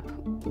matching up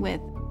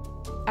with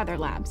other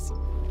labs.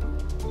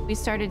 We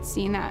started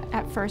seeing that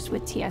at first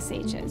with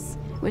TSHs,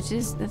 which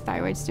is the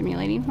thyroid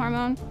stimulating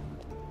hormone.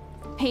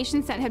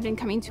 Patients that had been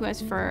coming to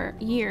us for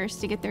years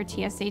to get their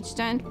TSH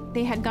done,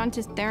 they had gone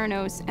to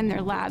Theranos and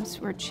their labs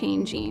were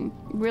changing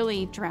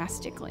really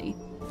drastically.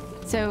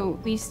 So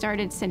we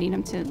started sending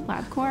them to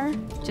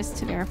LabCorp just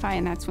to verify,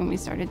 and that's when we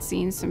started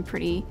seeing some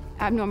pretty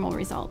abnormal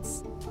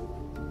results.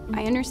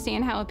 I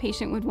understand how a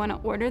patient would want to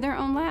order their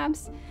own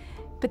labs,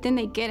 but then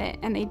they get it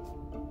and they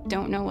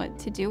don't know what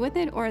to do with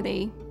it, or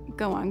they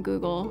go on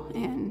Google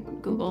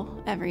and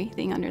Google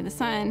everything under the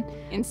sun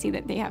and see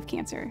that they have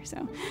cancer, so.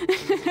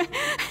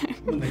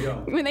 When they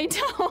don't. When they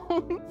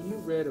don't. You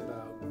read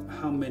about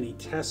how many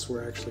tests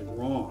were actually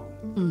wrong.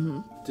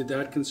 Did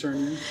that concern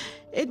you?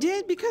 It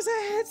did, because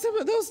I had some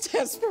of those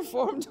tests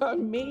performed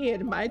on me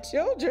and my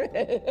children.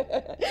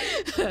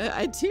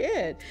 I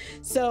did.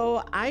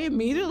 So I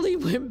immediately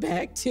went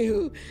back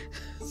to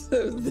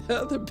the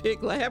other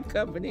big lab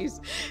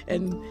companies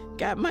and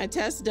got my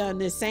test done,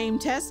 the same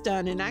test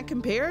done, and I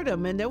compared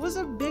them, and there was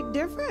a big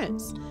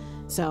difference.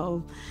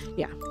 So,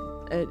 yeah,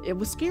 it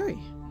was scary.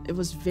 It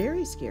was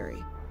very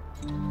scary.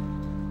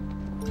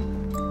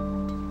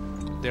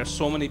 There are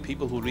so many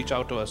people who reach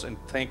out to us and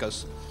thank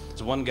us.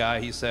 There's one guy,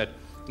 he said,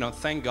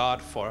 thank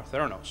God for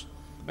Theranos.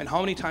 I mean,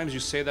 how many times you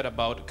say that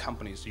about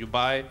companies? You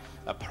buy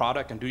a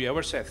product, and do you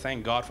ever say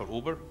thank God for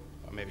Uber?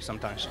 Or maybe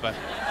sometimes, but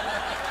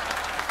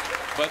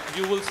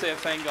you will say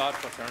thank God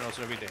for Theranos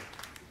every day.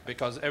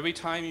 Because every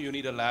time you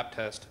need a lab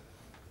test,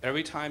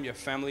 every time your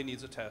family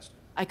needs a test,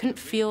 I couldn't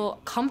feel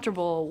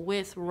comfortable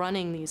with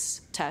running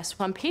these tests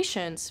on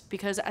patients,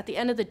 because at the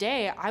end of the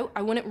day,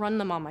 I wouldn't run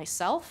them on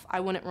myself, I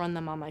wouldn't run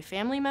them on my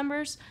family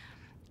members,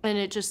 and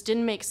it just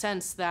didn't make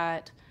sense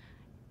that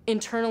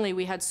internally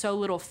we had so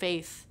little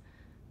faith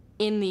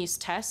in these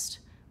tests,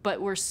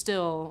 but we're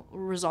still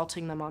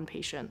resulting them on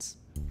patients.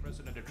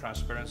 Unprecedented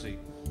transparency.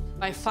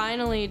 I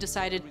finally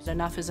decided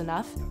enough is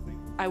enough.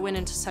 I went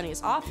into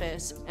Sunny's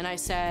office and I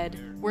said,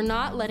 we're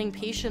not letting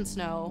patients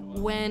know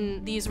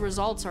when these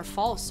results are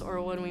false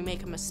or when we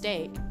make a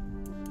mistake.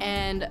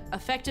 And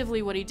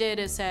effectively what he did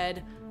is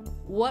said,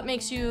 what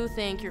makes you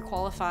think you're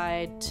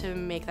qualified to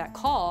make that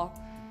call?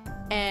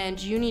 And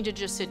you need to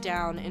just sit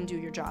down and do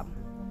your job.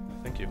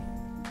 Thank you.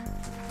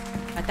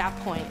 At that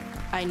point,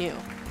 I knew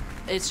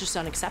it's just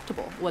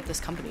unacceptable what this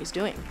company is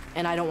doing,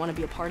 and I don't want to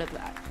be a part of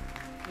that.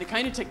 The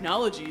kind of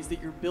technologies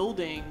that you're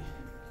building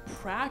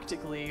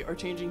practically are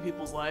changing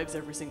people's lives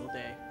every single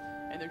day.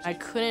 And I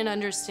couldn't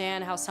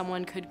understand how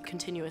someone could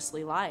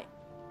continuously lie.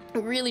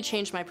 It really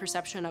changed my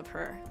perception of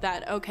her,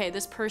 that, okay,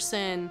 this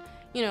person,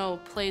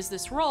 plays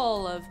this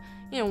role of,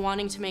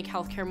 wanting to make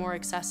healthcare more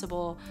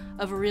accessible,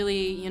 of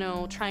really,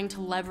 trying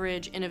to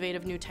leverage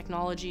innovative new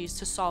technologies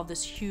to solve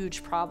this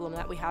huge problem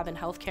that we have in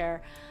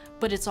healthcare,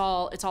 but it's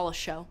all a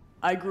show.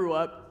 I grew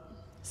up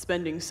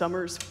spending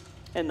summers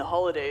and the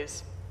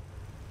holidays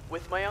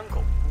with my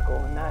uncle.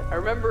 And I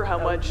remember how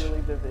much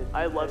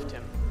I loved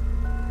him.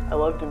 I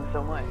loved him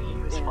so much. He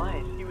was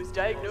fine. He was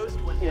diagnosed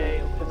one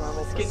day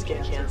with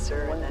skin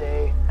cancer. One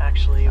day,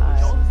 actually,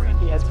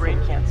 he had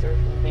brain cancer.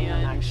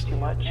 And too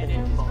much.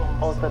 And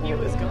all of a sudden, it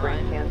was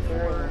brain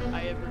cancer.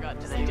 I ever got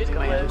to see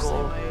my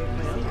uncle. I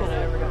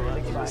never got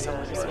to give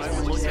someone. So I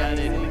would look at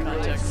it in the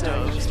context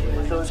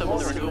of some of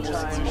the renewable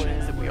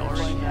solutions that we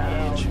already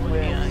have,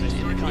 and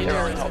in the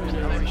context of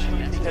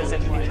innovation.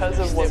 Because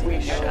of what we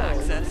have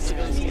access to,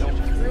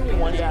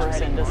 one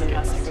person doesn't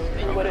have to go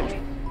through what it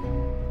means.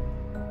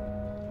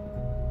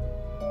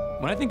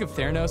 When I think of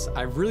Theranos,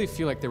 I really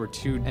feel like there were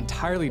two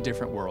entirely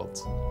different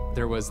worlds.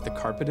 There was the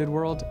carpeted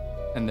world,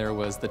 and there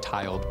was the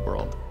tiled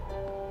world.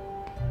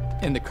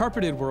 In the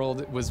carpeted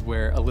world was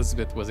where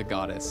Elizabeth was a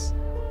goddess.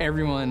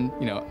 Everyone,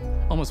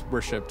 almost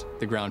worshipped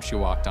the ground she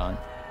walked on.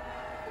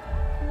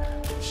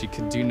 She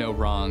could do no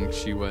wrong.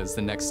 She was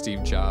the next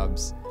Steve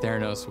Jobs.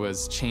 Theranos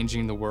was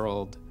changing the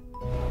world.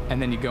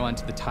 And then you go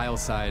onto the tile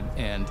side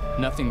and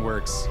nothing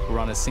works. We're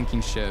on a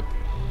sinking ship.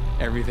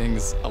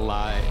 Everything's a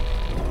lie.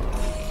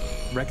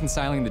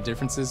 Reconciling the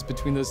differences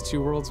between those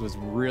two worlds was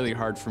really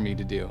hard for me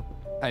to do.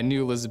 I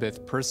knew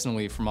Elizabeth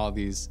personally from all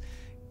these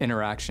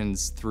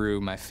interactions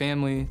through my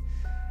family.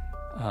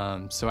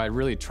 So I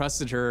really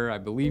trusted her, I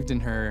believed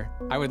in her.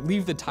 I would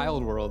leave the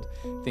tiled world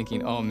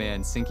thinking, oh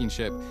man, sinking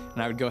ship,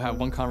 and I would go have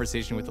one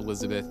conversation with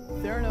Elizabeth.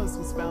 Theranos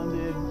was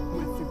founded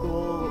with the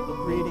goal of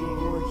creating a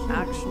more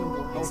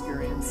actionable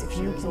experience. If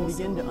you can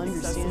begin to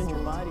understand your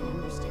body,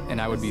 and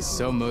I would be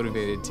so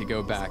motivated to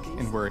go back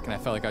and work, and I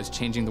felt like I was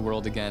changing the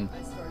world again.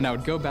 And I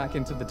would go back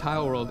into the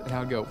tile world, and I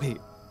would go, wait,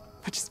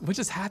 what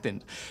just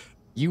happened?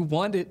 You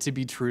want it to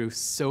be true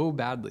so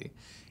badly.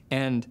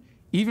 And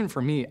even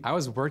for me, I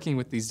was working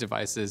with these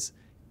devices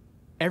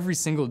every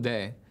single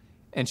day,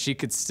 and she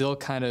could still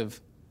kind of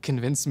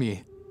convince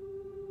me.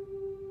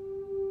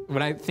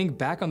 When I think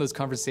back on those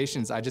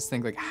conversations, I just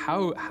think, like,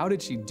 how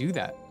did she do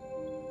that?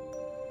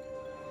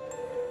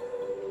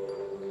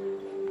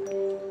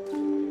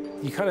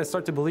 You kind of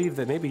start to believe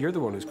that maybe you're the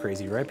one who's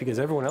crazy, right? Because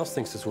everyone else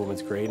thinks this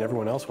woman's great, and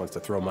everyone else wants to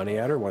throw money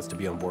at her, wants to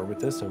be on board with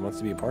this, and wants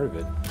to be a part of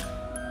it.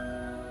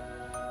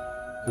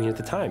 I mean, at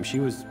the time, she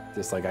was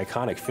this, like,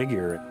 iconic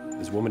figure,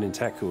 this woman in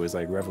tech who was,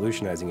 like,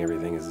 revolutionizing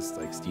everything as this,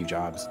 like, Steve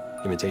Jobs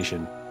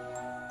imitation.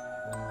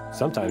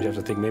 Sometimes you have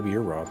to think maybe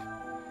you're wrong.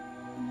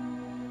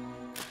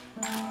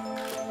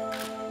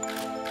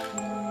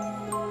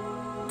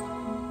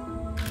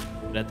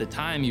 But at the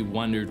time, you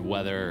wondered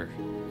whether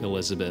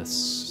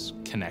Elizabeth's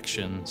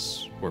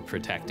connections were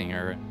protecting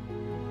her.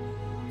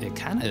 it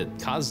kind of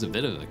caused a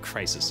bit of a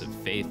crisis of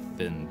faith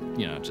in,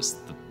 you know,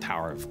 just the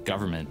power of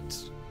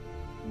government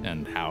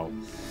and how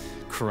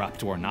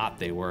corrupt or not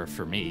they were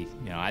for me.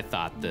 You know, I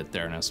thought that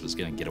Theranos was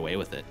going to get away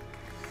with it.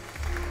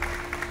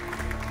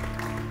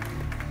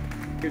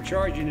 You're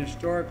charging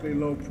historically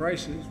low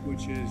prices,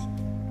 which is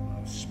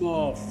a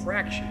small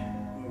fraction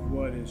of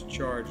what is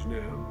charged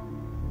now,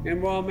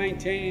 and while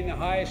maintaining the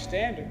highest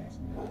standards.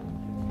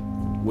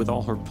 With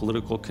all her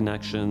political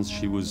connections,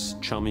 she was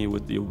chummy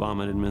with the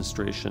Obama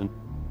administration.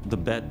 The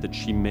bet that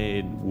she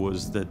made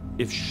was that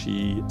if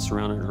she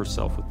surrounded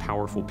herself with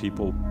powerful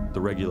people,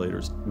 the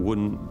regulators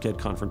wouldn't get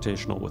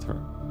confrontational with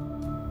her.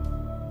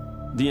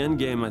 The end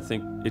game, I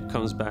think, it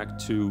comes back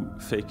to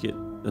fake it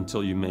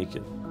until you make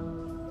it.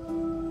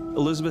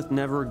 Elizabeth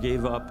never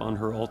gave up on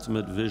her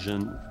ultimate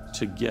vision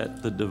to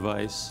get the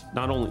device,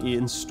 not only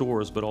in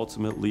stores, but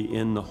ultimately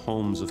in the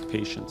homes of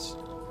patients.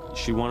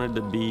 She wanted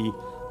to be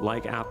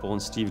like Apple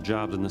and Steve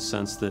Jobs in the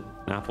sense that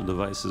Apple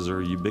devices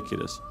are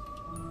ubiquitous.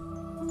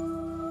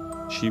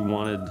 She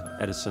wanted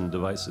Edison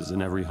devices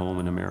in every home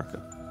in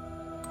America.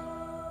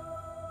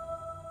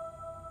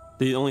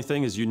 The only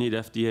thing is you need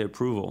FDA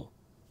approval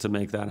to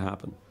make that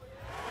happen.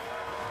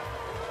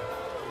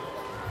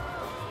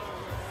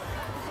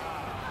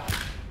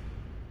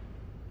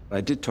 I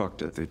did talk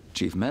to the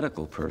chief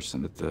medical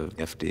person at the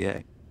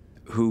FDA,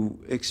 who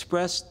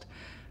expressed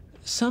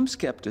some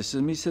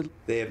skepticism. He said,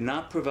 They have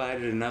not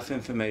provided enough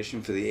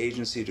information for the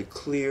agency to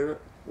clear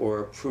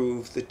or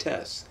approve the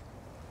test.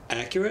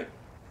 Accurate?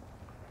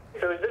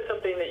 So is this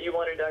something that you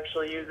wanted to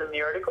actually use in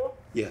the article?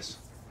 Yes.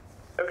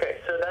 Okay,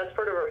 so that's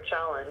part of our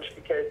challenge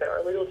because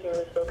our legal team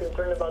is so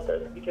concerned about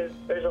this because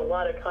there's a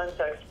lot of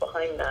context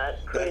behind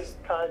that. Could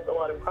cause a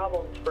lot of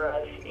problems for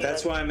us.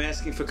 That's why I'm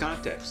asking for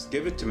context.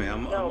 Give it to me.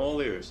 I'm all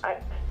ears.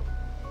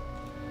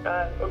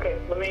 Okay,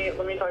 let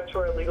me talk to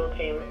our legal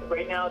team.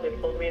 Right now, they've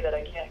told me that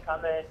I can't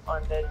comment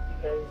on this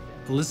because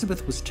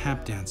Elizabeth was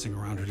tap dancing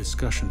around her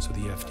discussions with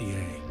the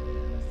FDA.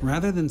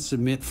 Rather than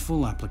submit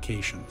full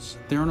applications,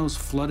 Theranos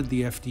flooded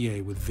the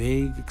FDA with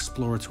vague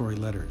exploratory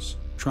letters,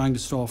 trying to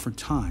stall for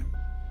time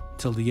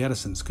until the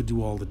Edisons could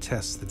do all the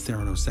tests that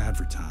Theranos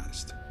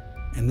advertised.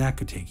 And that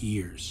could take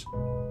years.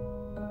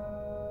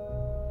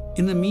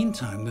 In the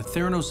meantime, the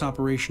Theranos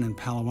operation in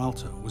Palo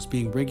Alto was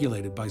being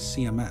regulated by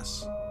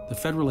CMS, the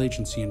federal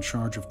agency in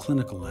charge of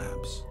clinical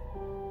labs.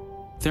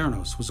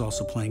 Theranos was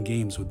also playing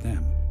games with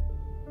them.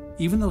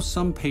 Even though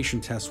some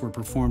patient tests were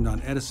performed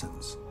on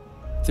Edisons,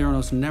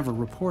 Theranos never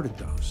reported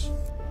those.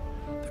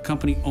 The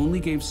company only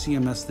gave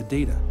CMS the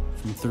data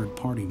from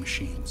third-party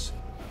machines.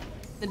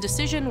 The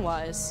decision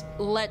was,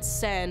 let's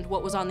send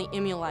what was on the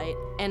Immulite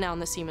and on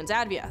the Siemens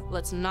Advia.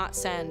 Let's not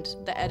send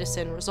the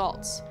Edison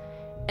results.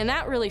 And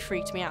that really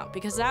freaked me out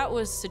because that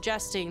was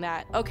suggesting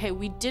that, okay,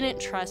 we didn't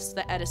trust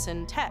the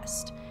Edison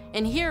test.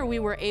 And here we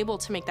were able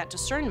to make that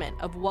discernment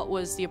of what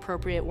was the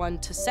appropriate one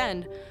to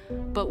send,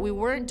 but we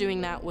weren't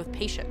doing that with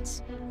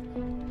patients.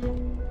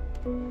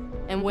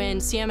 And when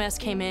CMS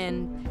came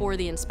in for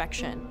the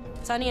inspection,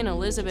 Sunny and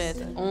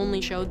Elizabeth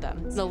only showed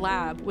them the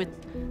lab with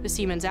the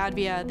Siemens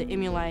Advia, the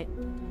Immulite.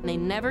 They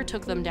never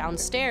took them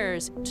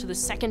downstairs to the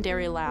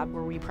secondary lab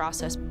where we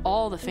processed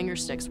all the finger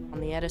sticks on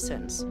the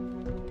Edisons.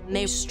 And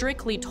they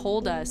strictly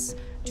told us,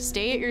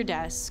 stay at your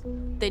desk.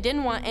 They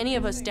didn't want any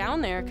of us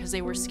down there because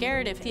they were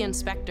scared if the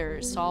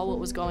inspectors saw what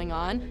was going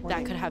on,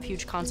 that could have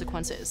huge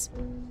consequences.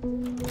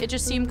 It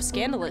just seemed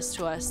scandalous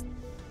to us.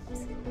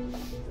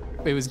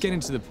 It was getting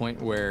to the point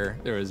where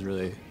there was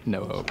really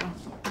no hope.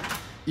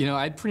 You know,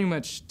 I'd pretty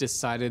much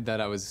decided that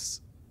I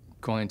was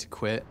going to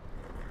quit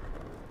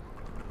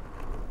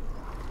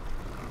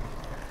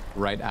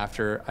right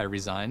after I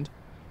resigned.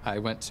 I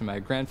went to my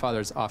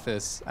grandfather's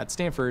office at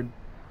Stanford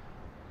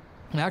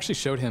and I actually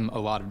showed him a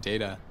lot of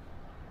data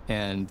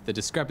and the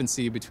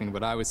discrepancy between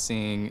what I was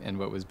seeing and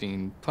what was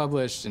being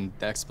published and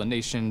the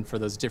explanation for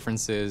those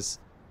differences.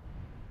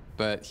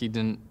 But he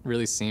didn't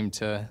really seem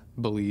to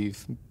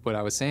believe what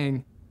I was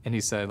saying. And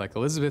he said, like,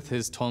 Elizabeth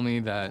has told me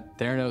that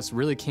Theranos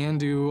really can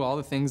do all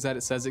the things that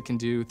it says it can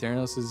do.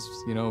 Theranos is,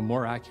 you know,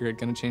 more accurate,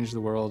 gonna change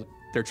the world.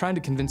 They're trying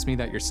to convince me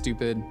that you're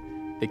stupid.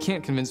 They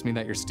can't convince me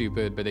that you're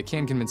stupid, but they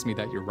can convince me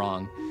that you're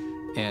wrong.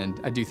 And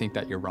I do think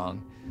that you're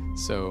wrong.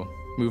 So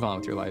move on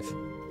with your life.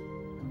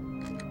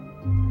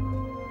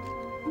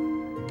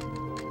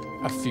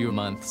 A few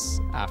months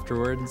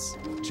afterwards,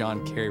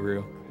 John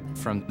Carreyrou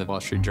from the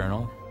Wall Street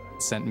Journal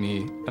sent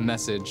me a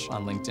message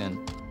on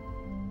LinkedIn.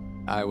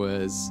 I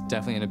was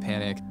definitely in a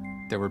panic.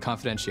 There were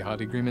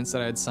confidentiality agreements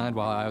that I had signed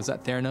while I was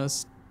at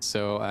Theranos,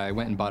 so I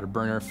went and bought a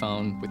burner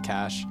phone with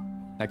cash.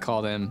 I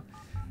called him,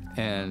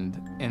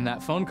 and in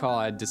that phone call,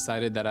 I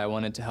decided that I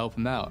wanted to help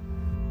him out.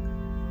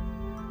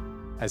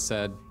 I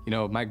said, you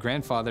know, my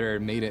grandfather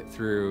made it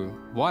through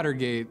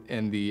Watergate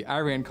and the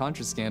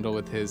Iran-Contra scandal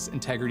with his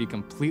integrity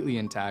completely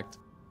intact.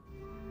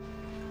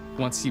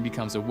 Once he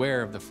becomes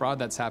aware of the fraud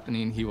that's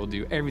happening, he will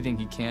do everything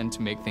he can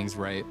to make things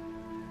right.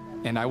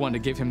 And I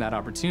wanted to give him that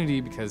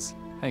opportunity because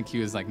I think he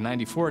was like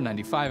 94,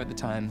 95 at the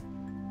time.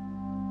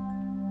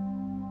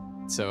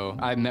 So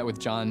I met with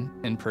John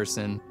in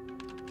person.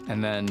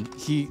 And then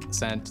he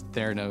sent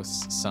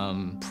Theranos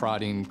some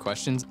prodding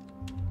questions,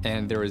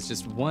 and there was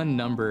just one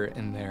number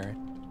in there,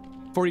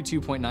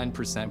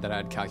 42.9% that I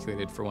had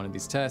calculated for one of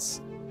these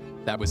tests.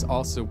 That was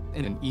also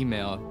in an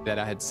email that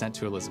I had sent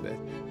to Elizabeth.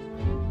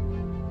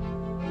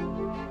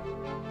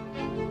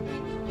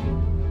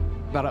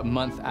 About a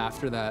month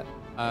after that,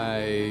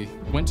 I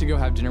went to go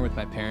have dinner with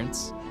my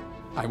parents.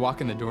 I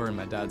walk in the door and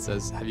my dad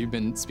says, "Have you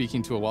been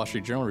speaking to a Wall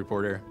Street Journal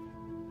reporter?"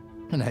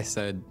 And I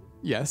said,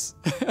 "Yes."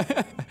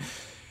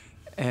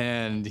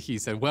 And he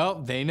said, "Well,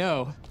 they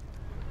know."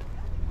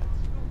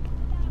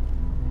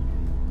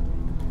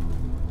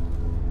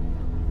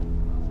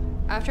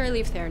 After I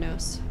leave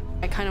Theranos,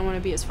 I kind of want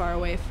to be as far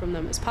away from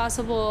them as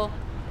possible.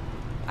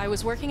 I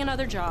was working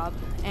another job,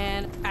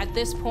 and at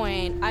this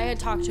point, I had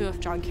talked to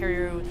John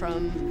Carrier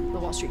from the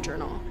Wall Street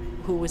Journal,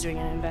 who was doing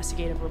an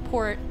investigative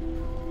report.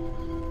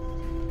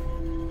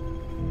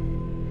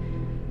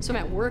 So I'm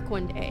at work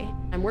one day,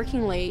 I'm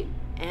working late,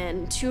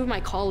 and two of my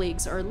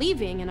colleagues are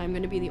leaving, and I'm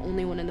gonna be the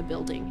only one in the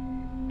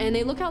building. And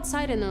they look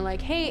outside and they're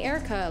like, "Hey,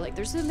 Erica, like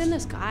there's been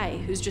this guy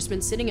who's just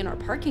been sitting in our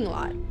parking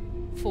lot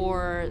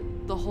for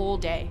the whole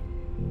day."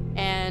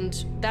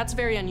 And that's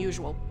very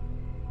unusual.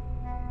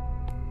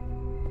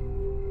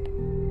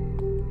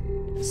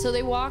 So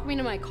they walk me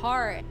to my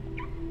car,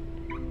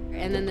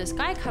 and then this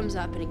guy comes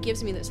up and he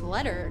gives me this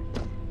letter,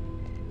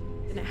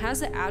 and it has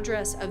the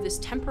address of this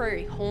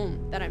temporary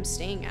home that I'm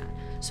staying at.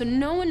 So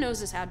no one knows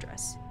this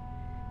address.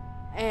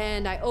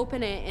 And I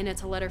open it, and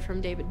it's a letter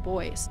from David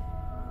Boies.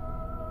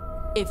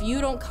 If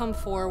you don't come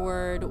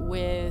forward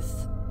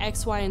with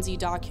X, Y, and Z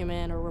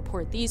document or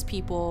report these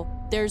people,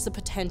 there's the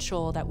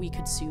potential that we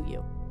could sue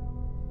you.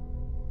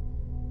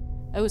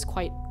 It was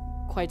quite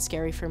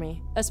scary for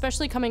me,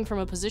 especially coming from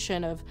a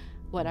position of,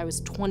 what, I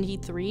was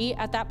 23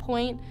 at that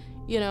point.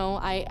 You know,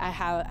 I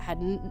had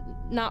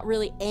not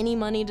really any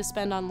money to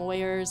spend on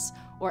lawyers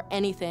or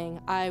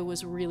anything. I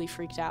was really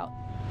freaked out.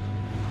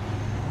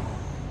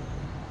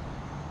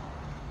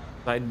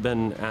 I'd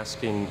been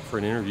asking for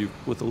an interview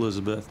with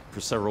Elizabeth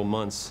for several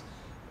months,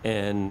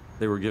 and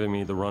they were giving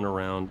me the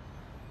runaround.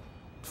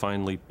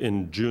 Finally,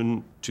 in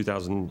June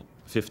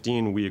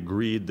 2015, we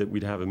agreed that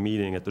we'd have a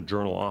meeting at the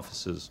Journal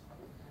offices.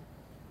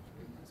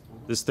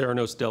 This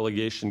Theranos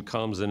delegation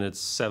comes, and it's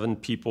 7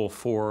 people,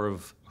 4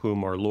 of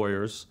whom are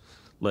lawyers,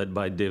 led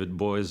by David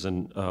Boies,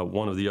 and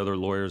one of the other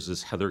lawyers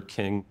is Heather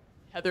King.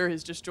 Heather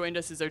has just joined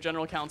us as our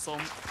general counsel.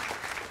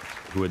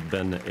 Who had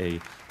been a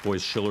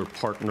Boies-Schiller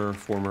partner,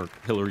 former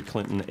Hillary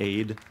Clinton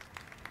aide.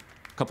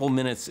 A couple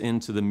minutes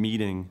into the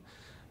meeting,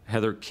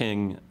 Heather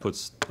King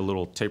puts a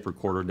little tape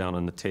recorder down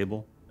on the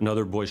table.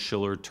 Another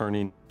Boies-Schiller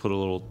attorney put a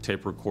little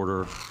tape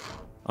recorder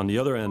on the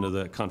other end of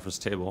the conference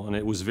table, and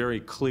it was very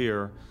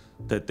clear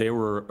that they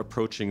were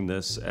approaching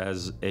this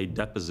as a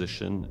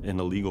deposition in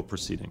a legal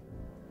proceeding.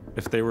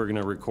 If they were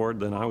going to record,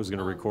 then I was going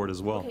to record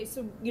as well. Okay,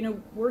 so, you know,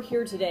 we're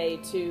here today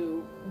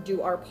to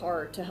do our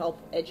part to help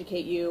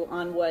educate you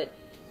on what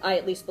I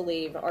at least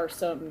believe are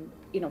some,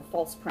 you know,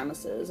 false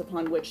premises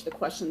upon which the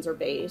questions are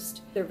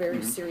based. They're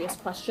very serious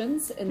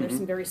questions, and there's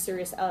some very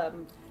serious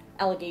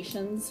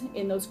allegations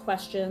in those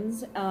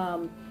questions.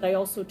 I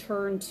also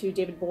turn to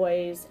David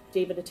Boies.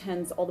 David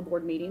attends all the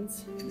board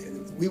meetings.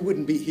 We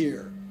wouldn't be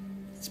here,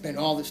 spend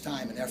all this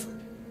time and effort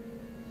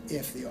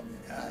if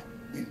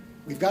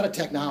we've got a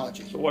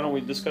technology. So why don't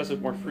we discuss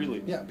it more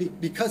freely? Yeah,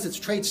 because it's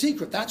trade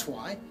secret, that's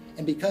why,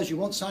 and because you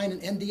won't sign an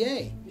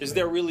NDA. Is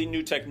there really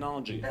new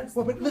technology?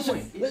 Well, but listen,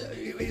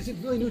 is it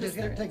really new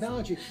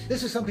technology?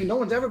 This is something no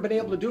one's ever been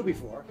able to do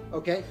before,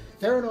 okay?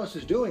 Theranos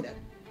is doing it,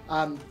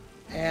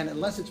 and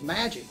unless it's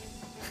magic,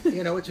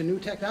 you know, it's a new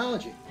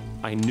technology.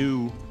 I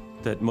knew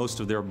that most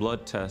of their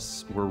blood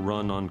tests were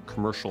run on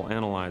commercial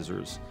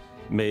analyzers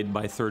made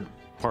by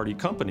third-party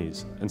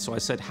companies. And so I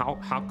said, how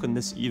can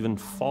this even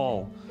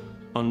fall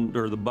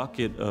under the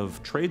bucket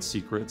of trade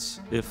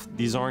secrets if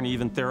these aren't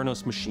even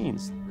Theranos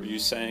machines? Are you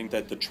saying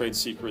that the trade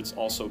secrets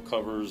also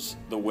covers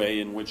the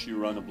way in which you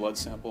run a blood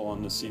sample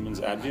on the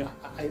Siemens Advia?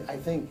 I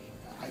think,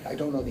 I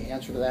don't know the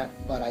answer to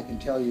that, but I can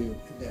tell you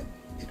that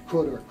it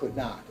could or it could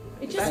not.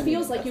 It just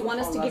feels like you want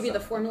us to give you the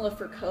formula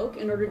for Coke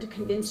in order to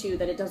convince you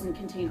that it doesn't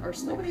contain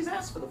arsenic. Nobody's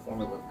asked for the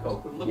formula of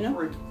Coke. We're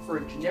looking for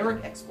a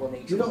generic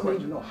explanation. You don't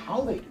need to know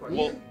how they do it.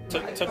 Well,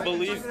 to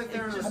believe...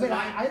 I mean,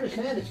 I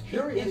understand it's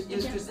curious.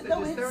 It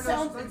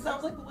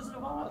sounds like the Wizard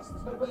of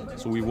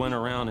Oz. So we went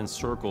around in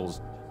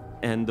circles,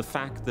 and the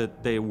fact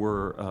that they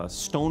were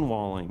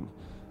stonewalling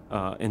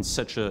in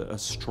such a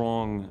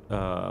strong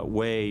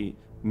way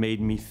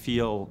made me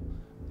feel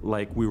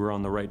like we were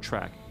on the right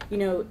track. You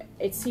know,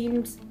 it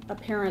seemed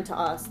apparent to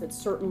us that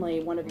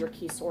certainly one of your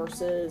key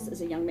sources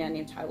is a young man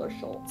named Tyler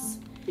Schultz,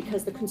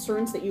 because the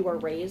concerns that you are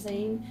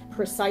raising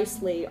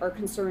precisely are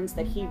concerns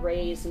that he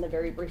raised in the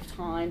very brief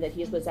time that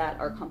he was at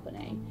our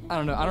company. I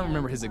don't know, I don't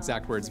remember his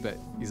exact words, but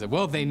he said,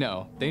 "Well, they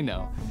know.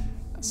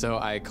 So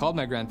I called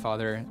my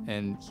grandfather,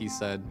 and he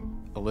said,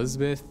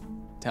 "Elizabeth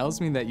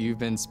tells me that you've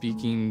been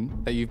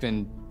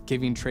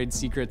giving trade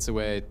secrets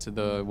away to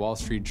the Wall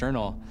Street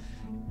Journal,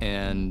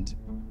 and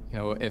you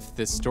know, if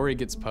this story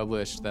gets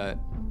published that,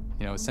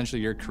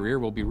 essentially your career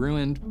will be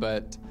ruined,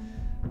 but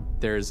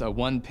there's a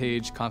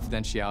one-page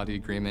confidentiality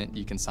agreement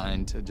you can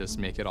sign to just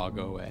make it all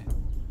go away.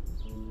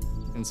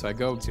 And so I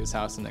go to his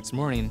house the next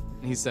morning,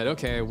 and he said,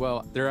 okay,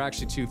 well, there are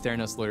actually 2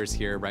 Theranos lawyers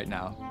here right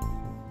now.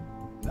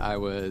 I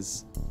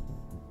was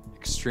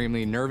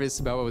extremely nervous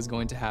about what was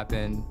going to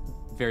happen,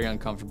 very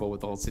uncomfortable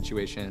with the whole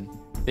situation.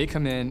 They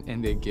come in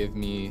and they give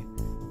me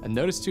a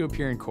notice to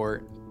appear in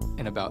court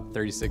in about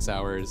 36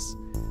 hours,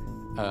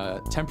 a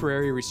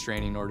temporary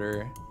restraining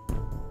order,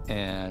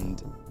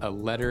 and a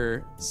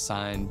letter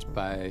signed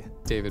by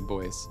David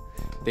Boyce.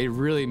 They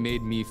really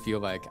made me feel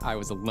like I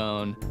was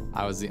alone,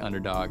 I was the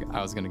underdog,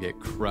 I was gonna get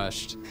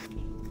crushed.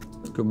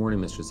 Good morning,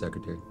 Mr.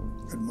 Secretary.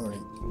 Good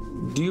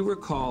morning. Do you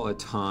recall a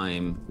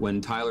time when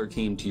Tyler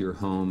came to your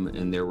home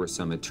and there were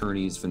some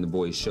attorneys from the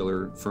Boyce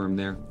Schiller firm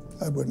there?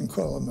 I wouldn't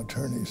call them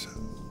attorneys.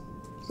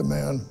 The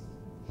man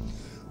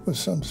was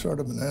some sort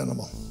of an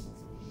animal,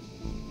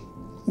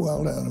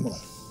 wild animal.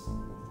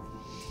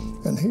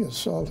 And he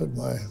assaulted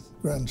my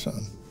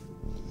grandson.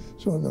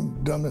 It's one of the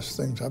dumbest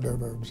things I've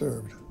ever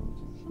observed.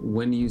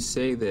 When you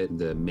say that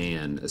the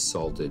man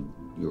assaulted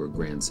your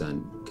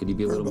grandson, could you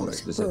be a little more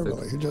specific?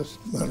 Verbally, he just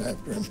went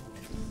after him.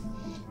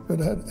 It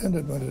had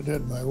ended when it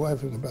did. My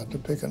wife was about to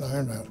pick an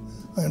iron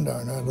iron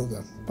out of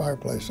the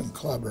fireplace and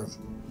clobber him.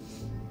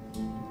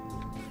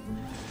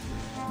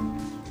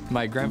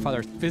 My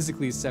grandfather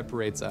physically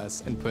separates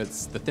us and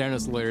puts the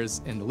Theranos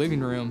lawyers in the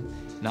living room,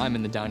 and I'm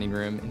in the dining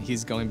room, and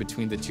he's going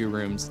between the 2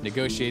 rooms,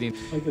 negotiating.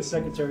 Like the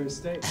Secretary of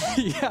State.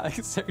 Yeah, like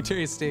the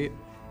Secretary of State.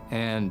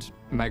 And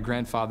my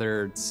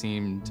grandfather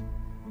seemed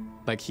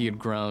like he had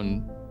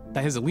grown,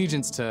 that his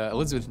allegiance to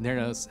Elizabeth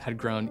Theranos had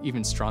grown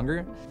even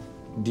stronger.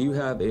 Do you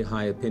have a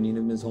high opinion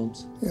of Ms.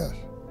 Holmes? Yes.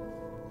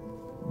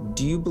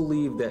 Do you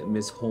believe that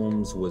Ms.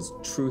 Holmes was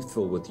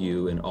truthful with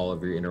you in all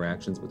of your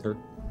interactions with her?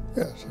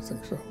 Yes, I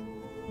think so.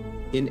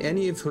 In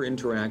any of her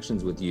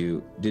interactions with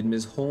you, did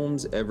Ms.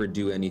 Holmes ever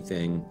do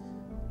anything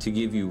to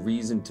give you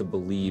reason to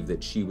believe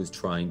that she was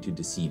trying to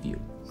deceive you?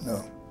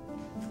 No.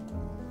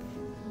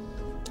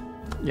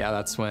 Yeah,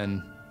 that's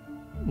when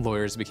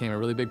lawyers became a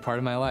really big part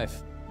of my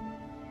life.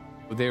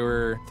 They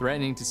were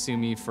threatening to sue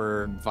me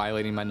for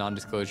violating my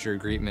non-disclosure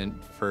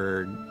agreement,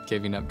 for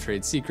giving up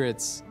trade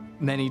secrets.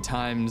 Many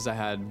times I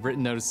had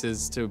written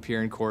notices to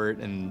appear in court,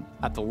 and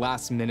at the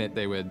last minute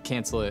they would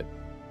cancel it.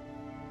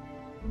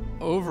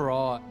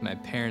 Overall, my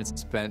parents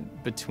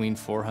spent between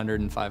 $400,000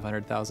 and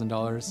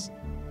 $500,000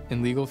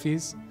 in legal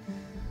fees.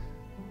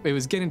 It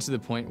was getting to the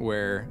point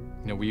where,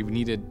 we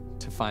needed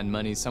to find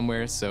money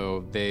somewhere,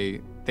 so they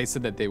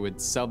said that they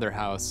would sell their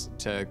house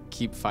to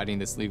keep fighting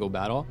this legal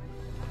battle.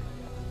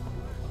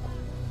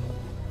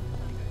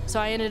 So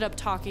I ended up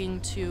talking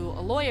to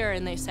a lawyer,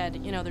 and they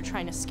said, they're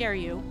trying to scare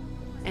you.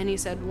 And he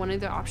said, one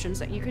of the options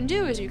that you can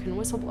do is you can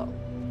whistleblow.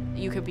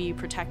 You could be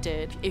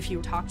protected if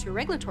you talk to a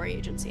regulatory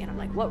agency. And I'm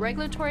like, what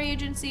regulatory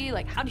agency?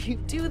 Like, how do you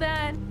do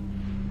that?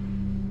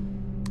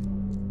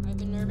 I've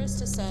been nervous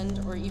to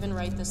send or even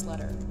write this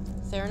letter.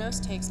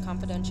 Theranos takes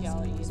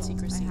confidentiality and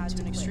secrecy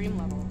to an extreme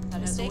level.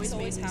 Mistakes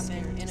always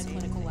happen in a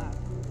clinical lab.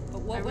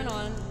 But what went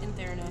on in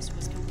Theranos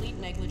was complete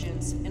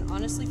negligence and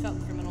honestly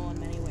felt criminal in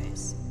many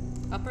ways.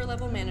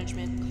 Upper-level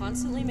management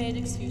constantly made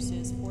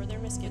excuses for their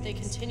misgivings, but they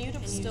continue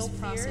to still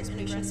process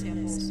patient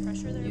samples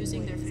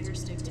using their finger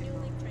stick to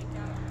crank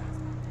out.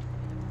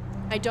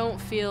 I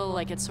don't feel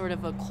like it's sort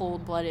of a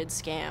cold-blooded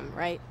scam,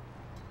 right?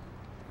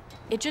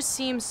 It just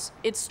seems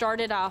it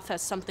started off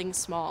as something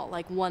small,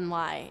 like one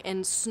lie,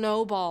 and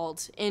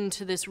snowballed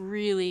into this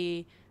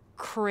really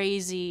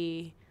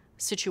crazy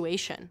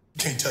situation.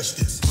 Can't touch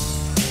this.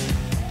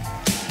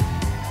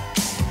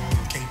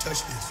 Can't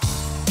touch this.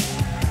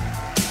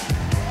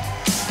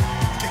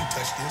 Can't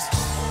touch this.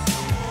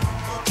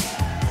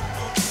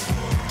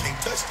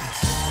 Can't touch this.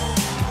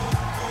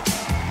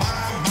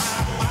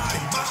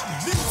 My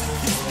music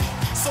hits me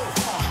so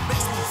hard,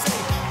 makes me say,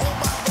 oh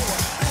my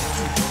Lord, thank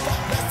you for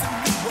blessing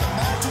me with a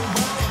mind to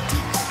run and to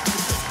like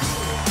this is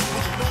good.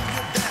 When you know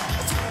you're down,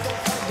 I see the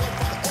hard work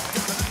for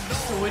the open.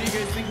 So what do you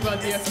guys think about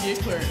the FDA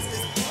clearance?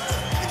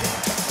 I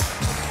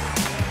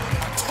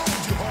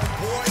told you,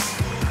 homeboy,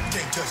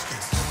 can't touch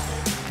this.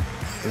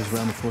 It was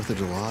around the 4th of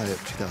July of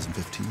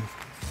 2015.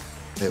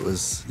 It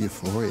was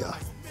euphoria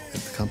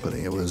at the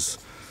company. It was,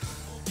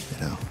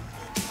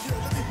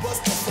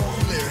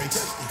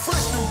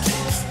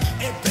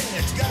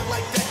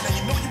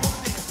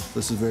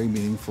 This is a very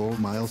meaningful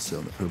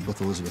milestone for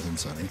both Elizabeth and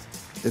Sonny.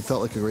 It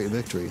felt like a great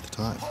victory at the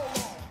time.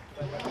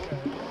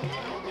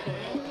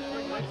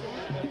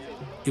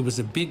 It was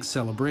a big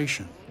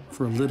celebration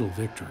for a little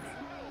victory.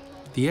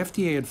 The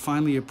FDA had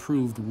finally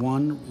approved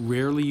one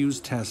rarely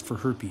used test for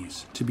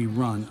herpes to be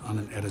run on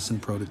an Edison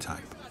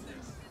prototype.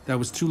 That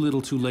was too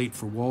little too late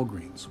for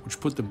Walgreens, which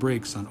put the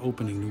brakes on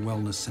opening new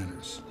wellness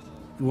centers.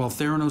 And while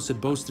Theranos had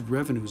boasted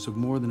revenues of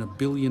more than $1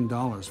 billion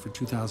for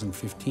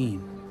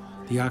 2015,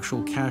 the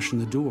actual cash in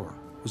the door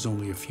was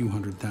only a few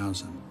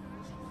 $100,000.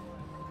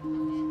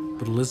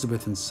 But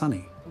Elizabeth and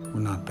Sonny were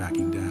not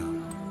backing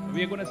down.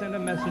 We are going to send a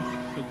message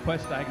to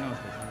Quest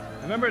Diagnostics.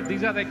 Remember,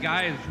 these are the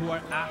guys who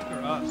are after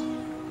us.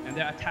 and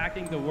they're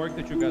attacking the work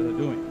that you guys are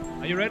doing.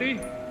 Are you ready?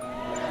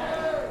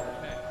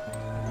 Okay.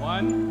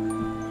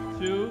 1,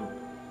 2,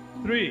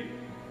 3.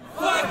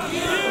 Fuck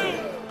you!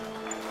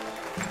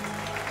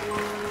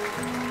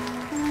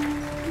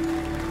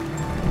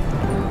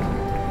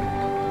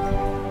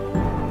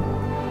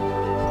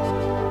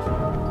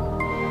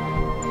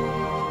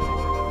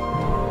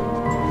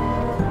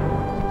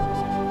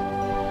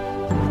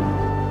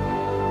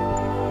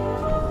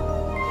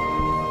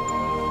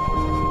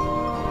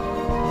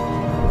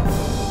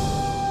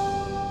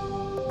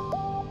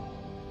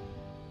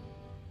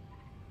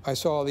 I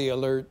saw the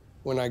alert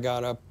when I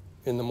got up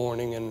in the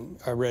morning, and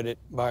I read it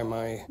by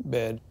my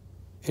bed.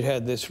 It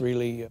had this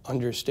really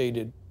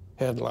understated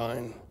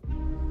headline,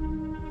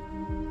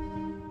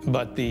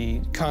 but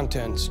the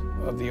contents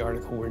of the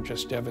article were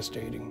just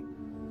devastating.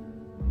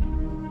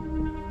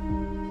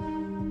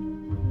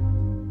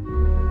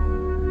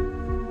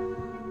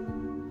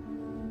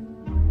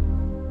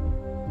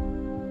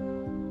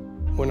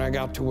 When I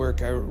got to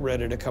work, I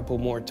read it a couple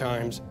more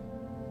times.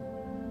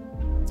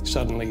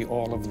 Suddenly,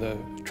 all of the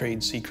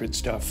trade secret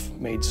stuff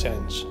made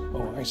sense.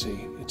 Oh, I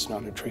see. It's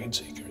not a trade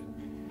secret.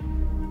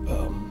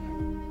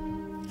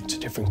 It's a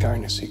different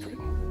kind of secret.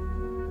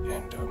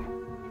 And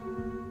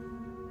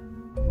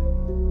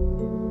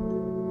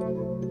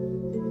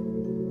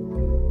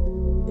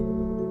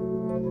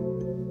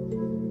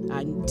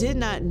I did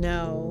not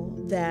know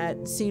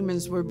that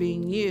Siemens were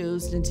being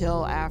used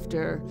until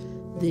after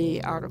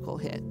the article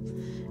hit.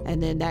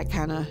 And then that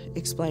kind of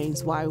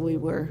explains why we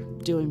were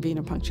doing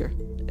venipuncture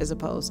as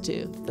opposed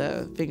to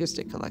the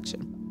fingerstick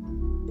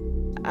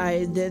collection.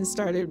 I then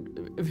started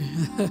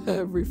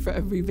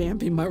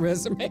revamping my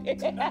resume.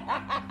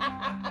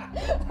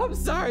 I'm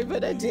sorry,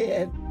 but I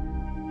did.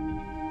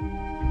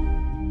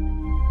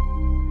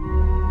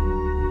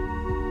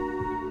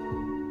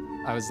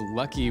 I was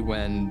lucky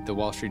when the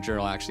Wall Street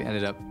Journal actually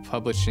ended up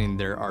publishing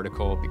their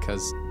article,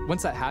 because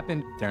once that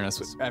happened,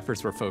 Theranos'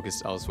 efforts were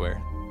focused elsewhere.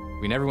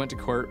 We never went to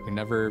court. We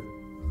never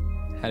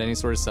had any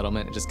sort of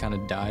settlement. It just kind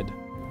of died.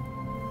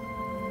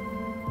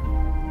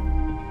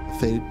 The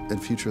fate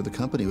and future of the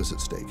company was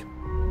at stake.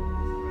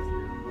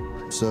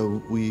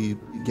 So we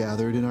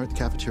gathered in our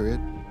cafeteria.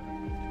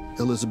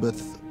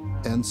 Elizabeth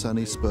and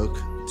Sonny spoke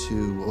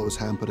to what was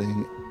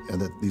happening and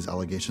that these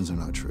allegations are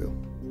not true.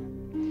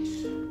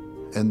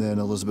 And then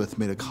Elizabeth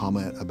made a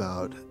comment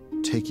about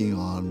taking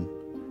on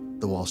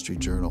the Wall Street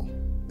Journal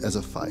as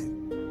a fight.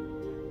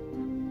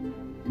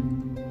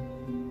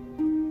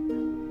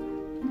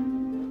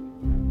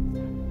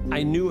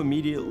 I knew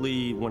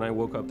immediately when I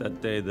woke up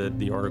that day that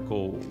the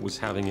article was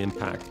having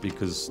impact,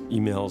 because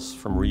emails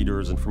from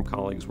readers and from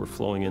colleagues were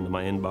flowing into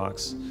my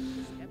inbox.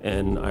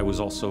 And I was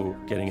also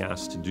getting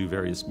asked to do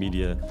various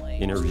media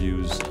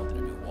interviews. The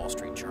new Wall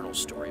Street Journal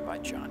story by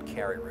John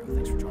Carreyrou.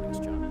 Thanks for joining us,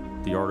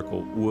 John. The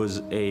article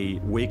was a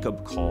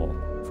wake-up call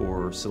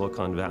for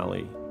Silicon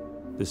Valley.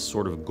 This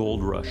sort of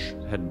gold rush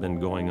had been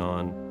going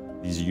on.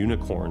 These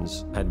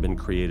unicorns had been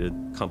created,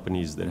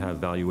 companies that have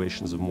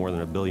valuations of more than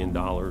 $1 billion.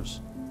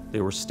 They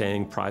were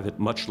staying private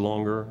much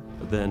longer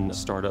than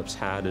startups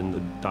had in the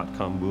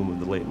dot-com boom of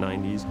the late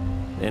 90s.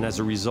 And as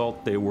a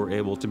result, they were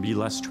able to be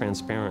less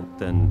transparent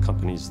than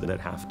companies that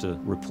have to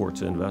report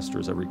to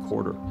investors every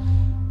quarter.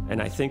 And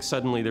I think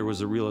suddenly there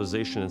was a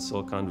realization in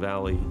Silicon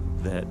Valley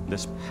that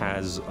this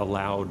has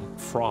allowed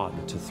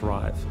fraud to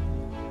thrive.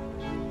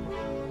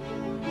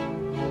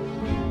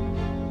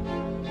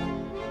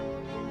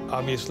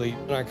 obviously,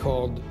 I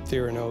called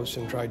Theranos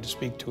and tried to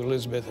speak to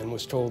Elizabeth and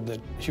was told that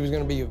she was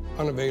going to be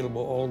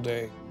unavailable all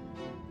day.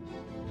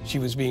 She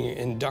was being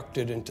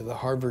inducted into the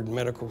Harvard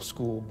Medical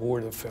School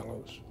Board of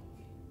Fellows.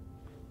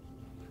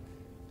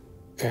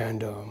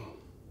 And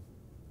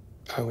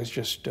I was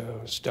just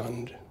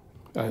stunned.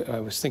 I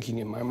was thinking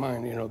in my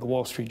mind, you know, the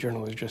Wall Street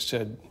Journal has just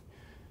said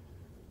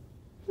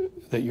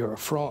that you're a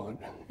fraud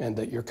and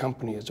that your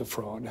company is a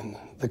fraud and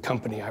the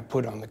company I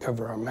put on the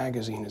cover of our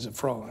magazine is a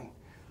fraud.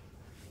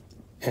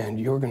 And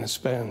you're going to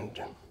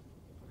spend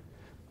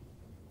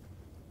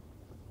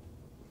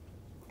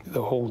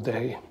the whole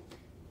day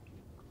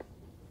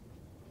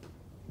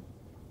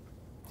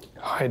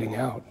hiding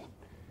out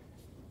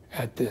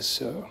at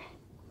this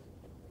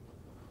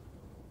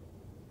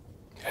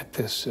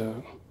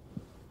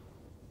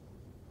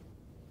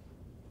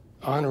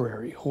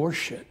honorary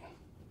horseshit,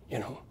 you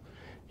know.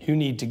 You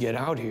need to get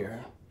out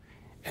here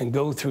and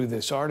go through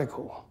this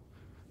article,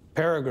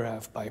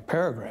 paragraph by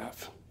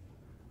paragraph,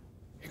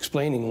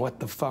 explaining what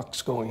the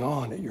fuck's going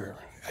on at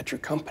your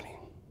company.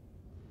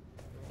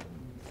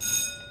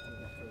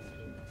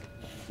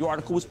 Your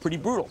article was pretty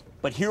brutal.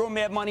 But here on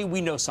Mad Money, we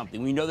know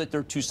something. We know that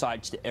there are two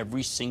sides to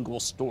every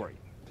single story.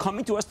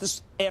 Coming to us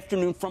this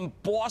afternoon from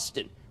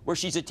Boston, where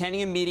she's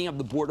attending a meeting of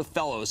the Board of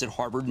Fellows at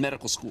Harvard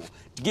Medical School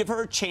to give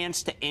her a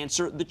chance to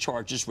answer the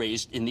charges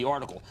raised in the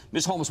article.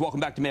 Ms. Holmes, welcome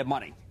back to Mad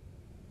Money.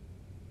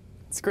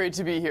 It's great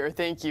to be here.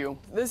 Thank you.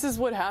 This is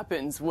what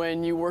happens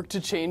when you work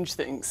to change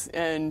things.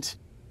 And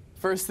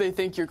first they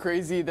think you're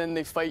crazy, then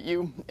they fight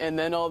you, and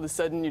then all of a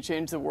sudden you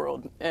change the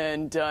world.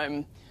 And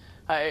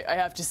I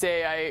have to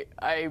say,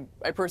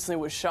 I personally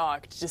was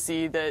shocked to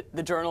see that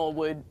the journal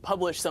would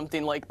publish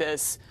something like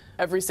this.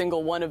 Every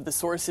single one of the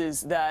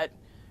sources that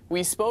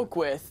we spoke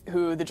with,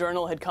 who the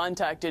journal had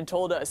contacted,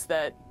 told us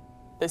that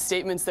the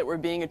statements that were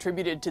being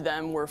attributed to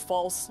them were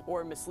false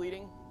or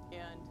misleading.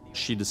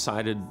 She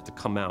decided to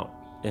come out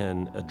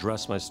and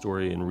address my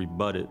story and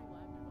rebut it.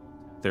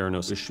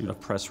 Theranos issued a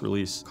press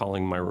release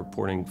calling my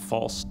reporting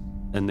false,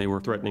 and they were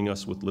threatening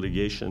us with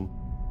litigation.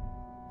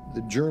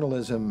 The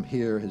journalism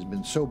here has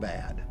been so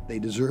bad, they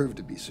deserve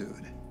to be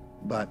sued.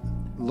 But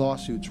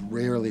lawsuits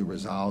rarely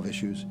resolve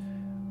issues.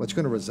 What's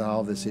going to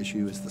resolve this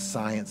issue is the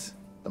science,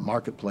 the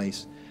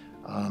marketplace.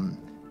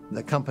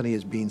 The company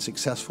is being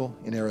successful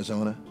in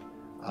Arizona.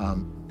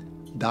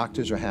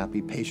 Doctors are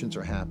happy, patients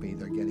are happy,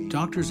 they're getting...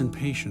 Doctors and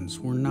patients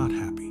were not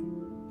happy.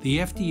 The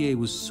FDA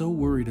was so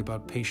worried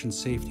about patient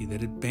safety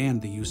that it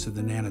banned the use of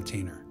the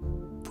nanotainer,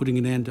 putting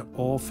an end to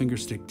all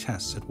fingerstick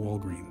tests at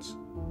Walgreens.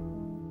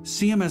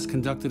 CMS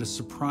conducted a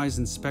surprise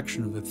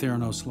inspection of the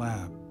Theranos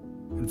lab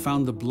and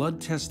found the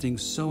blood testing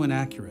so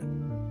inaccurate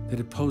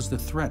that it posed a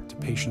threat to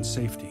patient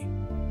safety,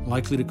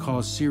 likely to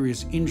cause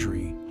serious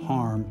injury,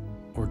 harm,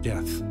 or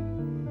death.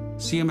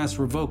 CMS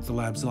revoked the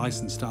lab's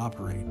license to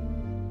operate.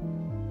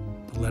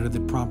 The letter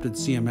that prompted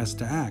CMS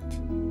to act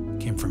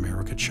came from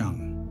Erica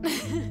Chung.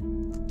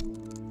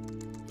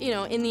 You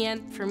know, in the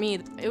end, for me,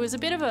 it was a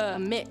bit of a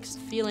mixed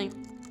feeling.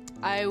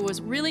 I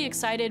was really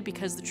excited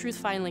because the truth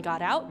finally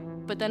got out,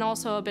 but then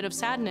also a bit of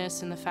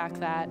sadness in the fact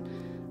that,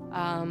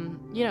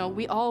 you know,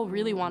 we all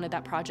really wanted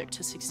that project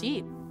to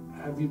succeed.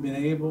 Have you been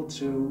able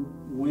to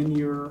win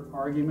your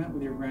argument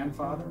with your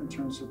grandfather in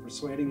terms of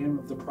persuading him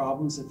of the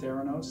problems at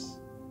Theranos?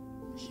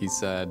 He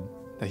said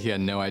that he had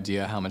no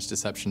idea how much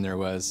deception there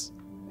was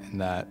and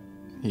that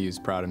he was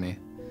proud of me.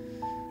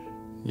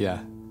 Yeah,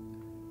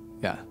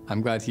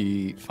 I'm glad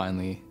he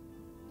finally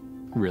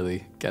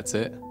really gets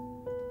it.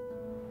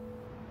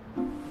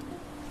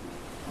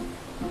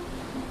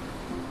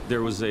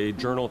 There was a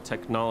journal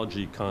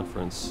technology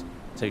conference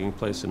taking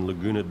place in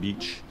Laguna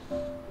Beach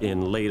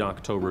in late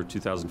October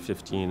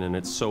 2015, and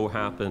it so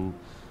happened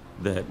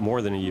that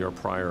more than a year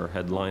prior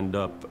had lined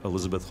up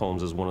Elizabeth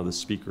Holmes as one of the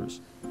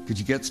speakers. Could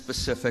you get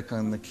specific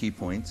on the key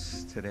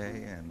points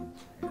today?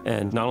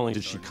 And not only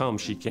did she come,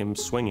 she came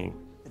swinging.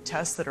 The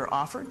tests that are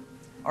offered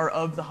are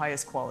of the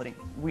highest quality.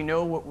 We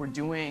know what we're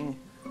doing,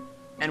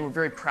 and we're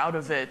very proud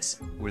of it.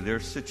 Were there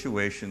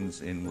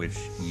situations in which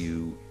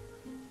you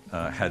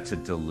had to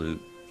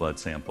dilute blood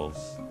samples?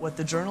 What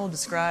the journal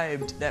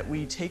described, that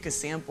we take a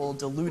sample,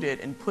 dilute it,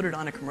 and put it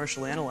on a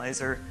commercial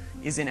analyzer,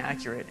 is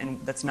inaccurate,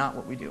 and that's not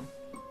what we do.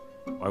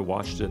 I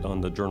watched it on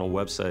the journal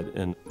website,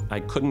 and I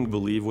couldn't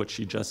believe what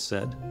she just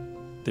said.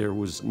 There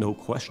was no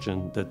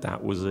question that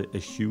that was a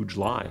huge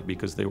lie,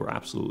 because they were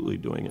absolutely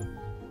doing it.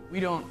 We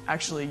don't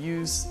actually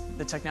use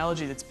the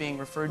technology that's being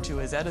referred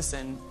to as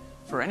Edison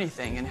for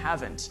anything, and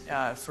haven't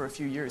for a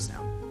few years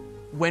now.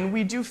 When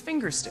we do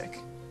fingerstick,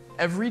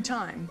 every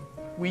time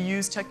we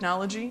use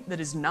technology that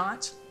is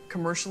not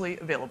commercially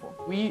available.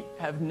 We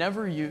have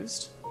never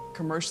used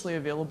commercially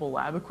available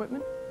lab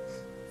equipment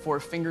for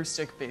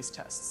fingerstick-based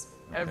tests.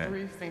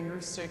 Every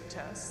fingerstick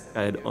test.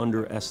 I had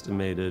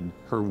underestimated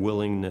her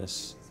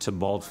willingness to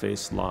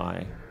bald-faced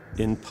lie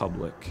in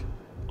public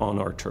on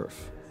our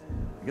turf.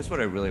 I guess what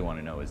I really want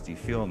to know is, do you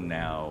feel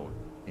now,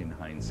 in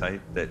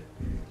hindsight, that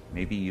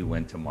maybe you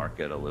went to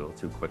market a little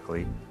too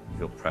quickly? You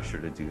feel pressure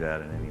to do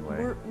that in any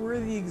way? We're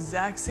the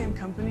exact same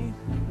company.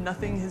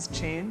 Nothing has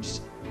changed.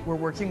 We're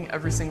working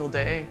every single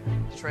day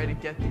to try to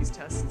get these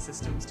tests and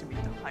systems to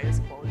meet the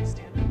highest quality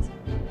standards.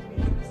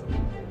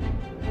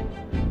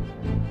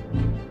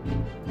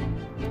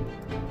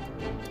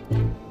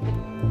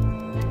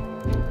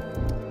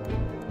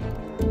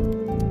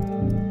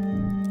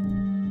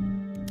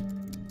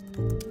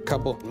 A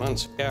couple of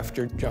months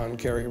after John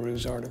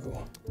Carreyrou's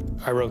article,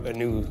 I wrote a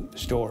new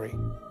story.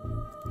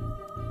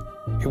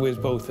 It was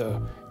both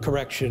a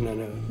correction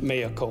and a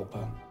mea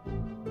culpa.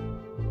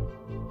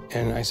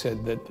 And I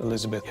said that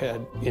Elizabeth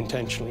had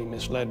intentionally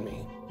misled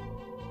me.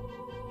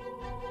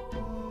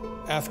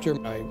 After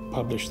I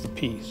published the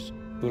piece,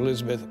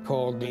 Elizabeth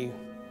called me,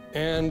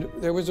 and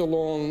there was a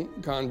long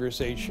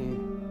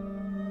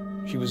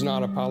conversation. She was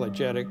not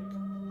apologetic.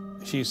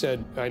 She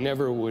said, I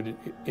never would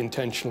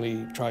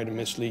intentionally try to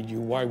mislead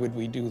you. Why would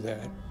we do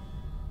that?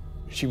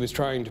 She was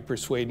trying to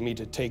persuade me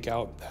to take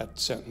out that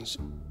sentence.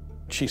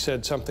 She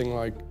said something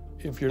like,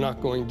 if you're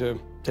not going to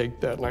take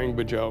that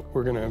language out,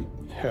 we're going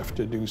to have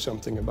to do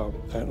something about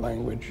that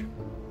language,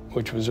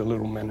 which was a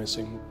little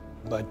menacing.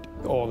 But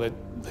all that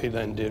they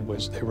then did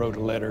was they wrote a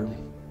letter.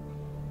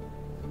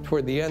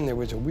 Toward the end, there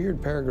was a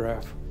weird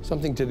paragraph,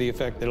 something to the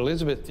effect that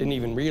Elizabeth didn't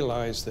even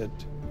realize that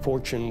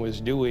Fortune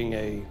was doing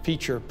a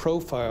feature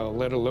profile,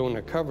 let alone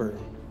a cover.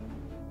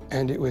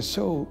 And it was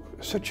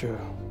such a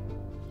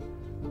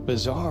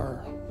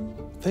bizarre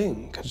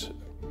thing, because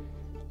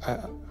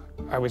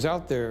I was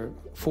out there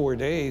 4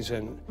 days,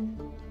 and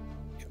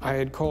I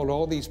had called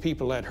all these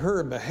people at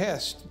her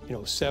behest,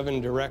 7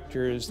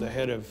 directors, the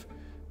head of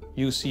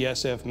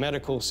UCSF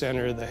Medical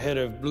Center, the head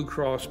of Blue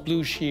Cross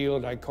Blue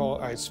Shield.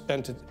 I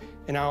spent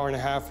an hour and a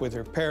half with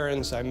her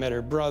parents. I met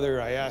her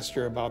brother. I asked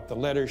her about the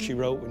letter she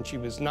wrote when she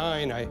was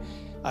 9.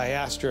 I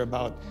asked her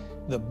about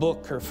the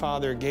book her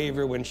father gave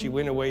her when she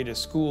went away to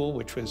school,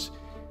 which was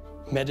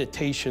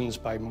Meditations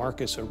by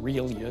Marcus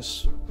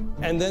Aurelius.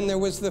 And then there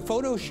was the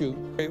photo shoot.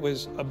 It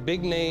was a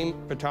big name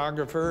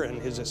photographer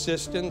and his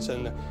assistants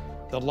and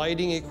the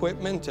lighting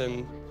equipment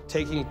and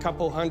taking a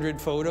couple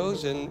hundred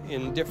photos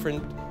in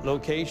different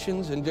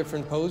locations and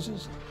different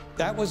poses.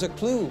 That was a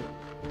clue,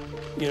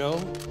 you know?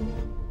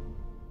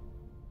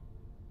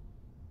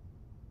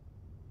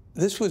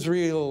 This was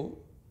real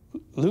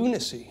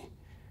lunacy.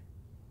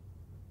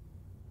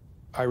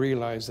 I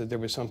realized that there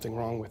was something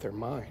wrong with her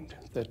mind,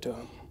 that,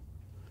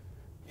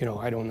 you know,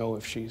 I don't know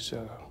if she's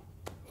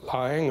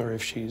lying or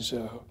if she's,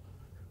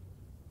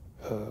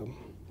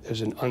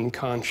 there's an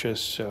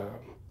unconscious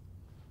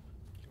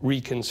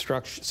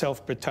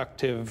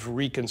self-protective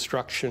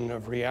reconstruction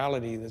of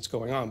reality that's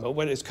going on. But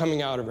what is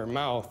coming out of her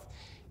mouth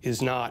is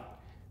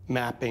not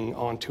mapping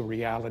onto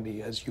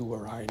reality as you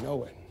or I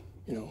know it,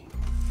 you know.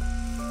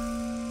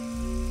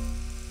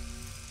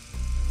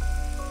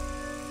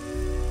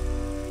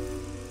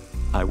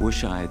 I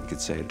wish I could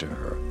say to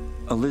her,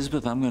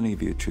 Elizabeth, I'm going to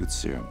give you a truth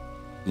serum,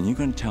 and you're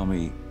going to tell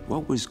me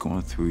what was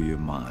going through your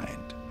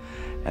mind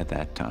at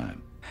that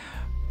time.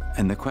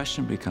 And the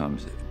question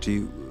becomes,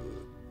 do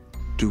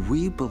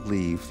we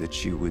believe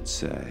that you would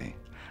say,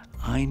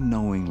 I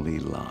knowingly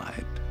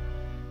lied?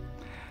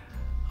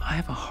 I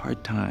have a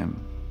hard time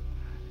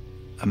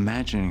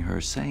imagining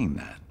her saying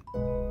that.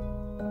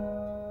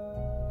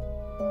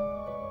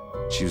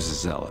 She was a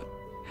zealot.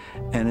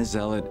 And a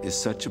zealot is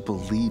such a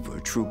believer,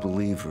 a true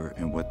believer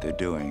in what they're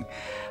doing,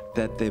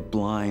 that they're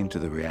blind to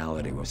the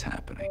reality of what's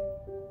happening.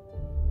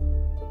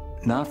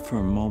 Not for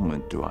a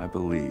moment do I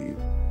believe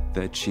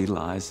that she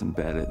lies in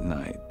bed at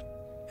night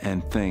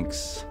and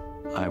thinks,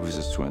 I was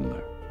a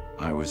swindler,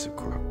 I was a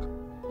crook,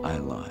 I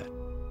lied.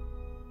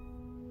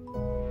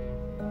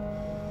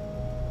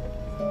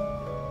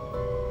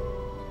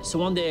 So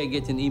one day I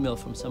get an email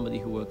from somebody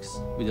who works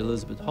with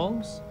Elizabeth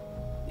Holmes.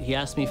 He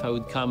asked me if I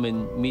would come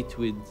and meet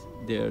with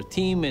their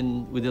team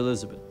and with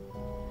Elizabeth.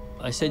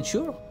 I said,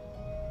 sure.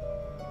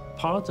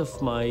 Part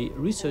of my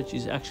research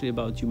is actually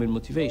about human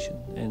motivation.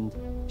 And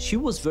she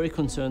was very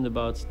concerned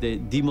about the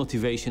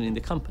demotivation in the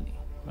company,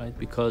 right?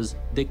 Because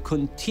the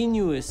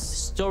continuous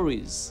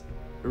stories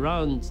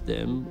around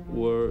them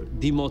were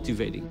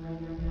demotivating.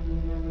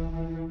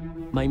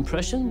 My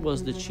impression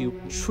was that she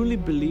truly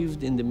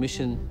believed in the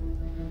mission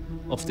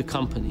of the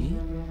company,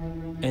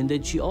 and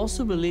that she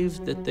also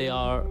believed that they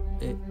are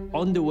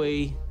on the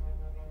way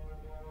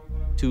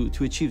to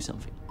achieve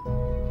something.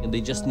 And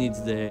they just need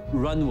the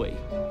runway.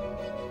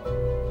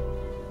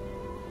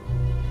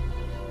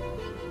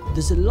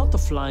 There's a lot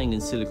of lying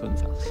in Silicon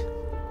Valley.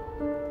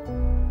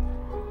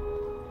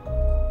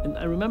 And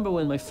I remember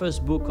when my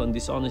first book on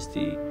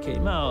dishonesty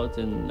came out,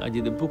 and I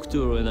did a book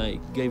tour and I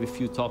gave a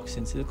few talks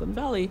in Silicon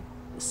Valley,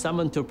 some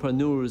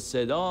entrepreneurs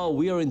said, oh,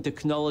 we are in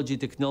technology,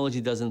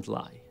 technology doesn't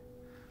lie.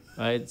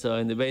 Right? So,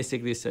 and they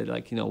basically said,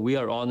 like, you know, we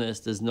are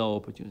honest, there's no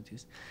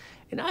opportunities.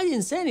 And I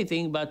didn't say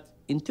anything, but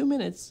in 2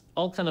 minutes,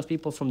 all kind of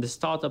people from the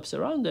startups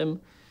around them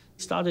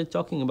started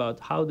talking about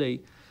how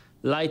they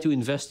lie to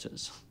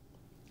investors.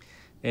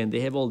 And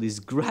they have all these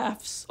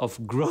graphs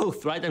of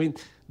growth, right? I mean,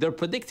 they're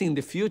predicting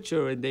the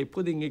future and they're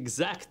putting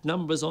exact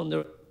numbers on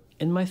there.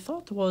 And my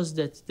thought was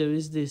that there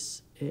is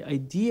this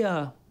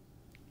idea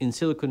in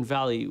Silicon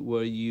Valley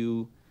where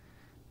you,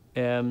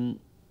 in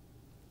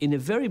a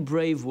very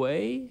brave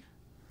way,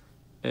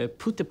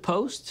 put a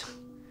post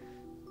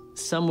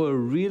somewhere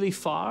really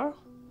far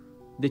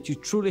that you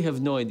truly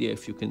have no idea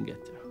if you can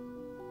get there.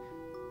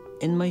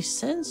 And my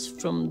sense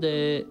from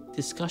the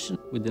discussion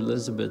with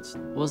Elizabeth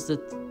was that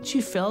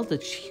she felt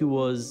that she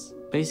was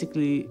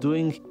basically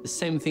doing the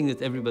same thing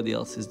that everybody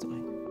else is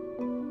doing.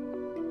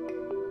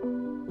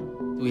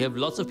 We have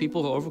lots of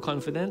people who are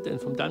overconfident,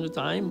 and from time to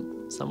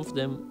time, some of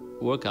them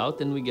work out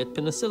and we get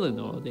penicillin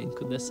or the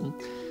incandescent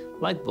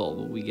light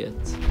bulb we get.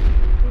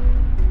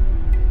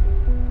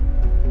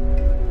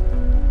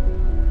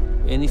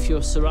 And if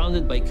you're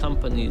surrounded by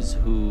companies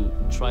who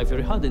try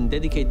very hard and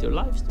dedicate their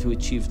lives to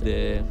achieve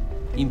the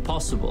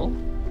impossible,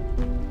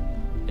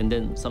 and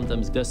then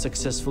sometimes they're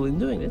successful in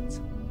doing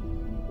it,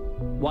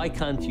 why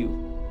can't you?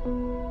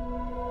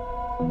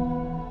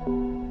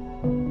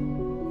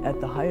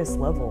 At the highest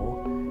level,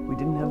 we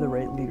didn't have the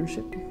right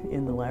leadership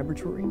in the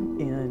laboratory,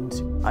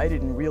 and I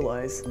didn't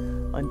realize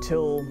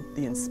until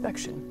the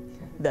inspection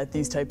that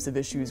these types of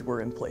issues were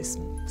in place.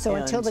 So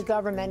until the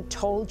government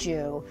told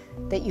you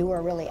that you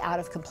were really out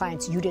of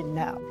compliance, you didn't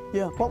know?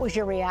 Yeah. What was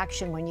your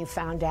reaction when you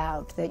found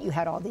out that you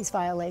had all these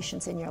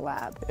violations in your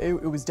lab?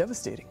 It was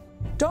devastating.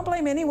 Don't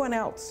blame anyone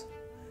else.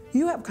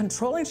 You have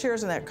controlling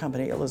shares in that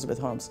company, Elizabeth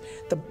Holmes.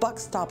 The buck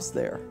stops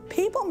there.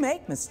 People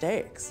make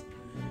mistakes,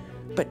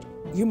 but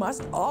you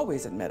must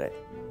always admit it.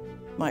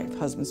 My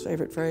husband's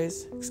favorite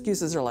phrase,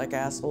 excuses are like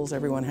assholes,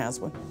 everyone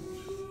has one.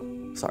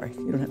 Sorry,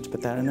 you don't have to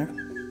put that in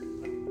there.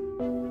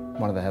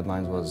 One of the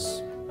headlines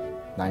was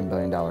 $9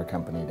 billion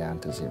company down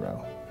to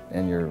zero.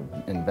 And your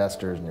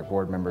investors and your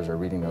board members are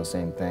reading those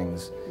same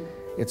things.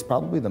 It's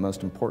probably the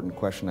most important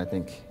question I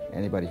think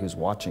anybody who's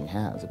watching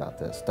has about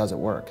this. Does it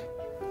work?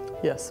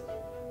 Yes.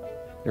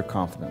 You're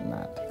confident in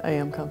that? I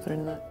am confident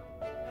in that.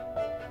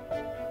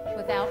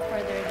 Without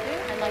further ado,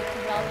 I'd like to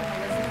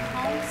welcome Elizabeth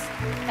Holmes,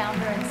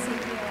 founder and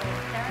CEO of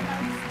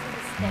Theranos, to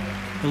the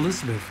stage.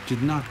 Elizabeth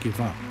did not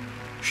give up.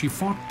 She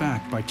fought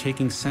back by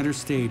taking center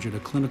stage at a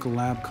clinical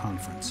lab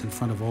conference in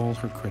front of all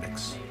her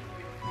critics.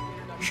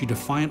 She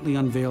defiantly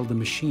unveiled the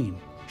machine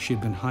she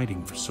had been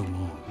hiding for so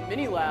long.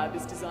 Minilab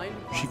is designed.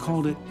 She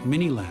called it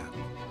Minilab,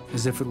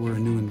 as if it were a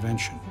new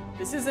invention.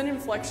 This is an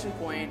inflection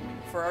point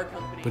for our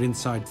company. But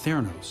inside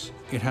Theranos,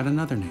 it had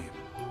another name,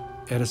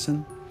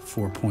 Edison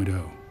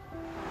 4.0.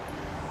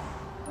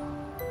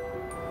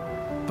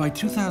 By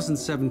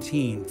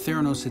 2017,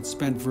 Theranos had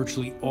spent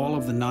virtually all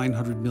of the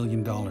 $900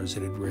 million it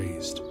had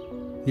raised.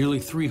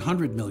 Nearly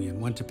 $300 million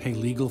went to pay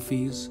legal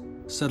fees,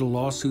 settle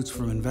lawsuits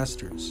from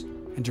investors,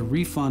 and to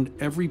refund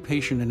every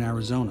patient in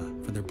Arizona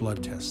for their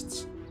blood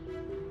tests.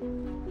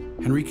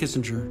 Henry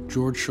Kissinger,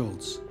 George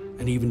Shultz,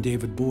 and even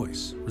David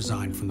Boyce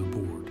resigned from the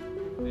board.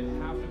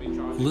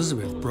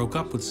 Elizabeth broke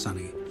up with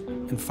Sonny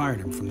and fired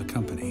him from the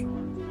company.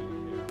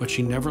 But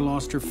she never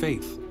lost her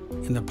faith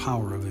in the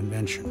power of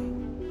invention.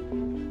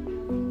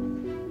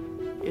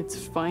 It's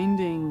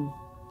finding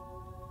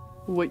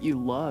what you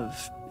love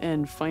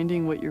and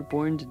finding what you're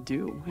born to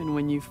do. And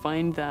when you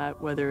find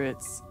that, whether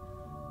it's,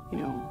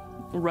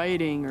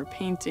 writing or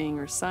painting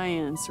or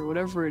science or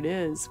whatever it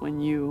is,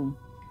 when you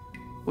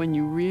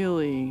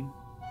really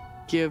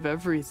give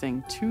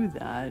everything to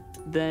that,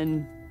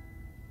 then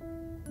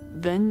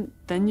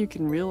you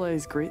can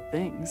realize great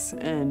things.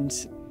 And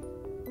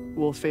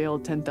we'll fail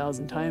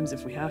 10,000 times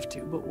if we have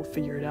to, but we'll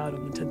figure it out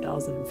on the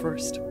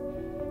 10,001st.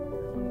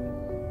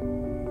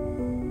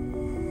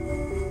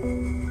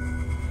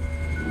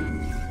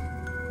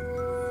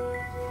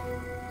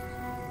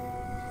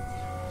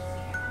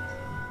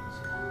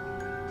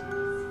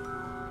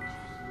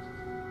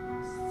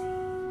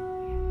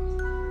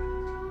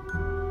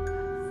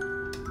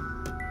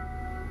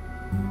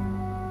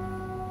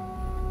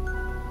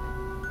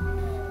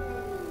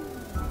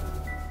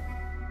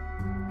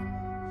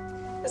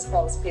 Ms.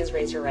 Holmes, please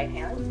raise your right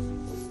hand.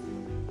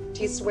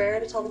 Do you swear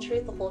to tell the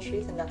truth, the whole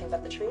truth, and nothing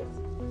but the truth?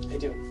 I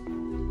do.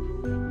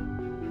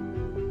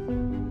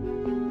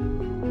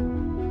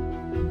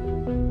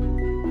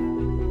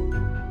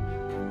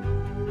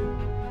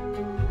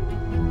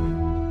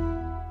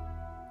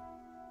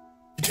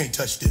 You can't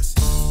touch this.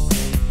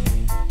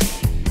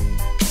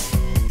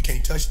 You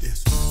can't touch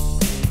this.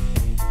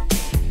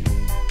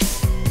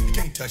 You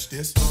can't touch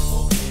this.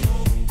 You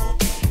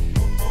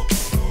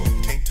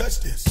can't touch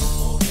this.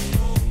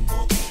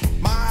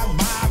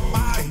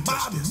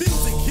 My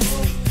music hits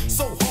me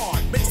so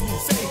hard, makes me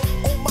say,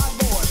 oh my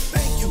Lord,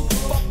 thank you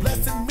for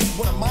blessing me.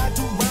 What am I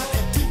to rhyme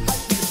and too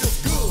hype? It feels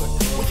good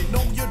when you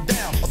know you're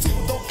down. A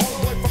super dope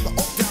homeboy from the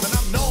Oak Town, and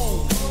I'm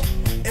known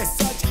as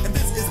such. And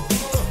this is a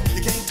beat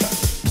you can't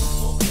touch.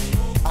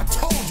 I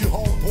told you,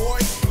 homeboy,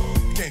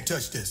 you can't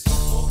touch this.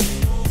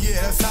 Yeah,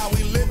 that's how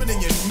we living,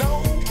 and you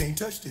know you can't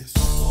touch this.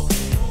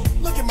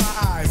 Look at my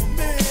eyes,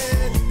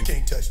 man, you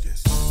can't touch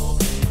this.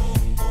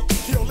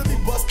 Yo, let me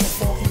bust the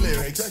funky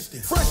lyrics.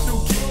 Fresh new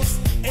kicks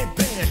and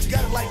bands, you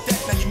got it like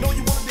that. Now you know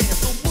you wanna dance,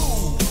 so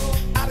move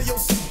out of your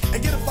seat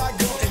and get a fire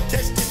girl and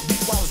catch this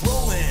beat while it's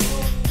rolling.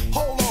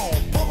 Hold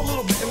on, pump a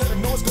little bit and let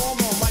them know what's going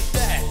on like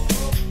that.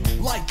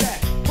 Like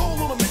that. Hold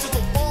on a minute, just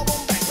don't fall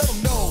on back. Let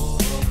them know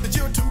that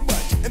you're too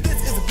much. And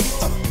this is a beat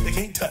they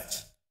can't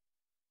touch.